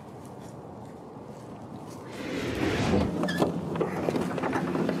 please.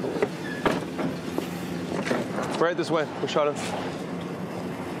 Right this way, Rashada.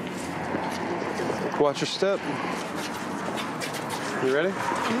 Watch your step. You ready?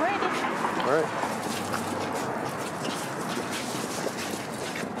 I'm ready. All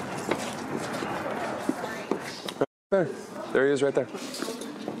right. There he is right there.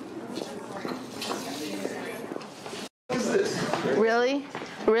 Really?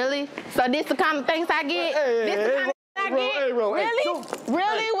 Really? So this the kind of things I get? This the kind of things I get? Really?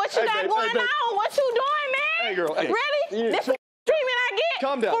 Really? What you got going on? What you doing, man? Hey, girl. Hey. Really? This the treatment I get?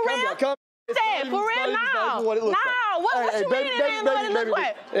 Calm down. For Calm real? down. Calm Say, for real? No. What it looks No. What you mean it ain't what it look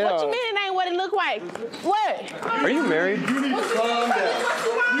like? What you mean it ain't what it look like? What? Are you married? You need to calm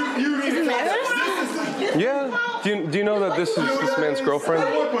down. You need to calm down. Yeah. Do you know that this is this man's girlfriend? I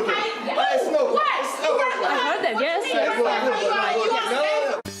heard that, yes.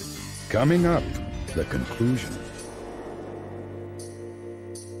 Coming up, the conclusion.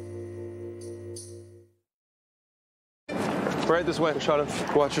 Right this way,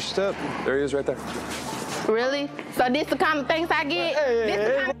 Rashada. Watch your step. There he is right there. Really? So this the kind of things I get? This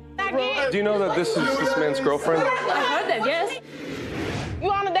the kind of things I get? Do you know that this is this man's girlfriend? I heard that, yes.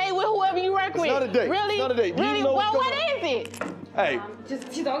 You on a date with whoever you work with? It's not a date. Really? It's not a date. Really? You know Well, what's what going is it? Hey,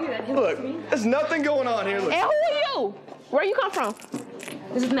 She's all good. look, there's nothing going on here. Look. And who are you? Where you come from?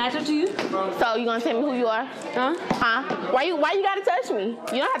 Is it natural to you? So you gonna tell me who you are? Huh? Why you gotta touch me?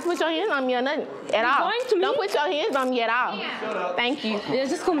 You don't have to put your hands on me or nothing at all. Going to me? Don't put your hands on me at all. Thank you. Yeah,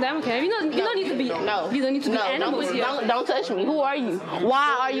 just calm down, okay? You don't need to be. No. You don't need to be animals here. Don't touch me. Who are you?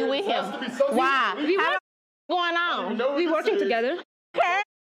 Why are you with him? Why? How going on? We working together.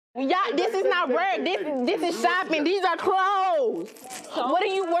 Yeah, this is not work. This is shopping. These are clothes. What are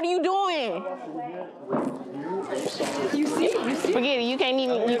you doing? You see? Forget it. You can't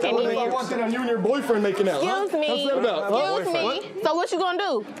even. I walked in on you and your boyfriend making out. Excuse me. What's that about? Excuse me. What? So what you gonna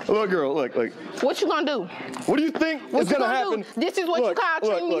do? Look, girl, look. What you gonna do? What do you think is gonna happen? This is what you call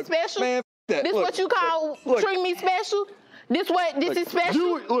treating me special? Man, that. This what you call treating me special? This is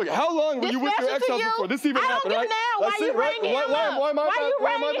special? Look, how long were you with your ex-husband for? This even happened, right? Why you bringing him up? Why you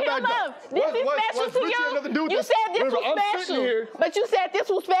bringing him up? This is special to you? You said this was special, but you said this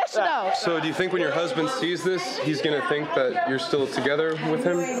was special though. So do you think when your husband sees this, he's gonna think that you're still together with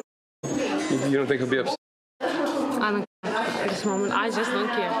him? You don't think he'll be upset? I don't care at this moment. I just don't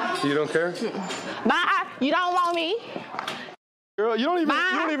care. You don't care? Bye. You don't want me. Girl, you don't even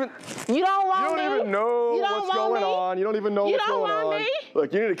know what's going on. You don't even know what's going on. Me?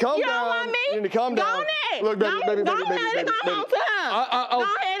 Look, you need to calm you down. Don't want me? You need to calm down. Look, baby. Go ahead and go on to her. Go ahead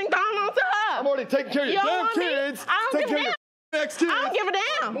and go on to her. I'm already taking care of your damn kids. I don't give a damn. Next kids. I don't give a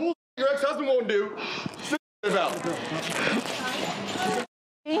damn. Your ex-husband won't do. Out.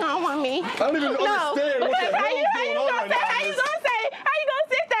 You don't want me. I don't even understand what the hell is going on right now. How you gonna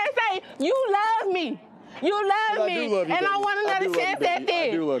sit there and say, you love me? You love me, love you, and baby. I want another chance at this.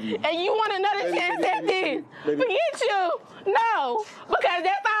 I do love you. And you want another chance at this. Forget you. No, because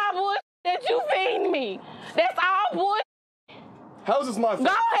that's all bullshit that you feed me. That's all bullshit. How is this my fault?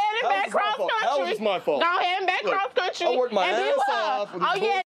 Go ahead and back cross country. How is this my fault? Go ahead and back cross country. I worked my and ass off. Oh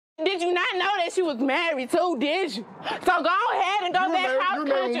yeah. Did you not know that she was married too, did you? So go ahead and go back cross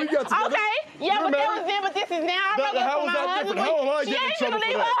country. Okay, yeah, but that was then, but this is now. How is that different? How am I getting in trouble for that? She ain't gonna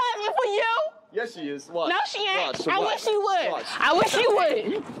leave her husband for you. Yes, she is. Watch. No, she ain't. Watch. I wish she would. Watch. I wish she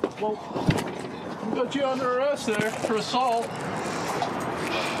would. Well, got you under arrest there for assault.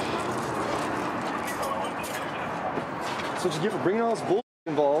 So what you get for bringing all this bull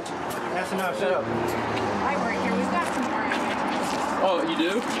involved? That's enough. Shut up. I work here. We've got some more. Oh, you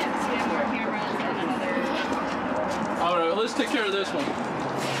do? Yes, we have more cameras and other. All right, let's take care of this one.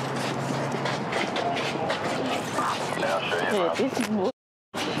 Yeah, this is bull.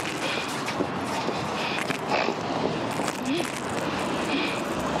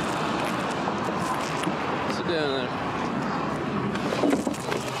 Sit down there.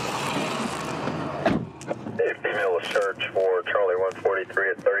 A female was searched for Charlie 143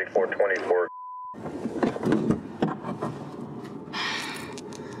 at 3424.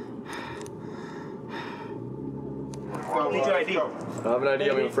 Need your ID. I have an ID,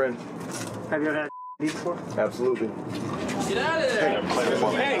 I'm your friend. Have you ever had ID before? Absolutely. Get out of there.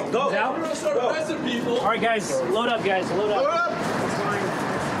 Hey, go. Now we're going to start arresting people. All right, guys. Load up, guys. Load up. Load up.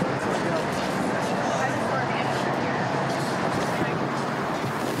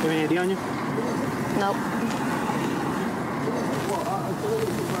 You have any ID on you? Nope.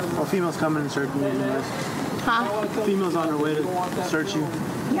 Oh, female's coming and searching you. Huh? Female's on her way to search you.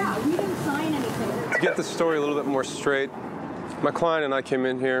 Yeah, we didn't sign anything. To get the story a little bit more straight, my client and I came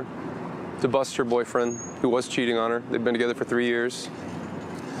in here to bust her boyfriend, who was cheating on her. They've been together for 3 years.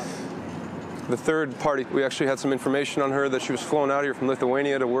 The third party, we actually had some information on her that she was flown out here from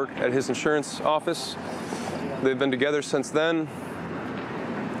Lithuania to work at his insurance office. They've been together since then,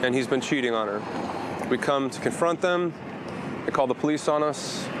 and he's been cheating on her. We come to confront them. They call the police on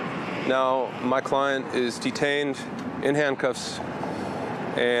us. Now, my client is detained in handcuffs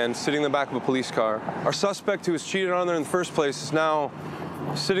and sitting in the back of a police car. Our suspect, who was cheated on her in the first place, is now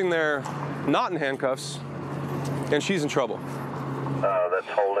sitting there not in handcuffs, and she's in trouble. That's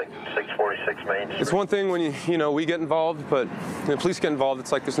holding 646 Main Street. It's one thing when we get involved, but when the police get involved,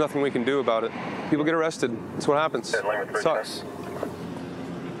 it's like there's nothing we can do about it. People get arrested. That's what happens. It sucks.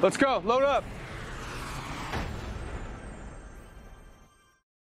 Let's go. Load up.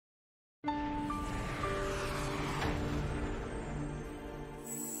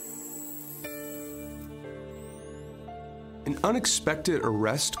 An unexpected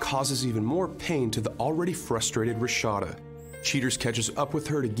arrest causes even more pain to the already frustrated Rashada. Cheaters catches up with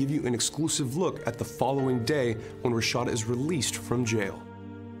her to give you an exclusive look at the following day when Rashada is released from jail.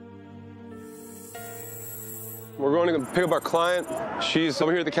 We're going to pick up our client. She's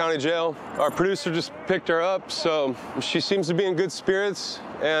over here at the county jail. Our producer just picked her up, so she seems to be in good spirits,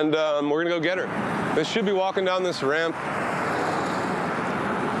 and we're gonna go get her. They should be walking down this ramp.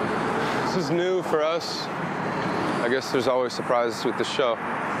 This is new for us. I guess there's always surprises with the show.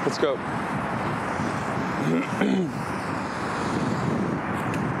 Let's go.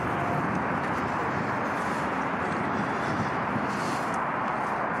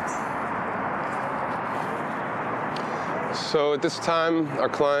 So at this time, our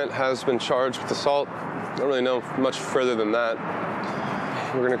client has been charged with assault. I don't really know much further than that.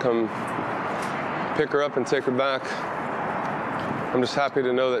 We're gonna come pick her up and take her back. I'm just happy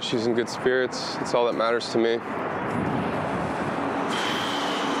to know that she's in good spirits. It's all that matters to me.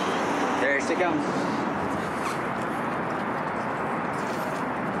 There she comes.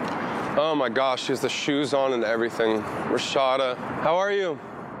 Oh my gosh, she has the shoes on and everything. Rashada, how are you?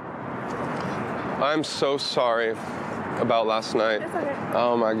 I'm so sorry about last night. It's okay.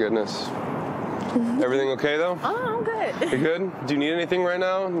 Oh my goodness. Everything okay though? Oh, I'm good. You good? Do you need anything right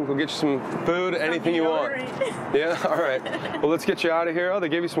now? We'll get you some food, anything you want. Yeah, all right. Well, let's get you out of here. Oh, they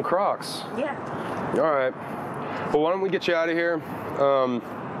gave you some Crocs. Yeah. All right. Well, why don't we get you out of here?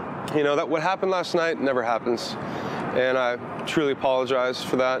 You know, that what happened last night never happens. And I truly apologize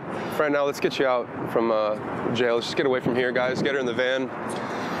for that. For right now, let's get you out from jail. Let's just get away from here, guys. Get her in the van.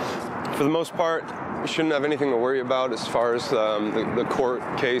 For the most part, you shouldn't have anything to worry about as far as the court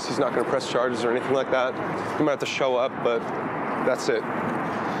case. He's not going to press charges or anything like that. You might have to show up, but that's it.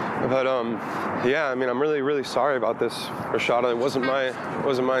 But yeah, I mean, I'm really, really sorry about this, Rashada. It wasn't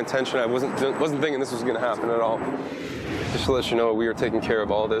my intention. I wasn't thinking this was going to happen at all. Just to let you know, we are taking care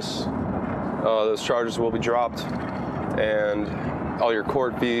of all this. Those charges will be dropped, and all your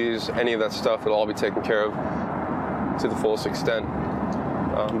court fees, any of that stuff, it'll all be taken care of to the fullest extent.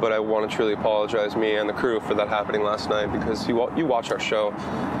 But I want to truly apologize, me and the crew, for that happening last night, because you watch our show,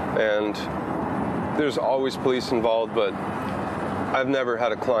 and there's always police involved, but I've never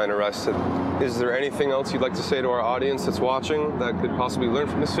had a client arrested. Is there anything else you'd like to say to our audience that's watching that could possibly learn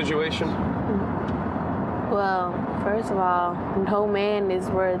from this situation? Well, first of all, no man is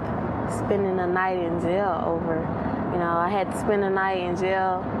worth spending a night in jail over. You know, I had to spend a night in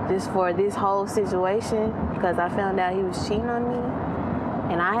jail just for this whole situation because I found out he was cheating on me.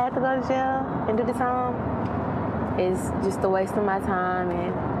 And I had to go to jail and do the time. It's just a waste of my time,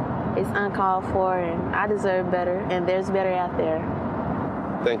 and it's uncalled for, and I deserve better, and there's better out there.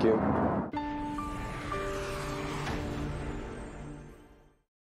 Thank you.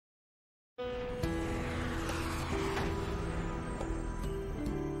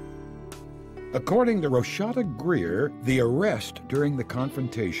 According to Rashada Greer, the arrest during the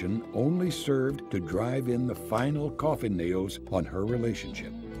confrontation only served to drive in the final coffin nails on her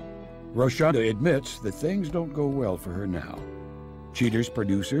relationship. Rashada admits that things don't go well for her now. Cheaters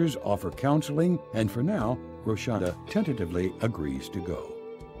producers offer counseling, and for now, Rashada tentatively agrees to go.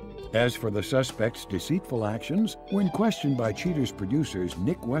 As for the suspect's deceitful actions, when questioned by Cheaters producers,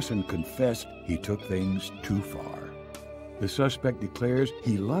 Nick Wesson confessed he took things too far. The suspect declares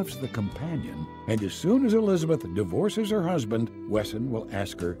he loves the companion, and as soon as Elizabeth divorces her husband, Wesson will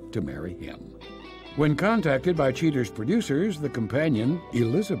ask her to marry him. When contacted by Cheaters producers, the companion,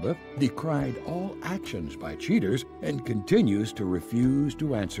 Elizabeth, decried all actions by Cheaters and continues to refuse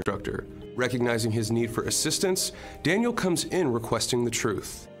to answer. Recognizing his need for assistance, Daniel comes in requesting the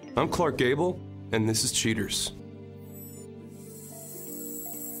truth. I'm Clark Gable, and this is Cheaters.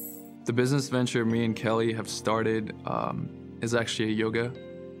 The business venture me and Kelly have started is actually a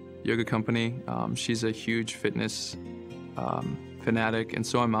yoga company. She's a huge fitness fanatic, and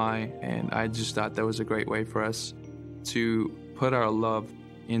so am I, and I just thought that was a great way for us to put our love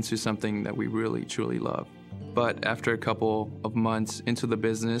into something that we really, truly love. But after a couple of months into the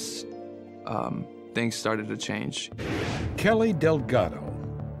business, things started to change. Kelly Delgado,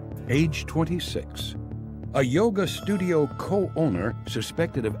 age 26. A yoga studio co-owner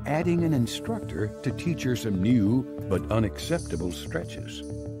suspected of adding an instructor to teach her some new but unacceptable stretches.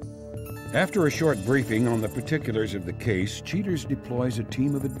 After a short briefing on the particulars of the case, Cheaters deploys a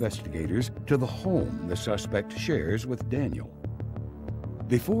team of investigators to the home the suspect shares with Daniel.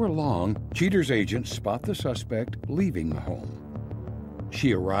 Before long, Cheaters' agents spot the suspect leaving the home.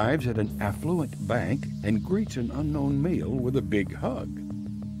 She arrives at an affluent bank and greets an unknown male with a big hug.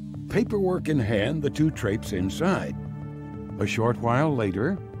 Paperwork in hand, the two traipse inside. A short while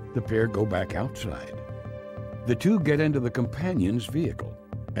later, the pair go back outside. The two get into the companion's vehicle,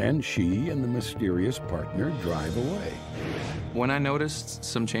 and she and the mysterious partner drive away. When I noticed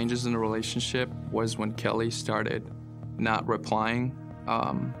some changes in the relationship was when Kelly started not replying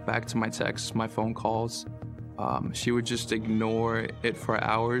back to my texts, my phone calls. She would just ignore it for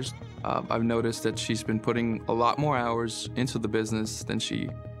hours. I've noticed that she's been putting a lot more hours into the business than she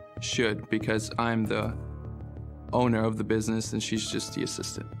should because I'm the owner of the business and she's just the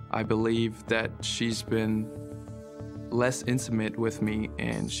assistant. I believe that she's been less intimate with me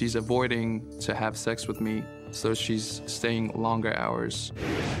and she's avoiding to have sex with me, so she's staying longer hours.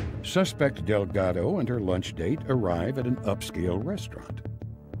 Suspect Delgado and her lunch date arrive at an upscale restaurant.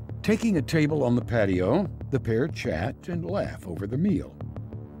 Taking a table on the patio, the pair chat and laugh over the meal.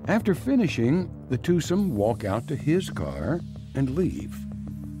 After finishing, the twosome walk out to his car and leave.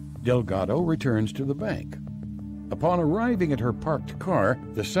 Delgado returns to the bank. Upon arriving at her parked car,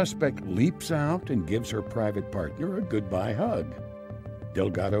 the suspect leaps out and gives her private partner a goodbye hug.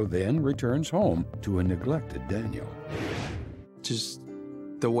 Delgado then returns home to a neglected Daniel. Just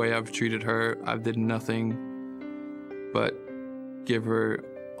the way I've treated her, I did nothing but give her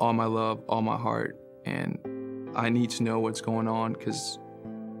all my love, all my heart, and I need to know what's going on because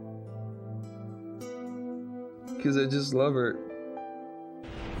I just love her.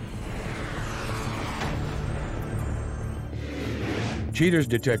 Cheaters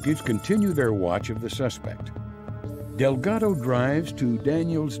detectives continue their watch of the suspect. Delgado drives to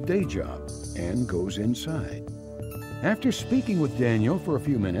Daniel's day job and goes inside. After speaking with Daniel for a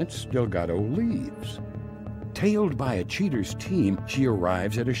few minutes, Delgado leaves. Tailed by a cheaters team, she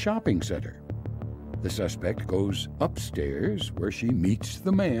arrives at a shopping center. The suspect goes upstairs where she meets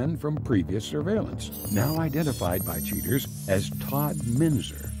the man from previous surveillance, now identified by cheaters as Todd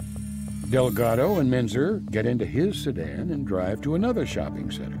Minzer. Delgado and Minzer get into his sedan and drive to another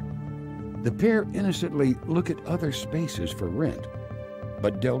shopping center. The pair innocently look at other spaces for rent,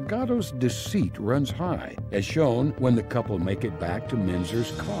 but Delgado's deceit runs high, as shown when the couple make it back to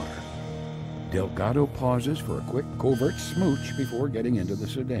Minzer's car. Delgado pauses for a quick covert smooch before getting into the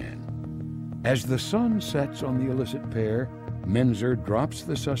sedan. As the sun sets on the illicit pair, Minzer drops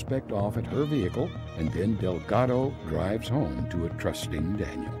the suspect off at her vehicle, and then Delgado drives home to a trusting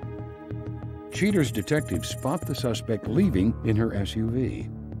Daniel. Cheaters detectives spot the suspect leaving in her SUV.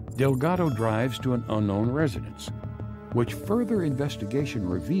 Delgado drives to an unknown residence, which further investigation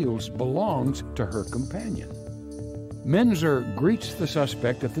reveals belongs to her companion. Minzer greets the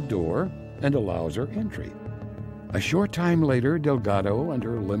suspect at the door and allows her entry. A short time later, Delgado and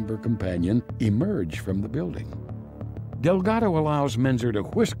her limber companion emerge from the building. Delgado allows Minzer to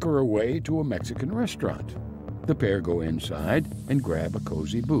whisk her away to a Mexican restaurant. The pair go inside and grab a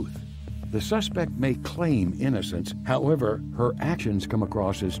cozy booth. The suspect may claim innocence, however, her actions come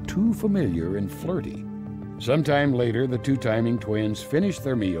across as too familiar and flirty. Sometime later, the two-timing twins finish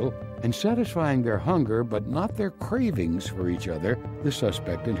their meal, and satisfying their hunger but not their cravings for each other, the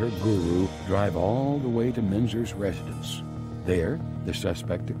suspect and her guru drive all the way to Minzer's residence. There, the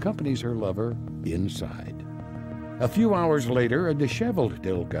suspect accompanies her lover inside. A few hours later, a disheveled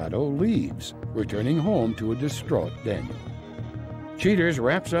Delgado leaves, returning home to a distraught Daniel. Cheaters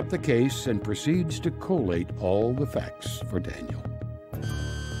wraps up the case and proceeds to collate all the facts for Daniel.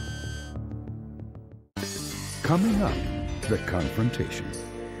 Coming up, the confrontation.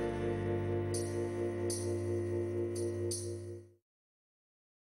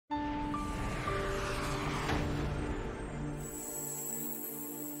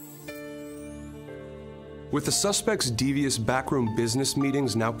 With the suspect's devious backroom business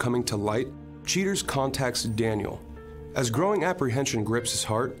meetings now coming to light, Cheaters contacts Daniel. As growing apprehension grips his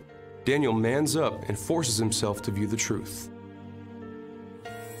heart, Daniel mans up and forces himself to view the truth.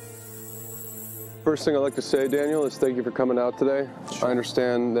 First thing I'd like to say, Daniel, is thank you for coming out today. I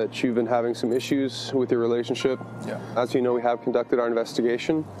understand that you've been having some issues with your relationship. Yeah. As you know, we have conducted our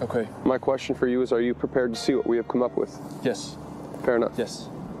investigation. Okay. My question for you is, are you prepared to see what we have come up with? Yes. Fair enough. Yes.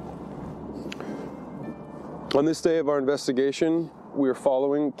 On this day of our investigation, we are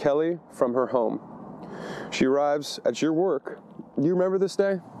following Kelly from her home. She arrives at your work. Do you remember this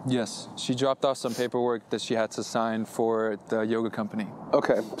day? Yes. She dropped off some paperwork that she had to sign for the yoga company.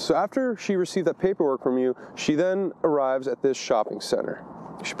 Okay, so after she received that paperwork from you, she then arrives at this shopping center.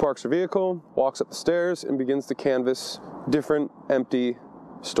 She parks her vehicle, walks up the stairs, and begins to canvass different empty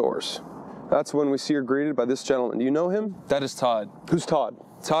stores. That's when we see her greeted by this gentleman. Do you know him? That is Todd. Who's Todd?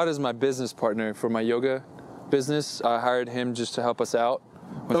 Todd is my business partner for my yoga business. I hired him just to help us out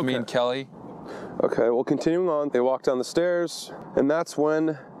with me and Kelly. Okay, well, continuing on, they walk down the stairs, and that's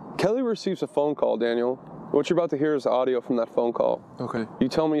when Kelly receives a phone call, Daniel. What you're about to hear is audio from that phone call. Okay. You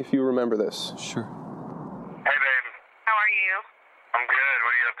tell me if you remember this. Sure. Hey, babe. How are you? I'm good.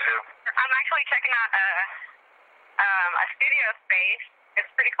 What are you up to? I'm actually checking out a studio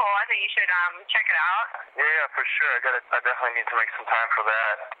It's pretty cool. I think you should check it out. Yeah, for sure. I definitely need to make some time for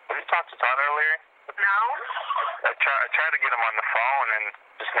that. Did you talk to Todd earlier? No. I tried to get him on the phone and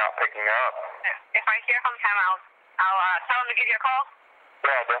just not picking up. If I hear from him, I'll tell him to give you a call.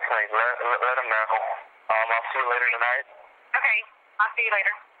 Yeah, definitely. Let him know. I'll see you later tonight. Okay. I'll see you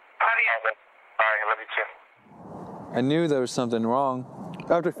later. Love you. All right, love you too. I knew there was something wrong.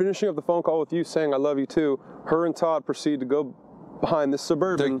 After finishing up the phone call with you saying I love you too, her and Todd proceed to go behind this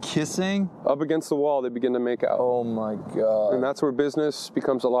Suburban. They're kissing? Up against the wall, they begin to make out. Oh my God. And that's where business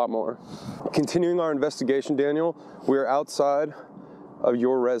becomes a lot more. Continuing our investigation, Daniel, we are outside of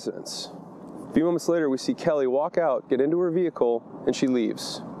your residence. A few moments later, we see Kelly walk out, get into her vehicle, and she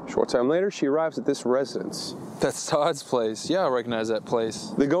leaves. A short time later, she arrives at this residence. That's Todd's place. Yeah, I recognize that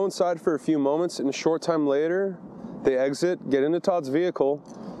place. They go inside for a few moments, and a short time later, they exit, get into Todd's vehicle,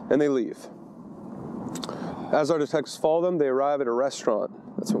 and they leave. As our detectives follow them, they arrive at a restaurant.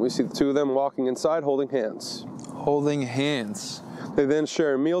 That's when we see the two of them walking inside, holding hands. Holding hands. They then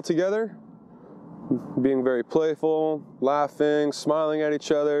share a meal together, being very playful, laughing, smiling at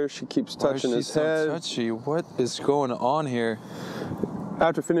each other. She keeps touching his head. Why is she so touchy? What is going on here?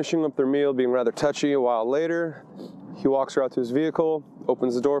 After finishing up their meal, being rather touchy, a while later, he walks her out to his vehicle,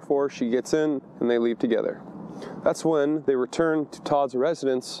 opens the door for her, she gets in, and they leave together. That's when they return to Todd's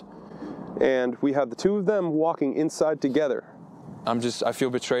residence, and we have the two of them walking inside together. I feel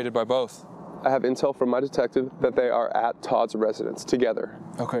betrayed by both. I have intel from my detective that they are at Todd's residence together.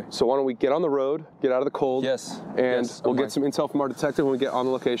 Okay. So why don't we get on the road, get out of the cold. Yes. And yes, we'll get some intel from our detective when we get on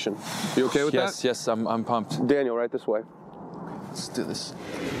the location. You okay with that? Yes, I'm pumped. Daniel, right this way. Let's do this.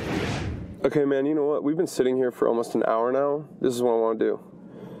 Okay, man, you know what? We've been sitting here for almost an hour now. This is what I want to do.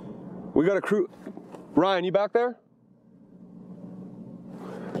 We got a crew. Ryan, you back there?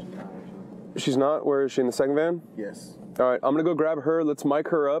 She's not? Where is she, in the second van? Yes. All right, I'm gonna go grab her. Let's mic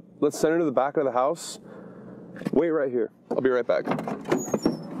her up. Let's send her to the back of the house. Wait right here. I'll be right back.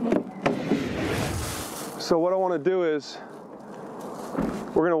 So what I wanna do is,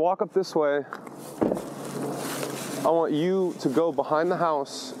 we're gonna walk up this way. I want you to go behind the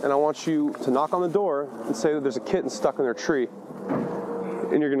house, and I want you to knock on the door and say that there's a kitten stuck in their tree.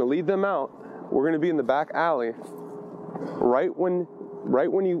 And you're gonna lead them out. We're gonna be in the back alley. Right when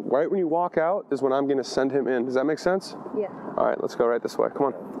you walk out is when I'm gonna send him in. Does that make sense? Yeah. All right, let's go right this way. Come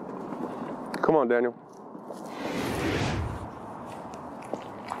on. Come on, Daniel.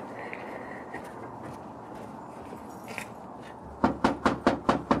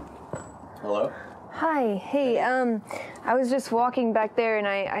 Hello? Hi, hey, I was just walking back there and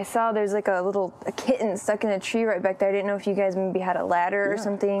I saw there's like a kitten stuck in a tree right back there. I didn't know if you guys maybe had a ladder or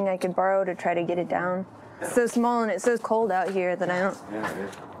something I could borrow to try to get it down. It's so small and it's so cold out here that I don't...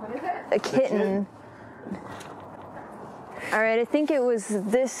 What is it? A kitten. All right, I think it was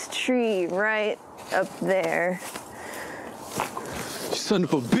this tree right up there. You son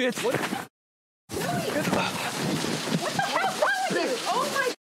of a bitch! What the hell's wrong with you? Oh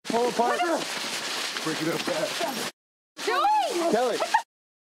my... Pull apart. Break it up fast. Joey! Kelly!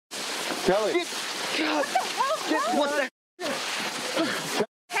 Kelly! What the hell's wrong with you?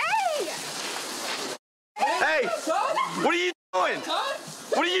 Hey! Hey! What are you doing?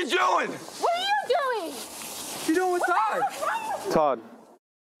 What are you doing? What are you doing? You doing with Todd? Todd.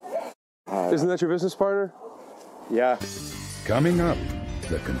 Isn't that your business partner? Yeah. Coming up,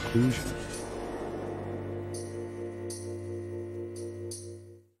 the conclusion.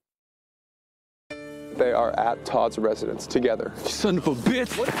 They are at Todd's residence together. You son of a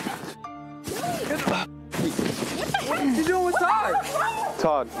bitch! What are you doing with Todd?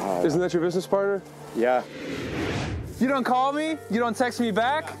 Todd, isn't that your business partner? Yeah. You don't call me? You don't text me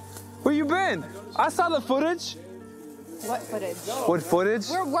back? Where you been? I saw the footage. What footage? What footage?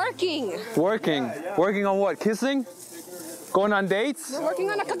 We're working. Working. Working on what? Kissing? Going on dates? We're working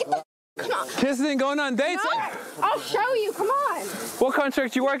on a cookie. Come on. Kissing, going on dates? No, I'll show you. Come on. What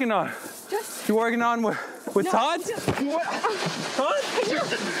contract you working on? Just. You working on with No, Todd? Todd?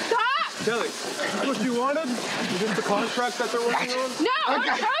 Stop! Kelly, what you wanted? Is this the contract that they're working on? No,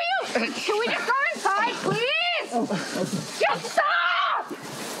 I'll show you. Can we just go inside, please? Just stop!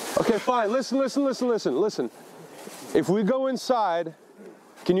 Okay, fine. Listen. If we go inside,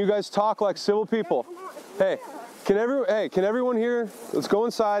 can you guys talk like civil people? Hey, can everyone here? Let's go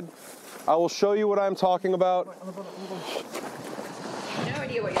inside. I will show you what I'm talking about. No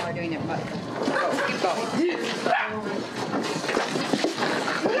idea what y'all are doing there, but keep going.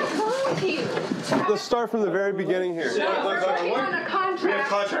 What's wrong with you? Let's start from the very beginning here. We're working on a contract. We have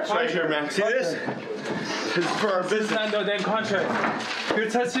contracts right here, man. See this? This is for our business. No damn contract. You're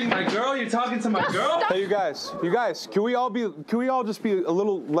touching my girl? You're talking to my girl? Hey, you guys, can we all just be a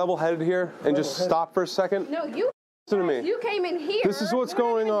little level-headed here and just stop for a second? No, you. Listen to me. You came in here. This is what's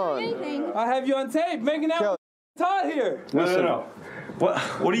going on. I have you on tape, making out with Todd here. Listen. No.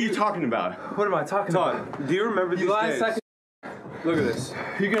 What are you talking about? What am I talking about? Todd, do you remember these last days? second. Look at this.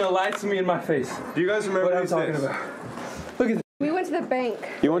 You're gonna lie to me in my face. Do you guys remember what these I'm talking days? about? Look at this. We went to the bank.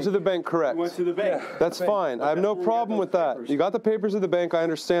 You went to the bank, correct. Went to the bank. That's fine. I have no problem with that. You got the papers of the bank, I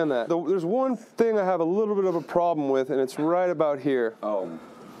understand that. There's one thing I have a little bit of a problem with, and it's right about here. Oh.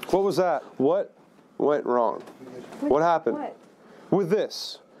 What was that? What went wrong? What happened? What? With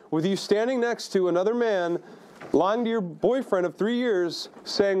this. With you standing next to another man, lying to your boyfriend of 3 years,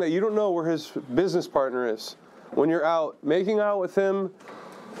 saying that you don't know where his business partner is. When you're out, making out with him,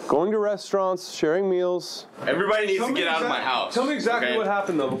 going to restaurants, sharing meals. Everybody needs to get out of my house. Tell me exactly what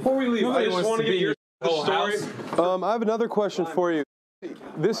happened, though. Before we leave, I just want to get your story. I have another question for you.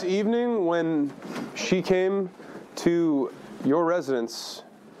 This evening, when she came to your residence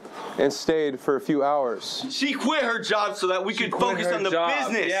and stayed for a few hours. She quit her job so that we could focus on the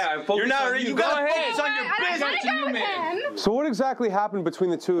business. Yeah, You're not. You gotta focus on your business. So what exactly happened between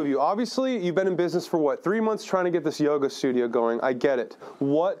the two of you? Obviously, you've been in business for what, 3 months trying to get this yoga studio going. I get it.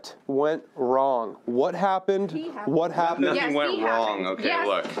 What went wrong? What happened? What happened? Nothing went wrong. Okay,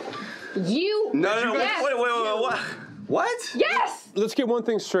 look. You. No. Yes. Wait. What? What? Yes. Let's get one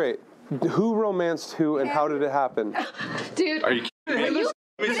thing straight. Who romanced who and how did it happen? Dude. Are you kidding me?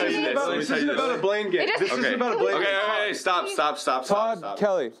 Let me tell you this. This isn't about a blame game. This isn't about a blame game. Okay, stop. Todd,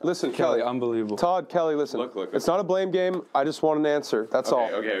 Kelly, listen, Kelly. Unbelievable. Todd, Kelly, listen. Look. It's not a blame game. I just want an answer. That's all.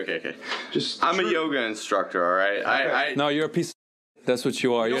 Okay. I'm a yoga instructor, all right? No, you're a piece of. That's what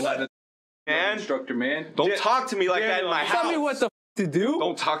you are. You're not a man. instructor, man. Don't talk to me like that in my house. Tell me what the to do.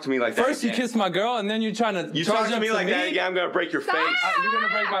 Don't talk to me like that. First, you kiss my girl, and then you're trying to. You talk to me like that again, I'm gonna break your face. You're gonna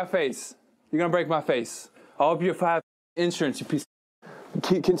break my face. You're gonna break my face. I hope you have insurance, you piece.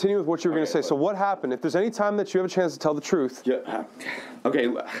 Continue with what you were going to say. So what happened? If there's any time that you have a chance to tell the truth. Yeah.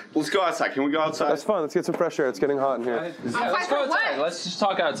 Okay, let's go outside. Can we go outside? That's fine. Let's get some fresh air. It's getting hot in here. Yeah, let's go outside. Let's just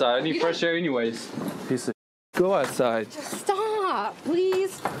talk outside. I need fresh air anyways. Piece of. Go outside. Just stop,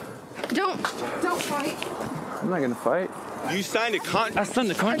 please. Don't fight. I'm not gonna fight. You signed a contract. I signed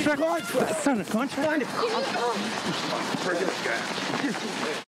a contract. I signed a contract.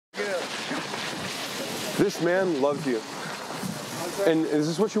 This man loved you. And is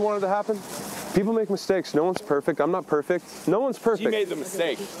this what you wanted to happen? People make mistakes. No one's perfect. I'm not perfect. No one's perfect. You made the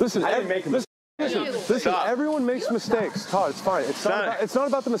mistake. Listen, I didn't make a mistake. Listen, everyone makes mistakes. Todd, it's fine. It's not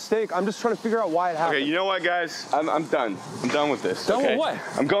about the mistake. I'm just trying to figure out why it happened. Okay, you know what, guys? I'm done. I'm done with this. Done with what?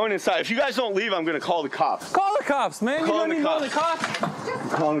 I'm going inside. If you guys don't leave, I'm going to call the cops. Call the cops, man. You don't need to call the cops. I'm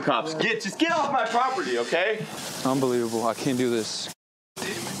calling the cops. Just get off my property, okay? Unbelievable. I can't do this.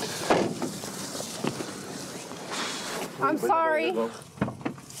 I'm sorry.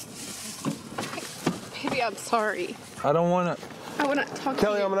 Baby, I'm sorry. I don't want to. I want to talk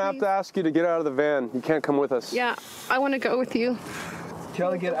Kelly, to you. I'm going to have to ask you to get out of the van. You can't come with us. Yeah, I want to go with you.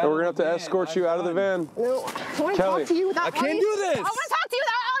 Kelly, get out. And we're going to have to escort you out of the van. No, I want to talk to you without I can't do this. I want to talk to you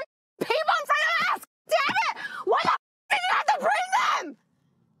without all these people in front of us. Damn it! Why the did you have to bring them?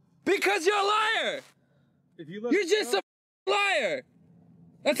 Because you're a liar. You're just a liar.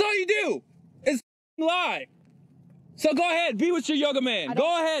 That's all you do. Is lie. So go ahead, be with your yoga man.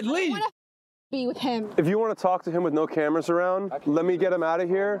 Go ahead, leave. Be with him. If you want to talk to him with no cameras around, let me get him out of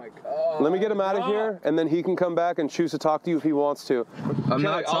here. Let me get him out of here, and then he can come back and choose to talk to you if he wants to. I'm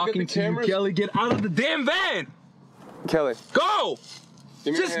not talking to you, Kelly. Get out of the damn van. Kelly. Go.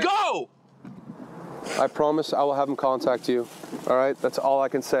 Just go. I promise I will have him contact you. All right? That's all I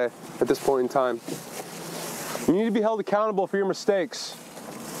can say at this point in time. You need to be held accountable for your mistakes.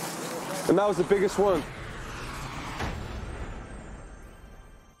 And that was the biggest one.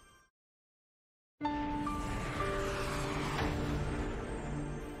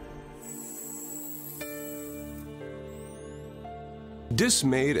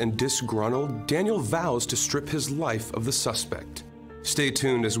 Dismayed and disgruntled, Daniel vows to strip his life of the suspect. Stay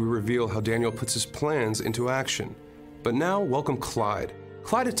tuned as we reveal how Daniel puts his plans into action. But now, welcome Clyde.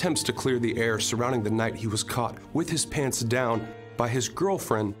 Clyde attempts to clear the air surrounding the night he was caught with his pants down by his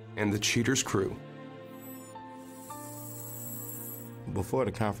girlfriend and the cheater's crew. Before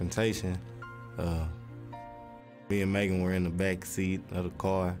the confrontation, me and Megan were in the back seat of the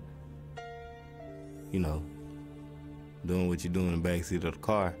car, you know, doing what you do in the backseat of the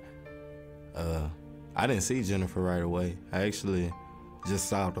car. I didn't see Jennifer right away. I actually just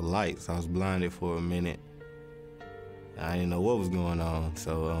saw the lights. I was blinded for a minute. I didn't know what was going on,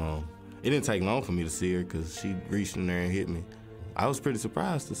 so it didn't take long for me to see her because she reached in there and hit me. I was pretty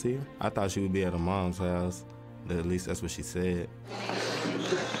surprised to see her. I thought she would be at her mom's house. At least that's what she said.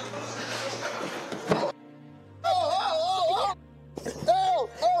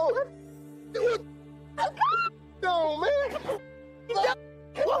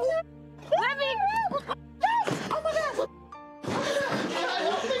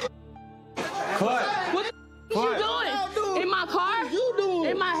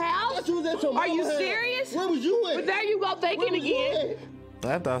 Are you serious? Where was you at? But there you go thinking again.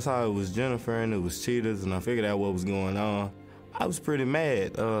 After I saw it was Jennifer and it was cheaters and I figured out what was going on, I was pretty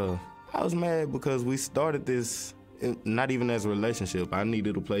mad. I was mad because we started this not even as a relationship. I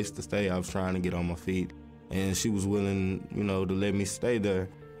needed a place to stay. I was trying to get on my feet and she was willing, you know, to let me stay there.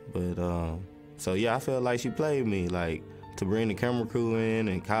 But, so yeah, I felt like she played me, like to bring the camera crew in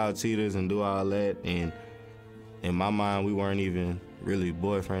and call cheaters and do all that. And in my mind, we weren't even really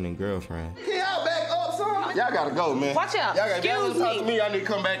boyfriend and girlfriend. Can y'all back up, son? Y'all gotta go, man. Watch out. Y'all talk to me. I need to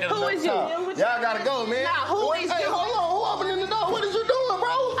come back at Who is you? Y'all gotta go, man. Nah, who is Hey, you? hold on. Who opening the door? What is you doing,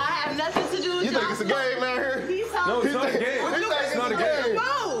 bro? I have nothing to do with You think it's a game out here? No, it's not a game. It's not a game.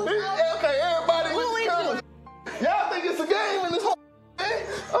 Okay, everybody. Who is you? Y'all think it's a game in this whole man?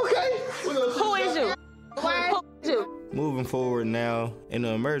 Okay. Who is you? Who is you? Moving forward now, in the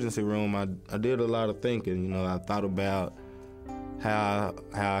emergency room, I did a lot of thinking. You know, I thought about how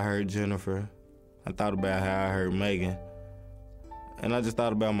I heard Jennifer. I thought about how I heard Megan. And I just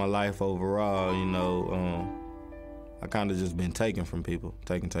thought about my life overall, you know. I kind of just been taken from people,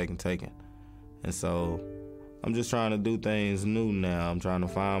 taken. And so I'm just trying to do things new now. I'm trying to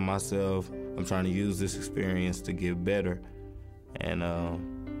find myself. I'm trying to use this experience to get better. And I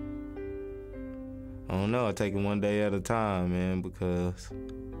don't know, I take it one day at a time, man, because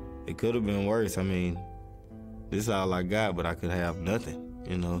it could have been worse. I mean, this is all I got, but I could have nothing,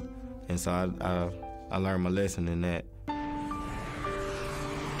 you know? And so I learned my lesson in that.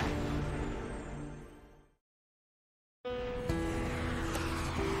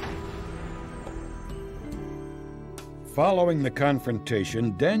 Following the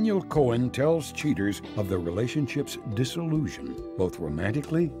confrontation, Daniel Cohen tells cheaters of the relationship's dissolution, both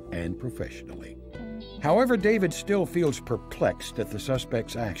romantically and professionally. However, David still feels perplexed at the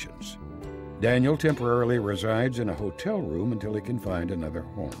suspect's actions. Daniel temporarily resides in a hotel room until he can find another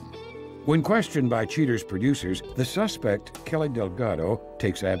home. When questioned by Cheater's producers, the suspect, Kelly Delgado,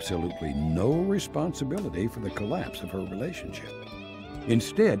 takes absolutely no responsibility for the collapse of her relationship.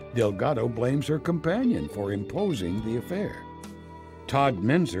 Instead, Delgado blames her companion for imposing the affair. Todd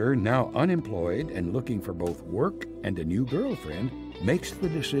Menzer, now unemployed and looking for both work and a new girlfriend, makes the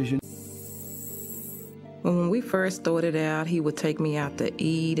decision. When we first started out, he would take me out to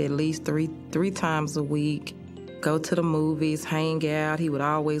eat at least three times a week, go to the movies, hang out. He would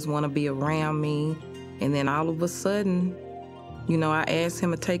always want to be around me. And then all of a sudden, you know, I asked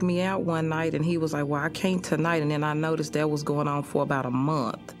him to take me out one night, and he was like, well, I can't tonight. And then I noticed that was going on for about a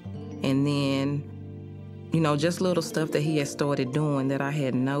month. And then, you know, just little stuff that he had started doing that I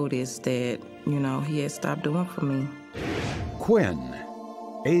had noticed that, you know, he had stopped doing for me. Quinn,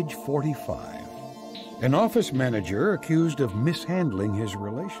 age 45. An office manager accused of mishandling his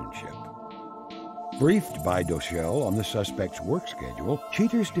relationship. Briefed by Doshel on the suspect's work schedule,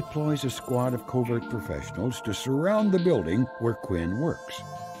 Cheaters deploys a squad of covert professionals to surround the building where Quinn works.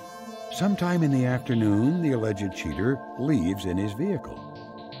 Sometime in the afternoon, the alleged cheater leaves in his vehicle.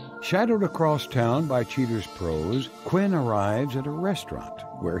 Shadowed across town by Cheater's pros, Quinn arrives at a restaurant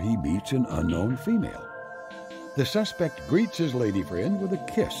where he meets an unknown female. The suspect greets his lady friend with a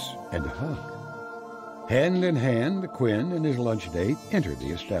kiss and a hug. Hand in hand, Quinn and his lunch date enter the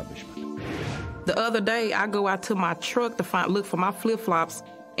establishment. The other day, I go out to my truck to look for my flip-flops,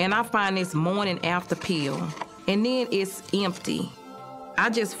 and I find this morning after pill, and then it's empty. I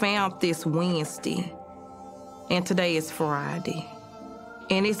just found this Wednesday, and today is Friday,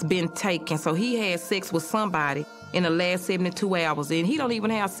 and it's been taken. So he had sex with somebody in the last 72 hours, and he don't even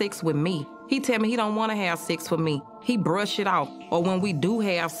have sex with me. He tell me he don't want to have sex with me. He brush it off, or when we do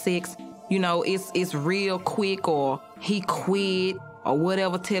have sex, you know, it's real quick, or he quit, or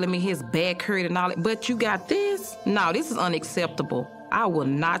whatever, telling me his back hurt and all that. But you got this? No, this is unacceptable. I will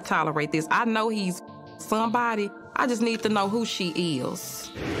not tolerate this. I know he's somebody. I just need to know who she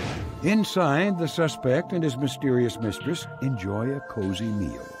is. Inside, the suspect and his mysterious mistress enjoy a cozy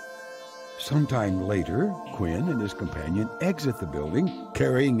meal. Sometime later, Quinn and his companion exit the building,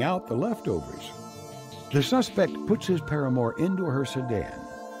 carrying out the leftovers. The suspect puts his paramour into her sedan.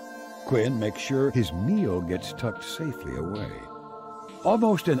 Quinn makes sure his meal gets tucked safely away.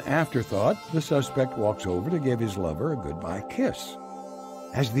 Almost an afterthought, the suspect walks over to give his lover a goodbye kiss.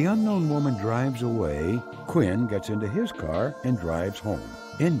 As the unknown woman drives away, Quinn gets into his car and drives home,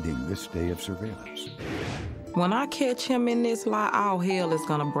 ending the stay of surveillance. When I catch him in this lie, all hell is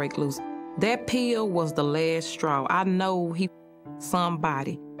gonna break loose. That pill was the last straw. I know he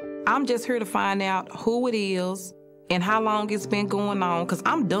somebody. I'm just here to find out who it is and how long it's been going on, because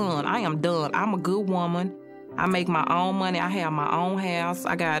I'm done. I am done. I'm a good woman. I make my own money. I have my own house.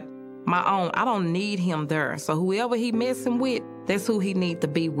 I got my own. I don't need him there. So whoever he messing with, that's who he need to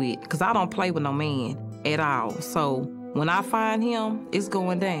be with, because I don't play with no man at all. So when I find him, it's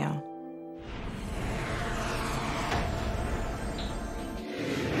going down.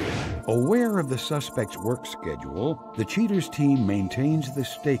 Aware of the suspect's work schedule, the Cheaters team maintains the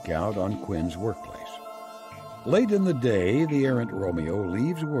stakeout on Quinn's workplace. Late in the day, the errant Romeo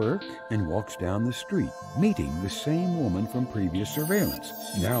leaves work and walks down the street, meeting the same woman from previous surveillance,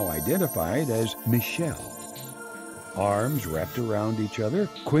 now identified as Michelle. Arms wrapped around each other,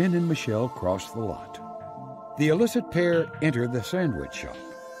 Quinn and Michelle cross the lot. The illicit pair enter the sandwich shop.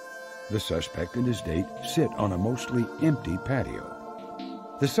 The suspect and his date sit on a mostly empty patio.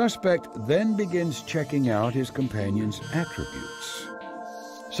 The suspect then begins checking out his companion's attributes.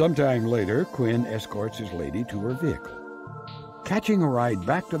 Sometime later, Quinn escorts his lady to her vehicle. Catching a ride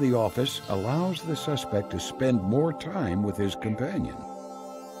back to the office allows the suspect to spend more time with his companion.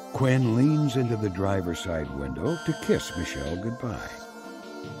 Quinn leans into the driver's side window to kiss Michelle goodbye.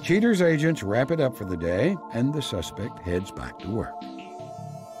 Cheaters agents wrap it up for the day, and the suspect heads back to work.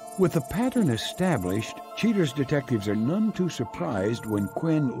 With the pattern established, Cheaters detectives are none too surprised when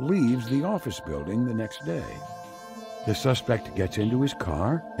Quinn leaves the office building the next day. The suspect gets into his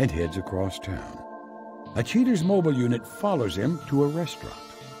car and heads across town. A Cheaters mobile unit follows him to a restaurant.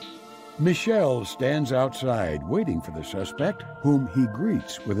 Michelle stands outside waiting for the suspect, whom he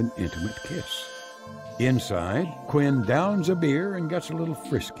greets with an intimate kiss. Inside, Quinn downs a beer and gets a little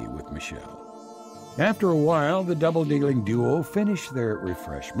frisky with Michelle. After a while, the double-dealing duo finish their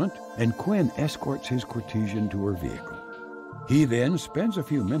refreshment, and Quinn escorts his courtesan to her vehicle. He then spends a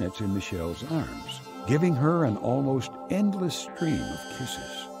few minutes in Michelle's arms, giving her an almost endless stream of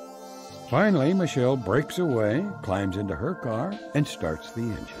kisses. Finally, Michelle breaks away, climbs into her car, and starts the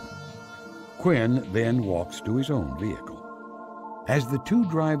engine. Quinn then walks to his own vehicle. As the two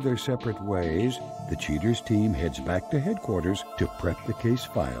drive their separate ways, the Cheaters team heads back to headquarters to prep the case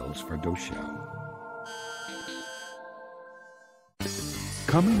files for Doshell.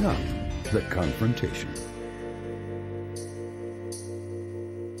 Coming up, the confrontation.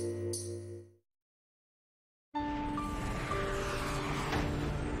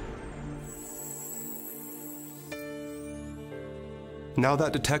 Now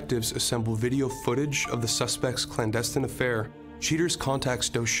that detectives assemble video footage of the suspect's clandestine affair, Cheaters contacts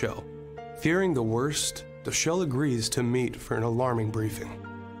Doshell. Fearing the worst, Doshell agrees to meet for an alarming briefing.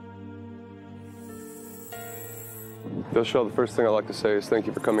 Doshell, the first thing I'd like to say is thank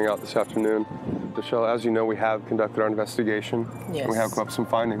you for coming out this afternoon. Doshell, as you know, we have conducted our investigation. Yes. We have come up with some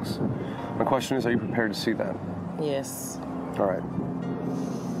findings. My question is, are you prepared to see that? Yes. All right.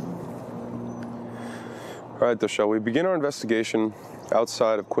 All right, Doshell, we begin our investigation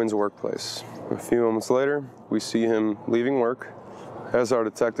outside of Quinn's workplace. A few moments later, we see him leaving work. As our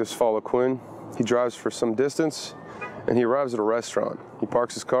detectives follow Quinn, he drives for some distance, and he arrives at a restaurant. He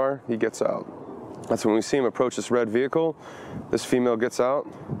parks his car, he gets out. That's when we see him approach this red vehicle. This female gets out,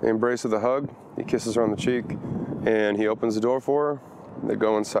 they embrace with a hug, he kisses her on the cheek, and he opens the door for her. They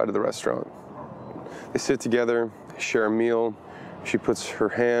go inside of the restaurant. They sit together, share a meal. She puts her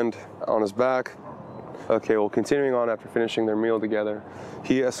hand on his back. Okay, well, continuing on after finishing their meal together,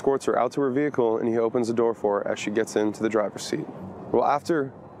 he escorts her out to her vehicle and he opens the door for her as she gets into the driver's seat. Well,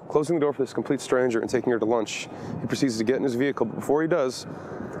 after closing the door for this complete stranger and taking her to lunch, he proceeds to get in his vehicle, but before he does,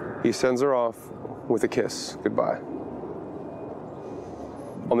 he sends her off with a kiss goodbye.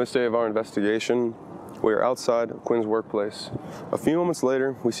 On this day of our investigation, we are outside of Quinn's workplace. A few moments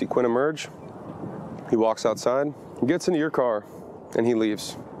later, we see Quinn emerge. He walks outside, he gets into your car, and he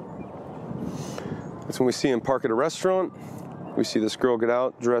leaves. That's when we see him park at a restaurant. We see this girl get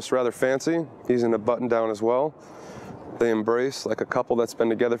out, dressed rather fancy. He's in a button down as well. They embrace like a couple that's been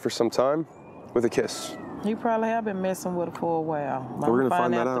together for some time with a kiss. You probably have been messing with her for a while. We're gonna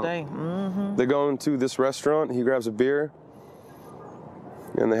find that out today. They go into this restaurant, he grabs a beer,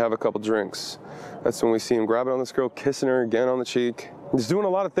 and they have a couple drinks. That's when we see him grabbing on this girl, kissing her again on the cheek. He's doing a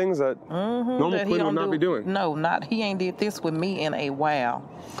lot of things that normal Quinn would not be doing. No, he ain't did this with me in a while.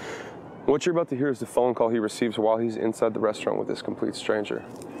 What you're about to hear is the phone call he receives while he's inside the restaurant with this complete stranger.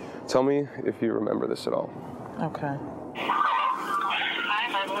 Tell me if you remember this at all. Okay. Hi,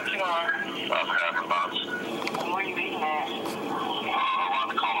 I'm looking on. Where are you eating at?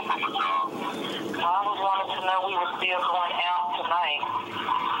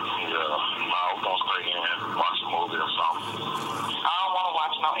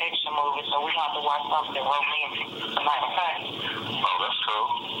 on action movies, so we have to watch something romantic tonight, okay? Oh, that's cool.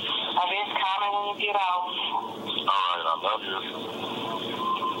 I'll be comment when you get off. All right, I love you.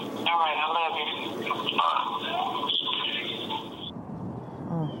 All right, I love you.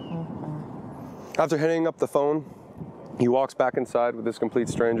 After hanging up the phone, he walks back inside with this complete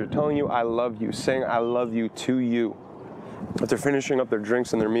stranger, telling you, I love you, saying I love you to you. After finishing up their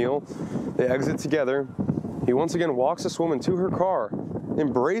drinks and their meal, they exit together. He once again walks this woman to her car,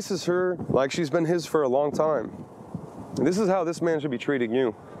 embraces her like she's been his for a long time. And this is how this man should be treating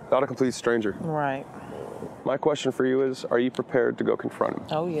you, not a complete stranger. Right. My question for you is, are you prepared to go confront him?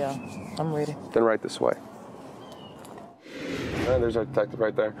 Oh, yeah. I'm ready. Then right this way. And there's our detective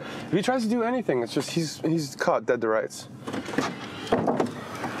right there. If he tries to do anything, it's just he's caught dead to rights.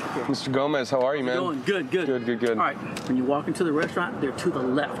 Mr. Gomez, how are you, man? Going good, good. Good, good, good. All right, when you walk into the restaurant, they're to the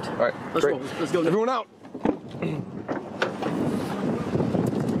left. All right, let's great. roll. Let's go. Everyone out.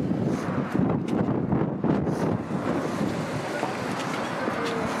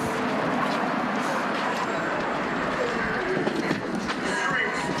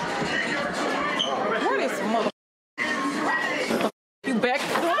 What is mother? You back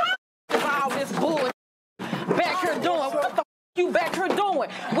all this bull back here doing? What the you back here doing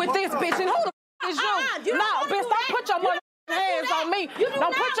with this bitch? And who the is you? No, bitch, don't put your mother hands on me.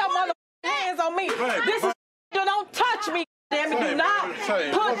 Don't put your mother hands on me. This is you don't touch me. Damn it, do not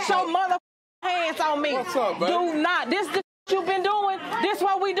put your mother hands on me. What's up, baby? Do not. This the you been doing. This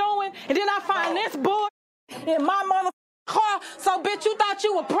what we doing. And then I find this bull in my mother car. So bitch, you thought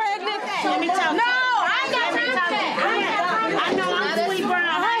you were pregnant? Let me talk. No, I ain't got time for that. I know I'm sweet brown.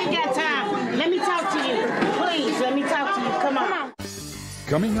 I ain't got time. Let me talk to you. Please, let me talk to you. Come on.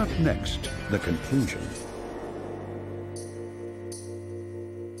 Coming up next, the conclusion.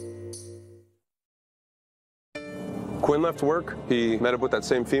 Quinn left work. He met up with that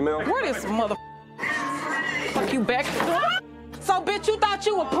same female. Where this mother fuck you back? So bitch, you thought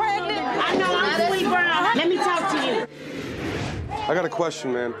you were pregnant? I know I'm sweet brown. Let me talk to you. I got a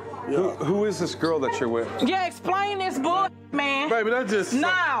question, man. Who is this girl that you're with? Yeah, explain this bull, man. Baby, that's just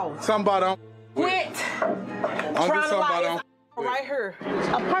now. Somebody I'm Quit. I'm Trying just to somebody lie I'm right here.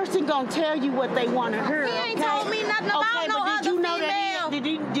 A person gonna tell you what they want to hear. He ain't okay? told me nothing about okay, no but did other you know female. that? Did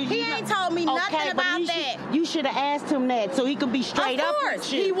He you ain't told me nothing okay, but about you that. You should have asked him that so he could be straight Of up course,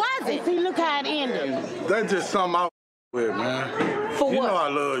 with you. he wasn't. And see, look how it ended. That's just something I'm with, man. For you what? know I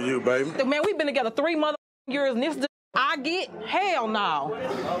love you, baby. Man, we've been together 3 years, and this I get? Hell no.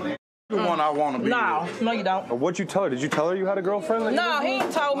 The one I want to be No, with. no you don't. What'd you tell her? Did you tell her you had a girlfriend? That No, he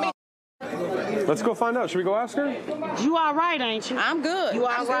ain't told me. Let's go find out. Should we go ask her? You all right, ain't you? I'm good. You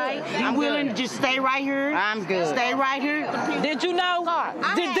all right? You willing to just stay right here? I'm good. Stay right here? Did you know?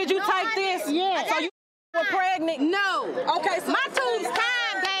 Did you take this? Yes. So you were pregnant? No. Okay, so my tube's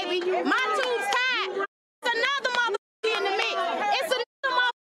tied, baby. My tube's tied. It's another motherfucker in the mix. It's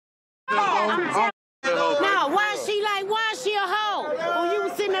another motherfucker. Now, why is she a hoe? When you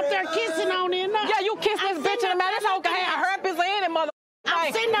was sitting up there kissing on it. Yeah, you kissed this bitch in the mouth. This hoe can have herpes and it, mother.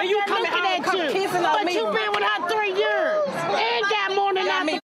 I'm sitting up you there coming looking home, at you. kissing on But me. you been with her 3 years and got more than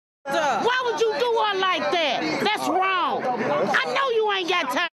that. Why would you do her like that? That's wrong. I know you ain't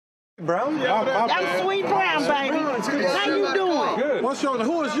got time. Brown? I'm Sweet Brown, baby. How you doing? Good.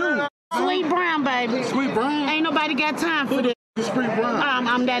 Who is you? Sweet Brown, baby. Sweet Brown? Ain't nobody got time for this. Sweet Brown.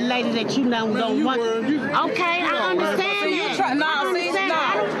 I'm that lady that you don't want. Okay, I understand that. I understand.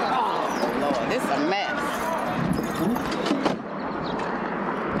 Oh, Lord, this a mess.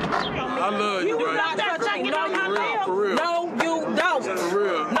 I love you, baby. For real. No, you don't. For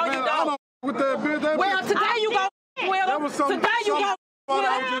real. No, you don't. With that bitch, Well, today you go with That him. was something- Today you go with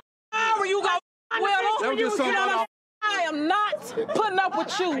something- him. Tomorrow you go with him. That was just something I- I am not putting up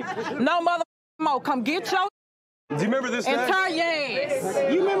with you. No mother more. Come get your Do you remember this and day? turn your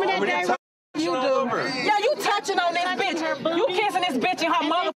ass. You remember that day? You do. Yeah, you touching on this bitch. You kissing this bitch in her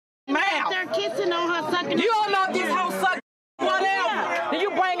mother mouth. They're kissing on her, sucking. You don't know if this hoe suck whatever. Then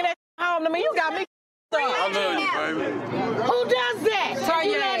you bringing that home to me. You got me. I love you, baby. Who does that? Turn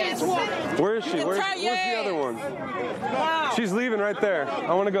You your let ass. this woman- Where is she? Where's Turn your the other one? Wow. She's leaving right there. I'm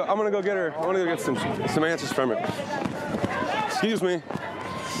gonna go get her. I want to go get some answers from her. Excuse me.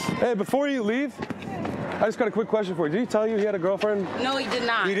 Hey, before you leave, I just got a quick question for you. Did he tell you he had a girlfriend? No, he did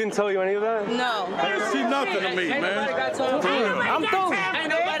not. He didn't tell you any of that? No. I didn't see nothing to me, man. For real. I'm through. Ain't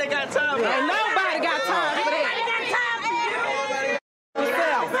nobody got time. Ain't nobody got time for that.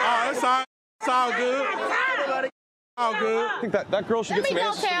 Oh, it's all good. All good. I think that girl should Let get some me go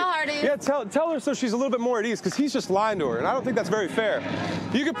answers. tell her this. Yeah, tell her so she's a little bit more at ease, because he's just lying to her, and I don't think that's very fair.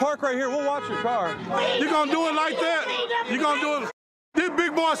 You can park right here. We'll watch your car. You gonna do it like that? You gonna do it? This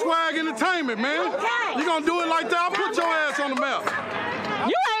big boy boy Swag Entertainment, man. You gonna do it like that? I'll put your ass on the map.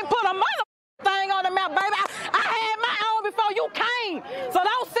 You ain't put a mother thing on the map, baby. I had my own before you came. So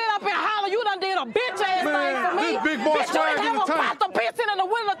don't sit up and holler. You done did a bitch ass thing for me. This big boy bitch, Swag you ain't Entertainment. have a pissing in the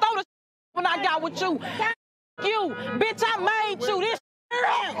window, throw the when I got with you. You, bitch, I made you. This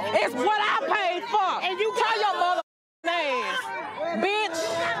is what I paid for. And you tell your mother ass, bitch.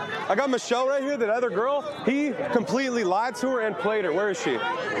 I got Michelle right here, that other girl. He completely lied to her and played her. Where is she? She's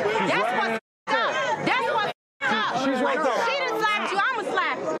right there. That's what She's right there. She done slapped you, I'ma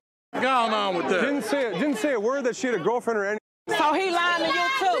slap you. Going on with that. Didn't say a word that she had a girlfriend or anything. So he lying to you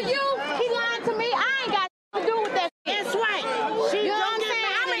too. To you, he lying to me. I ain't got to do with that. That's right. You know what I'm saying?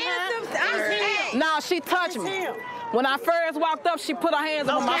 I'm an innocent. No, she touched me. When I first walked up, she put her hands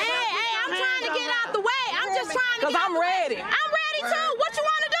on my. Hey, I'm trying to get out the way. I'm just trying to. Cause I'm ready. I'm ready too. What you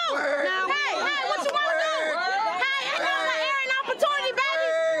want to do? Hey, what you want to do? Hey, ain't no airing opportunity,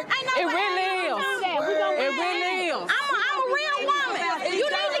 baby. Ain't no It really is. It really is. I'm a real woman.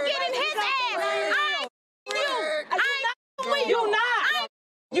 You need to get in his ass. You not.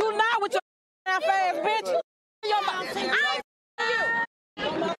 You not with your ass, bitch.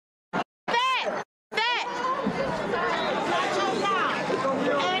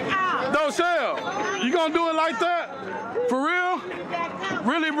 Doshell, you gonna do it like that? For real?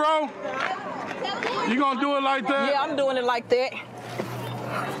 Really, bro? You gonna do it like that? Yeah, I'm doing it like that.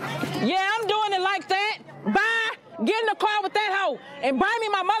 Yeah, I'm doing it like that. Bye. Get in the car with that hoe and buy me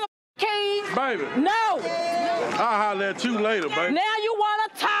my mother keys. Baby. No. I'll holler at you later, baby. Now you wanna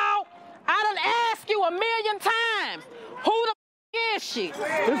talk? I done asked you a million times. Who the is she?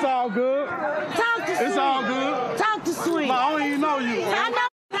 It's all good. Talk to Sweet. It's all good. Talk to Sweet. But I don't even know you. I know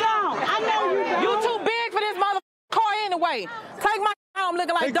you don't. I know you don't. You too big for this mother car anyway. Take my home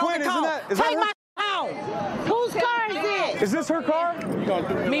looking like Donkey Kong. Take my home. Whose car is it? Is this her car?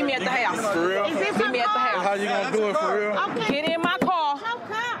 Meet me at the house. For real? Meet me at the house. How you gonna do it for real? Get in my car.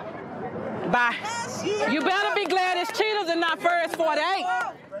 Bye. You better be glad it's Cheetahs and not First 48.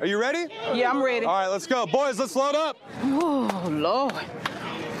 Are you ready? Yeah, I'm ready. All right, let's go. Boys, let's load up. Oh, Lord.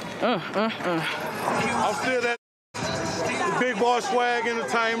 I'm still that the big boy Swag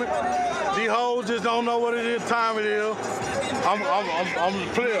Entertainment. These hoes just don't know what it is, time it is. I'm the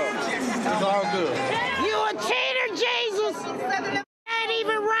player. It's all good. You a cheater, Jesus. Ain't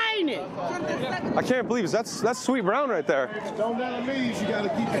even raining. I can't believe it. That's Sweet Brown right there. Don't let me leave. You gotta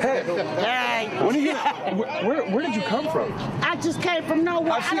keep it. Hey. When you where did you come from? I just came from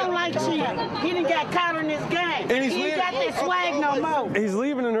nowhere. I don't like cheating. He done got caught in this game. And he ain't got that swag no more. He's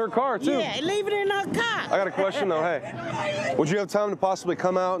leaving in her car too. Yeah, leaving in her car. I got a question though. Hey, would you have time to possibly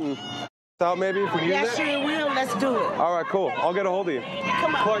come out and out maybe if we use Yeah, it? sure will. Let's do it. All right, cool. I'll get a hold of you.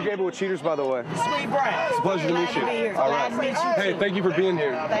 Come on. Clark Gable with Cheaters, by the way. Sweet Brown. It's a pleasure to meet you. All right. Hey, thank you for being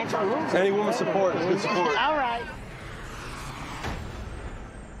here. Thanks for losing. Any woman support is good support. All right.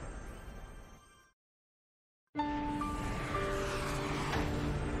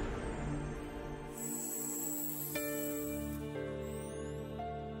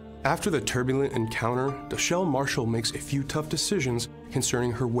 After the turbulent encounter, Doshell Marshall makes a few tough decisions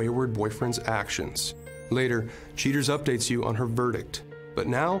concerning her wayward boyfriend's actions. Later, Cheaters updates you on her verdict. But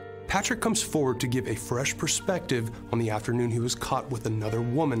now, Patrick comes forward to give a fresh perspective on the afternoon he was caught with another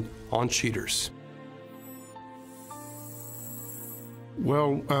woman on Cheaters.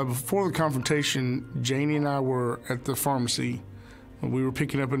 Well, before the confrontation, Janie and I were at the pharmacy. We were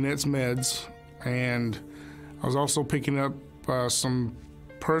picking up Annette's meds, and I was also picking up some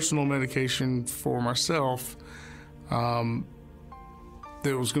personal medication for myself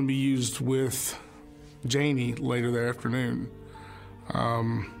that was going to be used with Janie later that afternoon.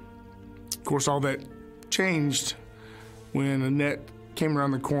 Of course, all that changed when Annette came around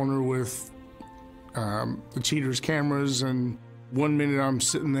the corner with the Cheaters cameras, and 1 minute I'm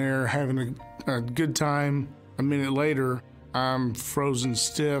sitting there having a good time. A minute later, I'm frozen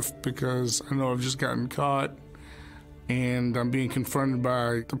stiff because I know I've just gotten caught, and I'm being confronted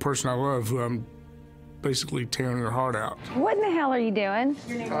by the person I love, who I'm basically tearing her heart out. What in the hell are you doing?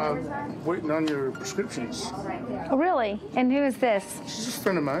 Waiting on your prescriptions. Oh, really? And who is this? She's a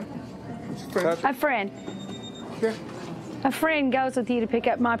friend of mine. A friend? Yeah. A friend goes with you to pick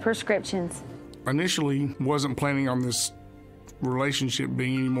up my prescriptions. Initially, wasn't planning on this relationship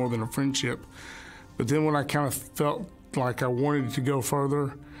being any more than a friendship, but then when I kind of felt like I wanted to go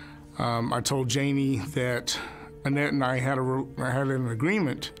further, I told Janie that Annette and I had an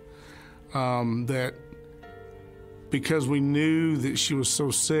agreement that because we knew that she was so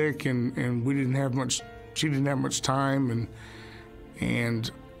sick and we didn't have much, she didn't have much time,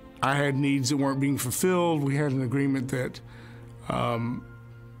 and I had needs that weren't being fulfilled, we had an agreement that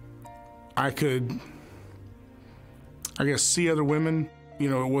I could, I guess, see other women. You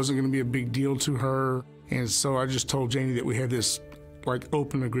know, it wasn't going to be a big deal to her. And so I just told Janie that we had this, like,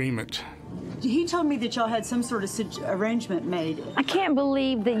 open agreement. He told me that y'all had some sort of arrangement made. I can't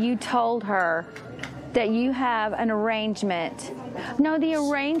believe that you told her that you have an arrangement. No, the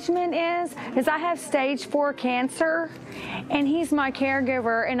arrangement is I have stage 4 cancer, and he's my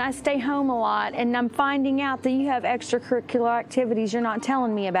caregiver, and I stay home a lot, and I'm finding out that you have extracurricular activities you're not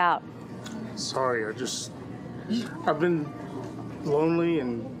telling me about. Sorry, I've been lonely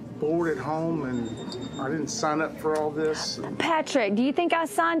and bored at home, and I didn't sign up for all this. Patrick, do you think I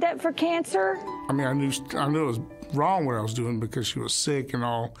signed up for cancer? I mean, I knew it was wrong what I was doing because she was sick and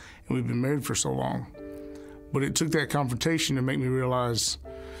all, and we've been married for so long. But it took that confrontation to make me realize,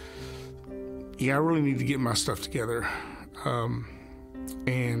 yeah, I really need to get my stuff together.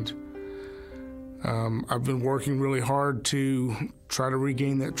 And I've been working really hard to try to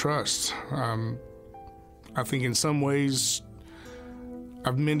regain that trust. I think in some ways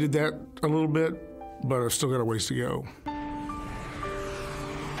I've mended that a little bit, but I've still got a ways to go.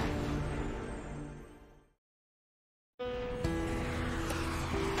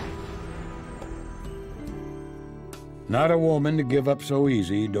 Not a woman to give up so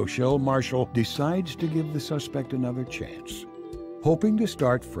easy, Doshelle Marshall decides to give the suspect another chance. Hoping to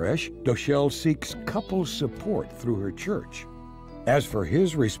start fresh, Doshelle seeks couple support through her church. As for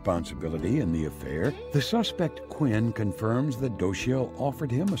his responsibility in the affair, the suspect, Quinn, confirms that Doshelle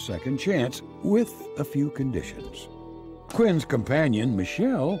offered him a second chance with a few conditions. Quinn's companion,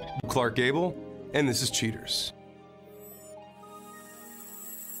 Michelle, Clark Gable, and this is Cheaters.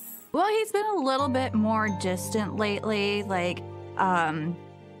 Well, he's been a little bit more distant lately. Like,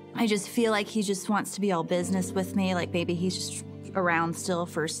 I just feel like he just wants to be all business with me. Like, maybe he's just around still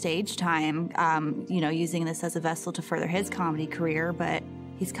for stage time, you know, using this as a vessel to further his comedy career, but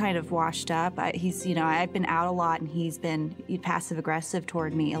he's kind of washed up. You know, I've been out a lot, and he's been passive-aggressive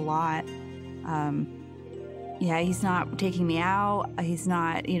toward me a lot. Yeah, he's not taking me out. He's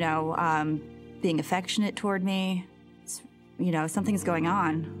not, you know, being affectionate toward me. You know, something's going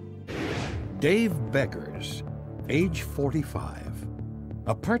on. Dave Beggars, age 45,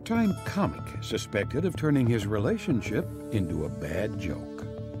 a part-time comic suspected of turning his relationship into a bad joke.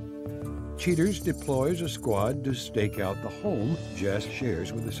 Cheaters deploys a squad to stake out the home Jess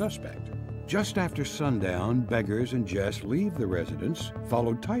shares with the suspect. Just after sundown, Beggars and Jess leave the residence,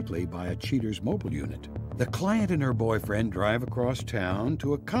 followed tightly by a Cheaters mobile unit. The client and her boyfriend drive across town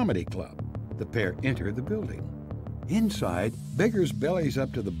to a comedy club. The pair enter the building. Inside, Beggars bellies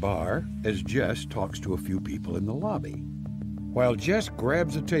up to the bar as Jess talks to a few people in the lobby. While Jess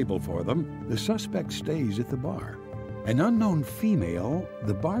grabs a table for them, the suspect stays at the bar. An unknown female,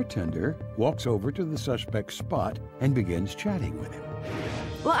 the bartender, walks over to the suspect's spot and begins chatting with him.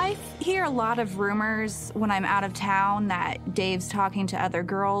 Well, I hear a lot of rumors when I'm out of town that Dave's talking to other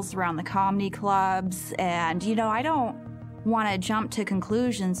girls around the comedy clubs, and, you know, I don't want to jump to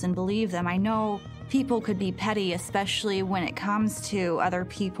conclusions and believe them. I know people could be petty, especially when it comes to other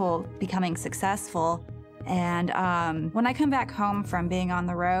people becoming successful. And when I come back home from being on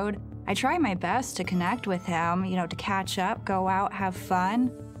the road, I try my best to connect with him, you know, to catch up, go out, have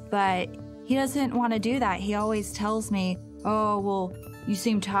fun. But he doesn't want to do that. He always tells me, oh, well, you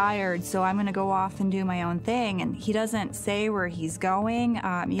seem tired, so I'm going to go off and do my own thing. And he doesn't say where he's going.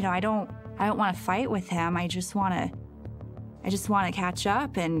 You know, I don't want to fight with him. I just want to catch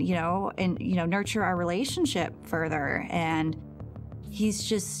up and nurture our relationship further. And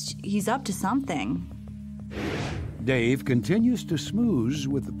he's up to something. Dave continues to smooze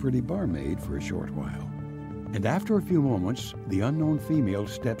with the pretty barmaid for a short while. And after a few moments, the unknown female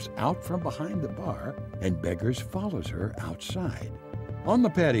steps out from behind the bar, and Beggars follows her outside. On the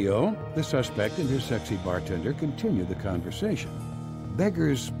patio, the suspect and his sexy bartender continue the conversation.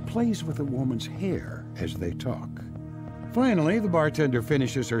 Beggars plays with the woman's hair as they talk. Finally, the bartender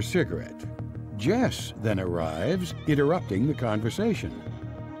finishes her cigarette. Jess then arrives, interrupting the conversation.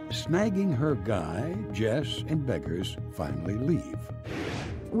 Snagging her guy, Jess and Beggars finally leave.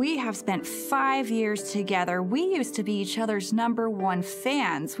 We have spent 5 years together. We used to be each other's #1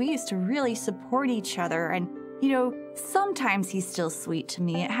 fans. We used to really support each other. And, you know, sometimes he's still sweet to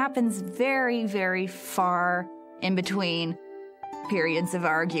me. It happens very, very far in between periods of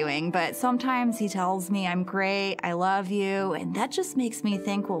arguing. But sometimes he tells me I'm great, I love you. And that just makes me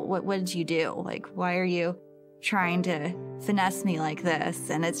think, well, what did you do? Like, why are you trying to finesse me like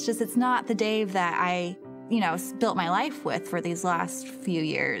this? And it's not the Dave that I, built my life with for these last few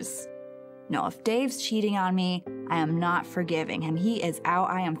years. No, if Dave's cheating on me, I am not forgiving him. He is out.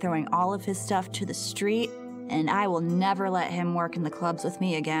 I am throwing all of his stuff to the street, and I will never let him work in the clubs with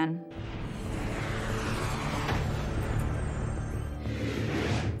me again.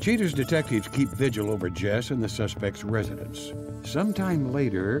 Cheaters detectives keep vigil over Jess and the suspect's residence. Sometime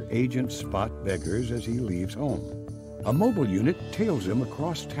later, agents spot Beggars as he leaves home. A mobile unit tails him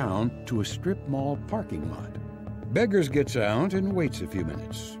across town to a strip mall parking lot. Beggars gets out and waits a few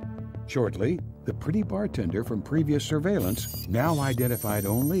minutes. Shortly, the pretty bartender from previous surveillance, now identified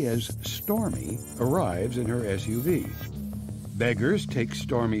only as Stormy, arrives in her SUV. Beggars takes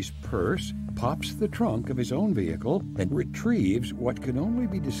Stormy's purse, pops the trunk of his own vehicle, and retrieves what can only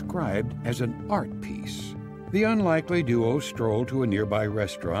be described as an art piece. The unlikely duo stroll to a nearby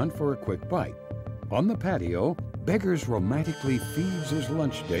restaurant for a quick bite. On the patio, Beggars romantically feeds his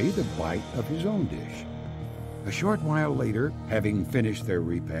lunch date a bite of his own dish. A short while later, having finished their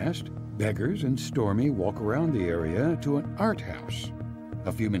repast, Beggars and Stormy walk around the area to an art house.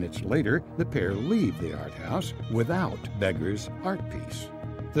 A few minutes later, the pair leave the art house without Beggars' art piece.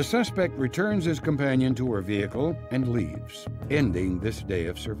 The suspect returns his companion to her vehicle and leaves, ending this day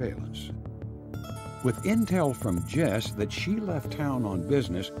of surveillance. With intel from Jess that she left town on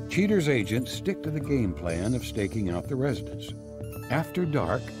business, Cheaters' agents stick to the game plan of staking out the residence. After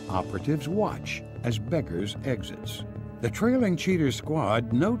dark, operatives watch as Beggars exits. The trailing Cheaters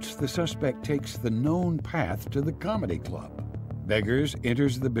squad notes the suspect takes the known path to the comedy club. Beggars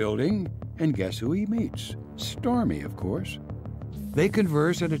enters the building, and guess who he meets? Stormy, of course. They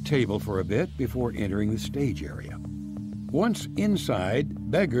converse at a table for a bit before entering the stage area. Once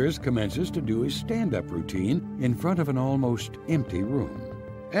inside, Beggars commences to do his stand-up routine in front of an almost empty room.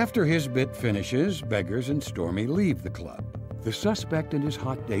 After his bit finishes, Beggars and Stormy leave the club. The suspect and his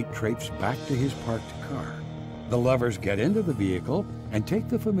hot date traipse back to his parked car. The lovers get into the vehicle and take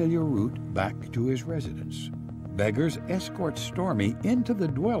the familiar route back to his residence. Beggars escort Stormy into the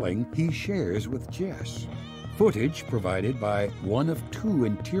dwelling he shares with Jess. Footage provided by one of 2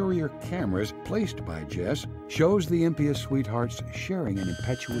 interior cameras placed by Jess shows the impious sweethearts sharing an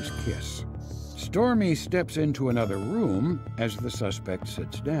impetuous kiss. Stormy steps into another room as the suspect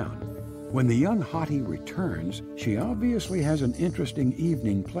sits down. When the young hottie returns, she obviously has an interesting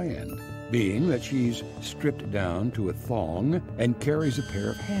evening planned, being that she's stripped down to a thong and carries a pair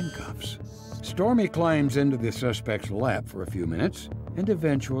of handcuffs. Stormy climbs into the suspect's lap for a few minutes, and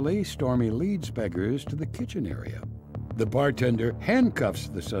eventually Stormy leads Beggars to the kitchen area. The bartender handcuffs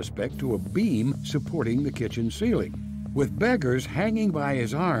the suspect to a beam supporting the kitchen ceiling. With Beggars hanging by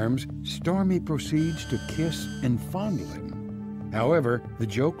his arms, Stormy proceeds to kiss and fondle him. However, the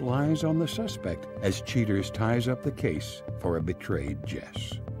joke lies on the suspect as Cheaters ties up the case for a betrayed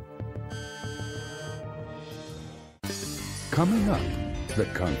Jess. Coming up, the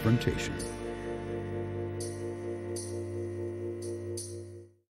confrontation.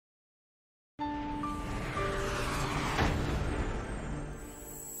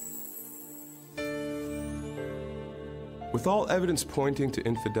 With all evidence pointing to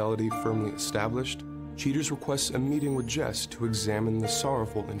infidelity firmly established, Cheaters requests a meeting with Jess to examine the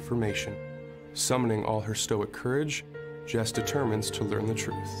sorrowful information. Summoning all her stoic courage, Jess determines to learn the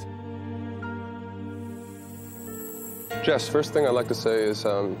truth. Jess, first thing I'd like to say is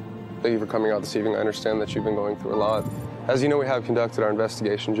thank you for coming out this evening. I understand that you've been going through a lot. As you know, we have conducted our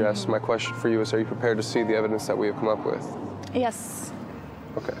investigation, Jess. My question for you is, are you prepared to see the evidence that we have come up with? Yes.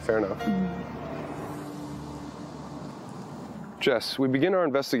 Okay, fair enough. Jess, we begin our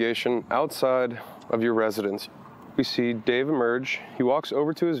investigation outside of your residence. We see Dave emerge. He walks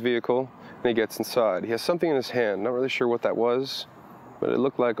over to his vehicle and he gets inside. He has something in his hand. Not really sure what that was, but it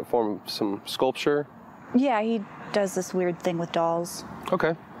looked like a form of some sculpture. Yeah, he does this weird thing with dolls.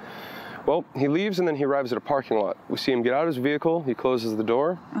 Okay. Well, he leaves and then he arrives at a parking lot. We see him get out of his vehicle. He closes the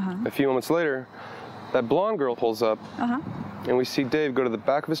door. A few moments later, that blonde girl pulls up and we see Dave go to the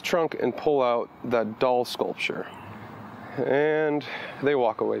back of his trunk and pull out that doll sculpture. And they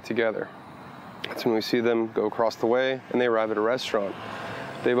walk away together. That's when we see them go across the way and they arrive at a restaurant.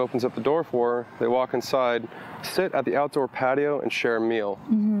 Dave opens up the door for her. They walk inside, sit at the outdoor patio and share a meal.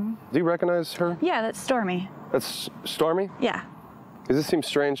 Do you recognize her? Yeah, that's Stormy. That's Stormy? Yeah. Does this seem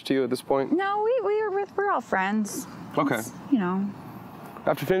strange to you at this point? No, we're all friends. Okay. It's, you know.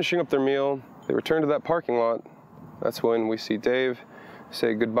 After finishing up their meal, they return to that parking lot. That's when we see Dave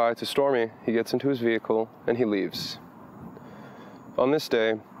say goodbye to Stormy. He gets into his vehicle and he leaves. On this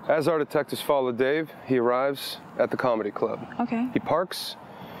day, as our detectives follow Dave, he arrives at the comedy club. Okay. He parks,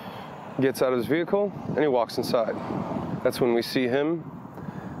 gets out of his vehicle, and he walks inside. That's when we see him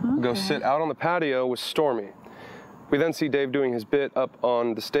go sit out on the patio with Stormy. We then see Dave doing his bit up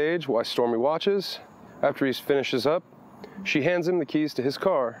on the stage while Stormy watches. After he finishes up, she hands him the keys to his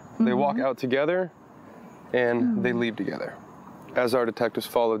car. They walk out together, and they leave together. As our detectives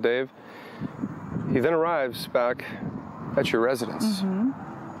follow Dave, he then arrives back at your residence.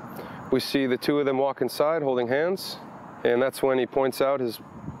 We see the two of them walk inside holding hands, and that's when he points out his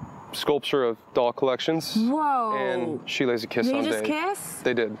sculpture of doll collections. Whoa. And she lays a kiss on Dave. They just kiss?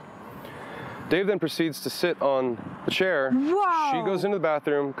 They did. Dave then proceeds to sit on the chair. Whoa. She goes into the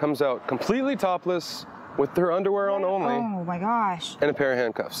bathroom, comes out completely topless with her underwear on only. Oh my gosh. And a pair of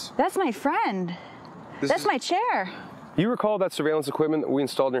handcuffs. That's my friend. That's my chair. You recall that surveillance equipment that we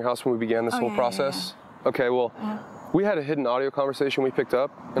installed in your house when we began this whole process? Yeah. Okay, well, we had a hidden audio conversation we picked up,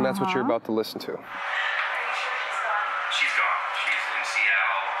 and that's what you're about to listen to. She's gone. She's in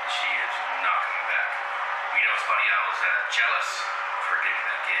Seattle. She is not coming back. You know, it's funny, I was jealous of her getting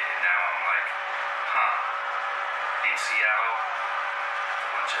that gig, and now I'm like, in Seattle, a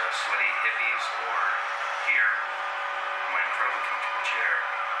bunch of sweaty hippies, or here, in my incredibly comfortable chair,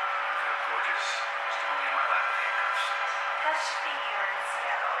 with a gorgeous Stormy in my lap with handcuffs. That should be here in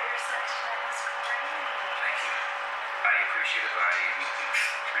Seattle. Your sentiment is great. Thank you. I appreciate it, but I am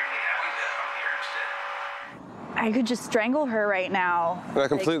extremely happy that I'm here instead. I could just strangle her right now. I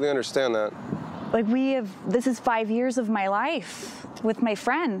completely understand that. Like this is 5 years of my life with my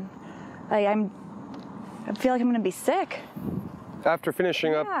friend. Like I feel like I'm gonna be sick. After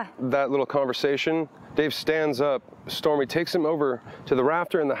finishing up that little conversation, Dave stands up. Stormy takes him over to the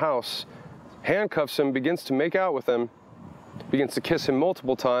rafter in the house, handcuffs him, begins to make out with him, begins to kiss him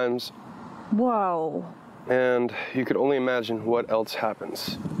multiple times. Whoa. And you could only imagine what else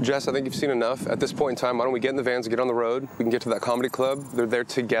happens. Jess, I think you've seen enough. At this point in time, why don't we get in the vans and get on the road? We can get to that comedy club. They're there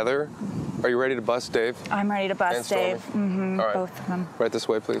together. Are you ready to bust Dave? I'm ready to bust Dave. Mm-hmm. All right. Both of them. Right this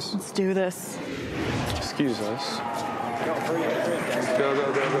way, please. Let's do this. Excuse us. Go,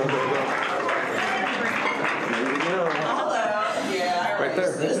 go, go, go, go, go. Right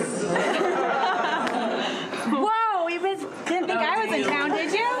there. Whoa, you didn't think I was in town,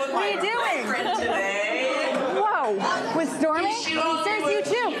 did you? What are you doing? Whoa, with Stormy? He says you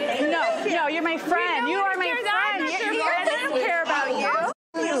too. No, you're my friend. You are my friend. I don't care about you.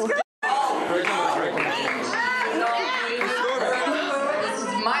 This is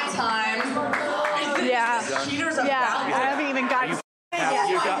my time. Yeah, I haven't even got you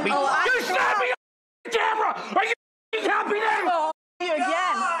got me. You snapped me on the camera! Are you happy now? You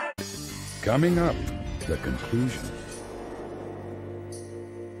again. Coming up, the conclusion.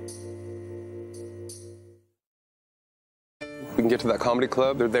 We can get to that comedy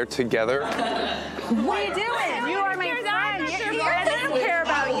club. They're there together. What are you doing? You are my friend. I don't care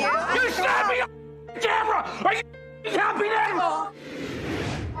about you. You snapped me on the camera! Are you happy now?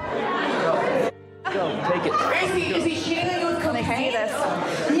 Go, take it. Is he cheating on you with cocaine?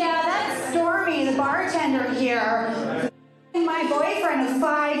 Yeah, that's Stormy, the bartender here. My boyfriend of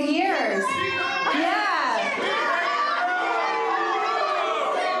 5 years. Yeah.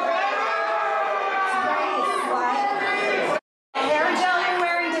 Hair gel you're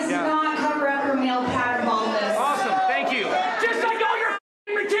wearing does not cover up her male pattern baldness. Awesome, thank you. Just like all your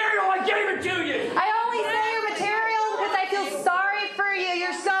material, I gave it to you. I only say your material because I feel sorry for you.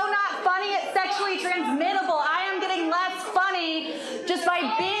 You're so not funny, it's sexually transmittable. I am getting less funny just by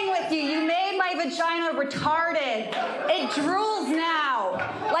being with you. You made my vagina retarded. It drools now,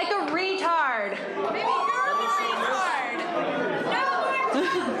 like a retard. Maybe you're the retard. No.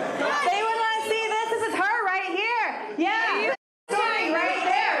 They would want to see this. This is her right here. Yeah. Stormy right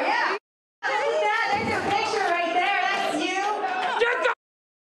there. Yeah. There's that. There's your picture right there. That's you. Get the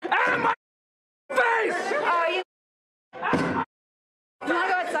out of my face! Oh, you want to go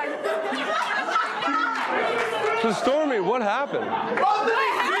outside? So Stormy, what happened?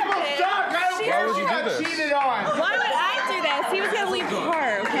 Why would you do this? Cheated on. Why would I do this? He was gonna leave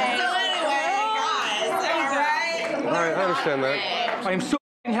her, okay? So anyway, guys, All right, I understand that. I am so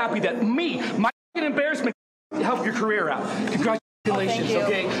happy that my embarrassment helped your career out. Congratulations,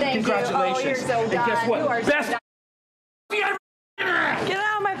 okay? Congratulations. You. Oh, you're so and guess what? Best. Get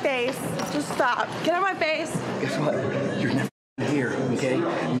out of my face. Just stop. Get out of my face. Guess what? You're never here, okay?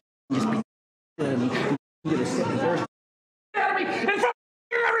 Just be gonna sit there. Out of me in front of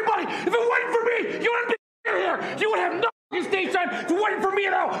everybody. If it wasn't for me, you wouldn't be here. You would have no stage time. If it wasn't for me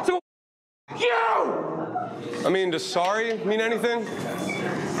at all. So you. I mean, does sorry mean anything?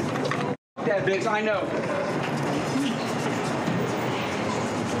 Yeah, Biggs, I know.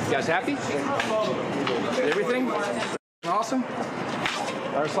 You guys happy? Everything? Awesome?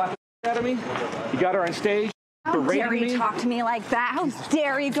 Got her slapping out of me? You got her on stage? How dare you talk to me like that? How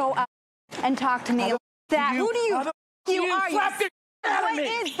dare you go up and talk to me like that? Who do you are? Slap the out of me.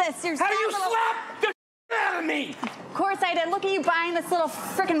 What is this? You're how do you slap the out of me? Of course I did. Look at you buying this little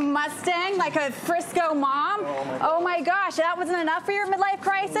freaking Mustang like a Frisco mom. Oh my gosh, that wasn't enough for your midlife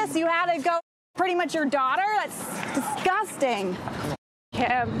crisis? You had to go pretty much your daughter? That's disgusting.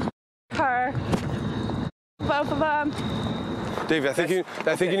 Kim. her. Both of them. Dave, I think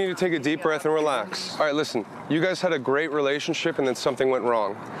you need to take a deep breath and relax. All right, listen. You guys had a great relationship, and then something went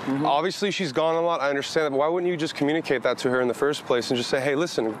wrong. Obviously, she's gone a lot. I understand that. But why wouldn't you just communicate that to her in the first place and just say, "Hey,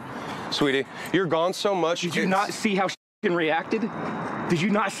 listen, sweetie, you're gone so much." Did you not see how she reacted? Did you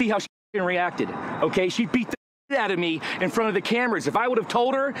not see how she reacted? Okay, she beat the shit out of me in front of the cameras. If I would have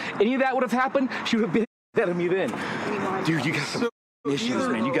told her any of that would have happened, she would have been out of me then. Dude, you got some issues,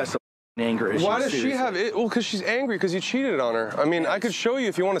 man. You got some anger issues. Why does she have it? Well, because she's angry because you cheated on her. I mean, I could show you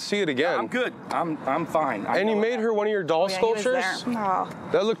if you want to see it again. I'm good. I'm fine. And you made her one of your doll sculptures?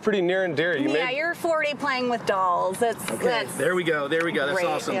 That looked pretty near and dear. You're 40 playing with dolls. That's There we go. There we go. That's great,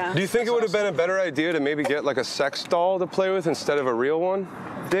 awesome. yeah. Do you think it would have been a better idea to maybe get like a sex doll to play with instead of a real one?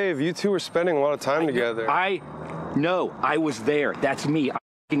 Dave, you two were spending a lot of time together. No, I was there. That's me.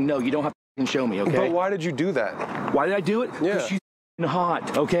 I know. You don't have to show me, okay? But why did you do that? Why did I do it? Yeah. Because she's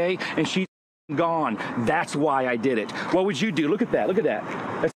hot, okay? And she's gone. That's why I did it. What would you do? Look at that. Look at that.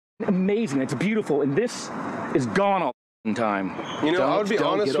 That's amazing. It's beautiful. And this is gone all the time. You know, I would be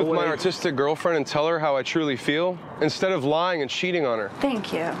honest with my artistic girlfriend and tell her how I truly feel instead of lying and cheating on her.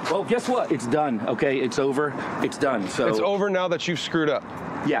 Thank you. Well, guess what? It's done, okay? It's over. It's done. So it's over now that you've screwed up.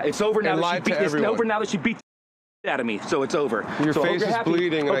 Yeah, it's over now. It's over now that she beat the out of me. So it's over. Your so face is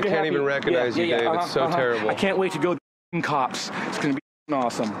bleeding, and I can't even recognize you, Dave. It's so terrible. I can't wait to go to the cops. It's gonna be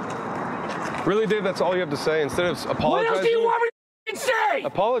awesome. Really, Dave? That's all you have to say instead of apologizing? What else do you want me to say?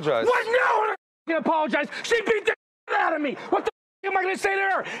 Apologize. What? No, I'm not gonna apologize. She beat the out of me. What the am I gonna say to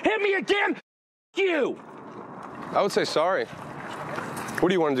her? Hit me again? You. I would say sorry. What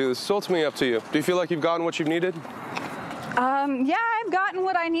do you want to do? This is ultimately up to you. Do you feel like you've gotten what you've needed? Yeah, I've gotten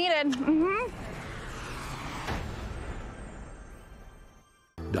what I needed.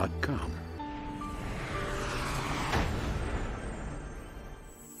 .com.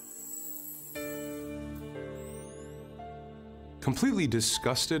 Completely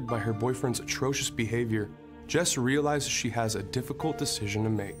disgusted by her boyfriend's atrocious behavior, Jess realizes she has a difficult decision to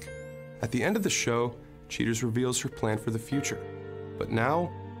make. At the end of the show, Cheaters reveals her plan for the future. But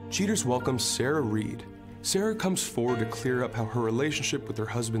now, Cheaters welcomes Sarah Reed. Sarah comes forward to clear up how her relationship with her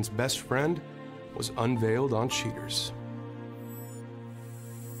husband's best friend was unveiled on Cheaters.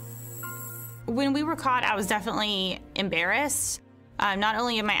 When we were caught, I was definitely embarrassed. Not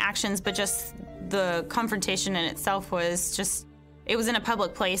only of my actions, but just the confrontation in itself was just, it was in a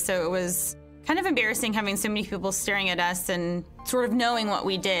public place, so it was kind of embarrassing having so many people staring at us and sort of knowing what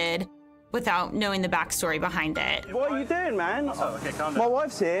we did without knowing the backstory behind it. What are you doing, man? Oh, okay, calm down. My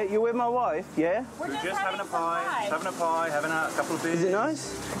wife's here. You're with my wife, yeah? We're just having a pie, having a couple of beers. Is it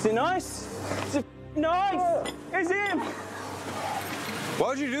nice? Is it nice? Is it nice? It's him! Why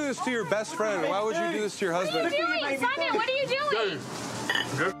would you do this to your best friend? Why would you do this to your husband? What are you doing? Simon, what are you doing?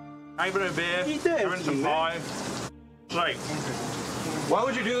 Good. Having a beer, having some pie. Like, why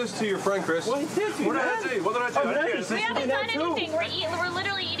would you do this to your friend, Chris? What did I do? What did I do? We haven't done anything. We're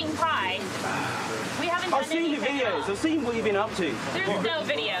literally eating pie. We haven't done anything. I've seen the videos. I've seen what you've been up to. There's no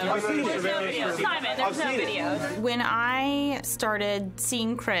videos. I've seen There's no videos. Simon, there's no videos. When I started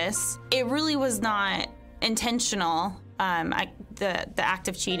seeing Chris, it really was not intentional, the act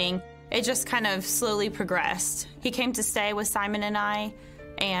of cheating. It just kind of slowly progressed. He came to stay with Simon and I,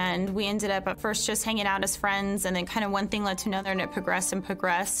 and we ended up at first just hanging out as friends, and then kind of one thing led to another, and it progressed and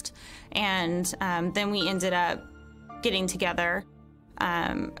progressed. And then we ended up getting together.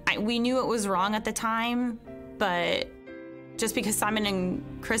 We knew it was wrong at the time, but just because Simon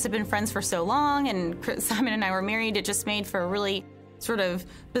and Chris had been friends for so long, and Simon and I were married, it just made for a really sort of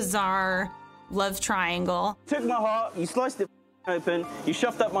bizarre love triangle. Took my heart, you sliced it open, you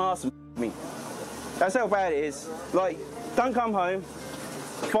shoved up my ass and me. That's how bad it is. Like, don't come home,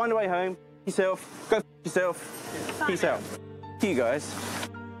 find a way home, yourself, go yourself, peace out. You guys.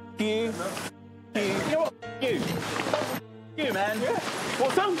 You. You know what? You, man. Yeah.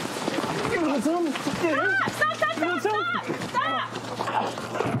 What's up? What's up?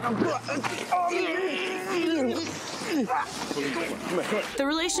 The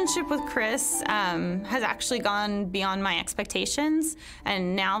relationship with Chris has actually gone beyond my expectations,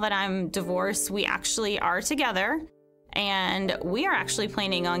 and now that I'm divorced, we actually are together, and we are actually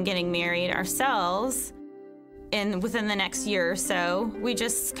planning on getting married ourselves within the next year or so. We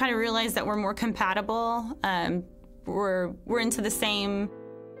just kind of realized that we're more compatible. We're into the same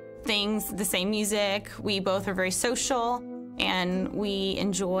things, the same music. We both are very social, and we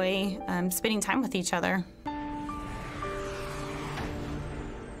enjoy spending time with each other.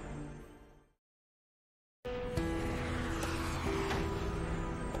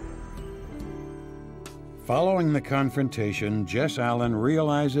 Following the confrontation, Jess Allen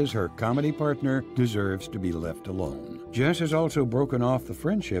realizes her comedy partner deserves to be left alone. Jess has also broken off the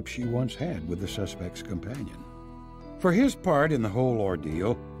friendship she once had with the suspect's companion. For his part in the whole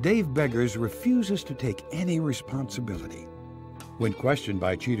ordeal, Dave Beggars refuses to take any responsibility. When questioned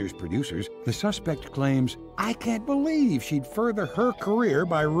by Cheater's producers, the suspect claims, "I can't believe she'd further her career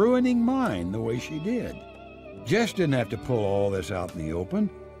by ruining mine the way she did. Jess didn't have to pull all this out in the open.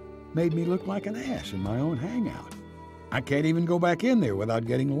 Made me look like an ass in my own hangout. I can't even go back in there without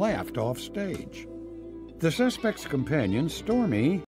getting laughed off stage." The suspect's companion, Stormy,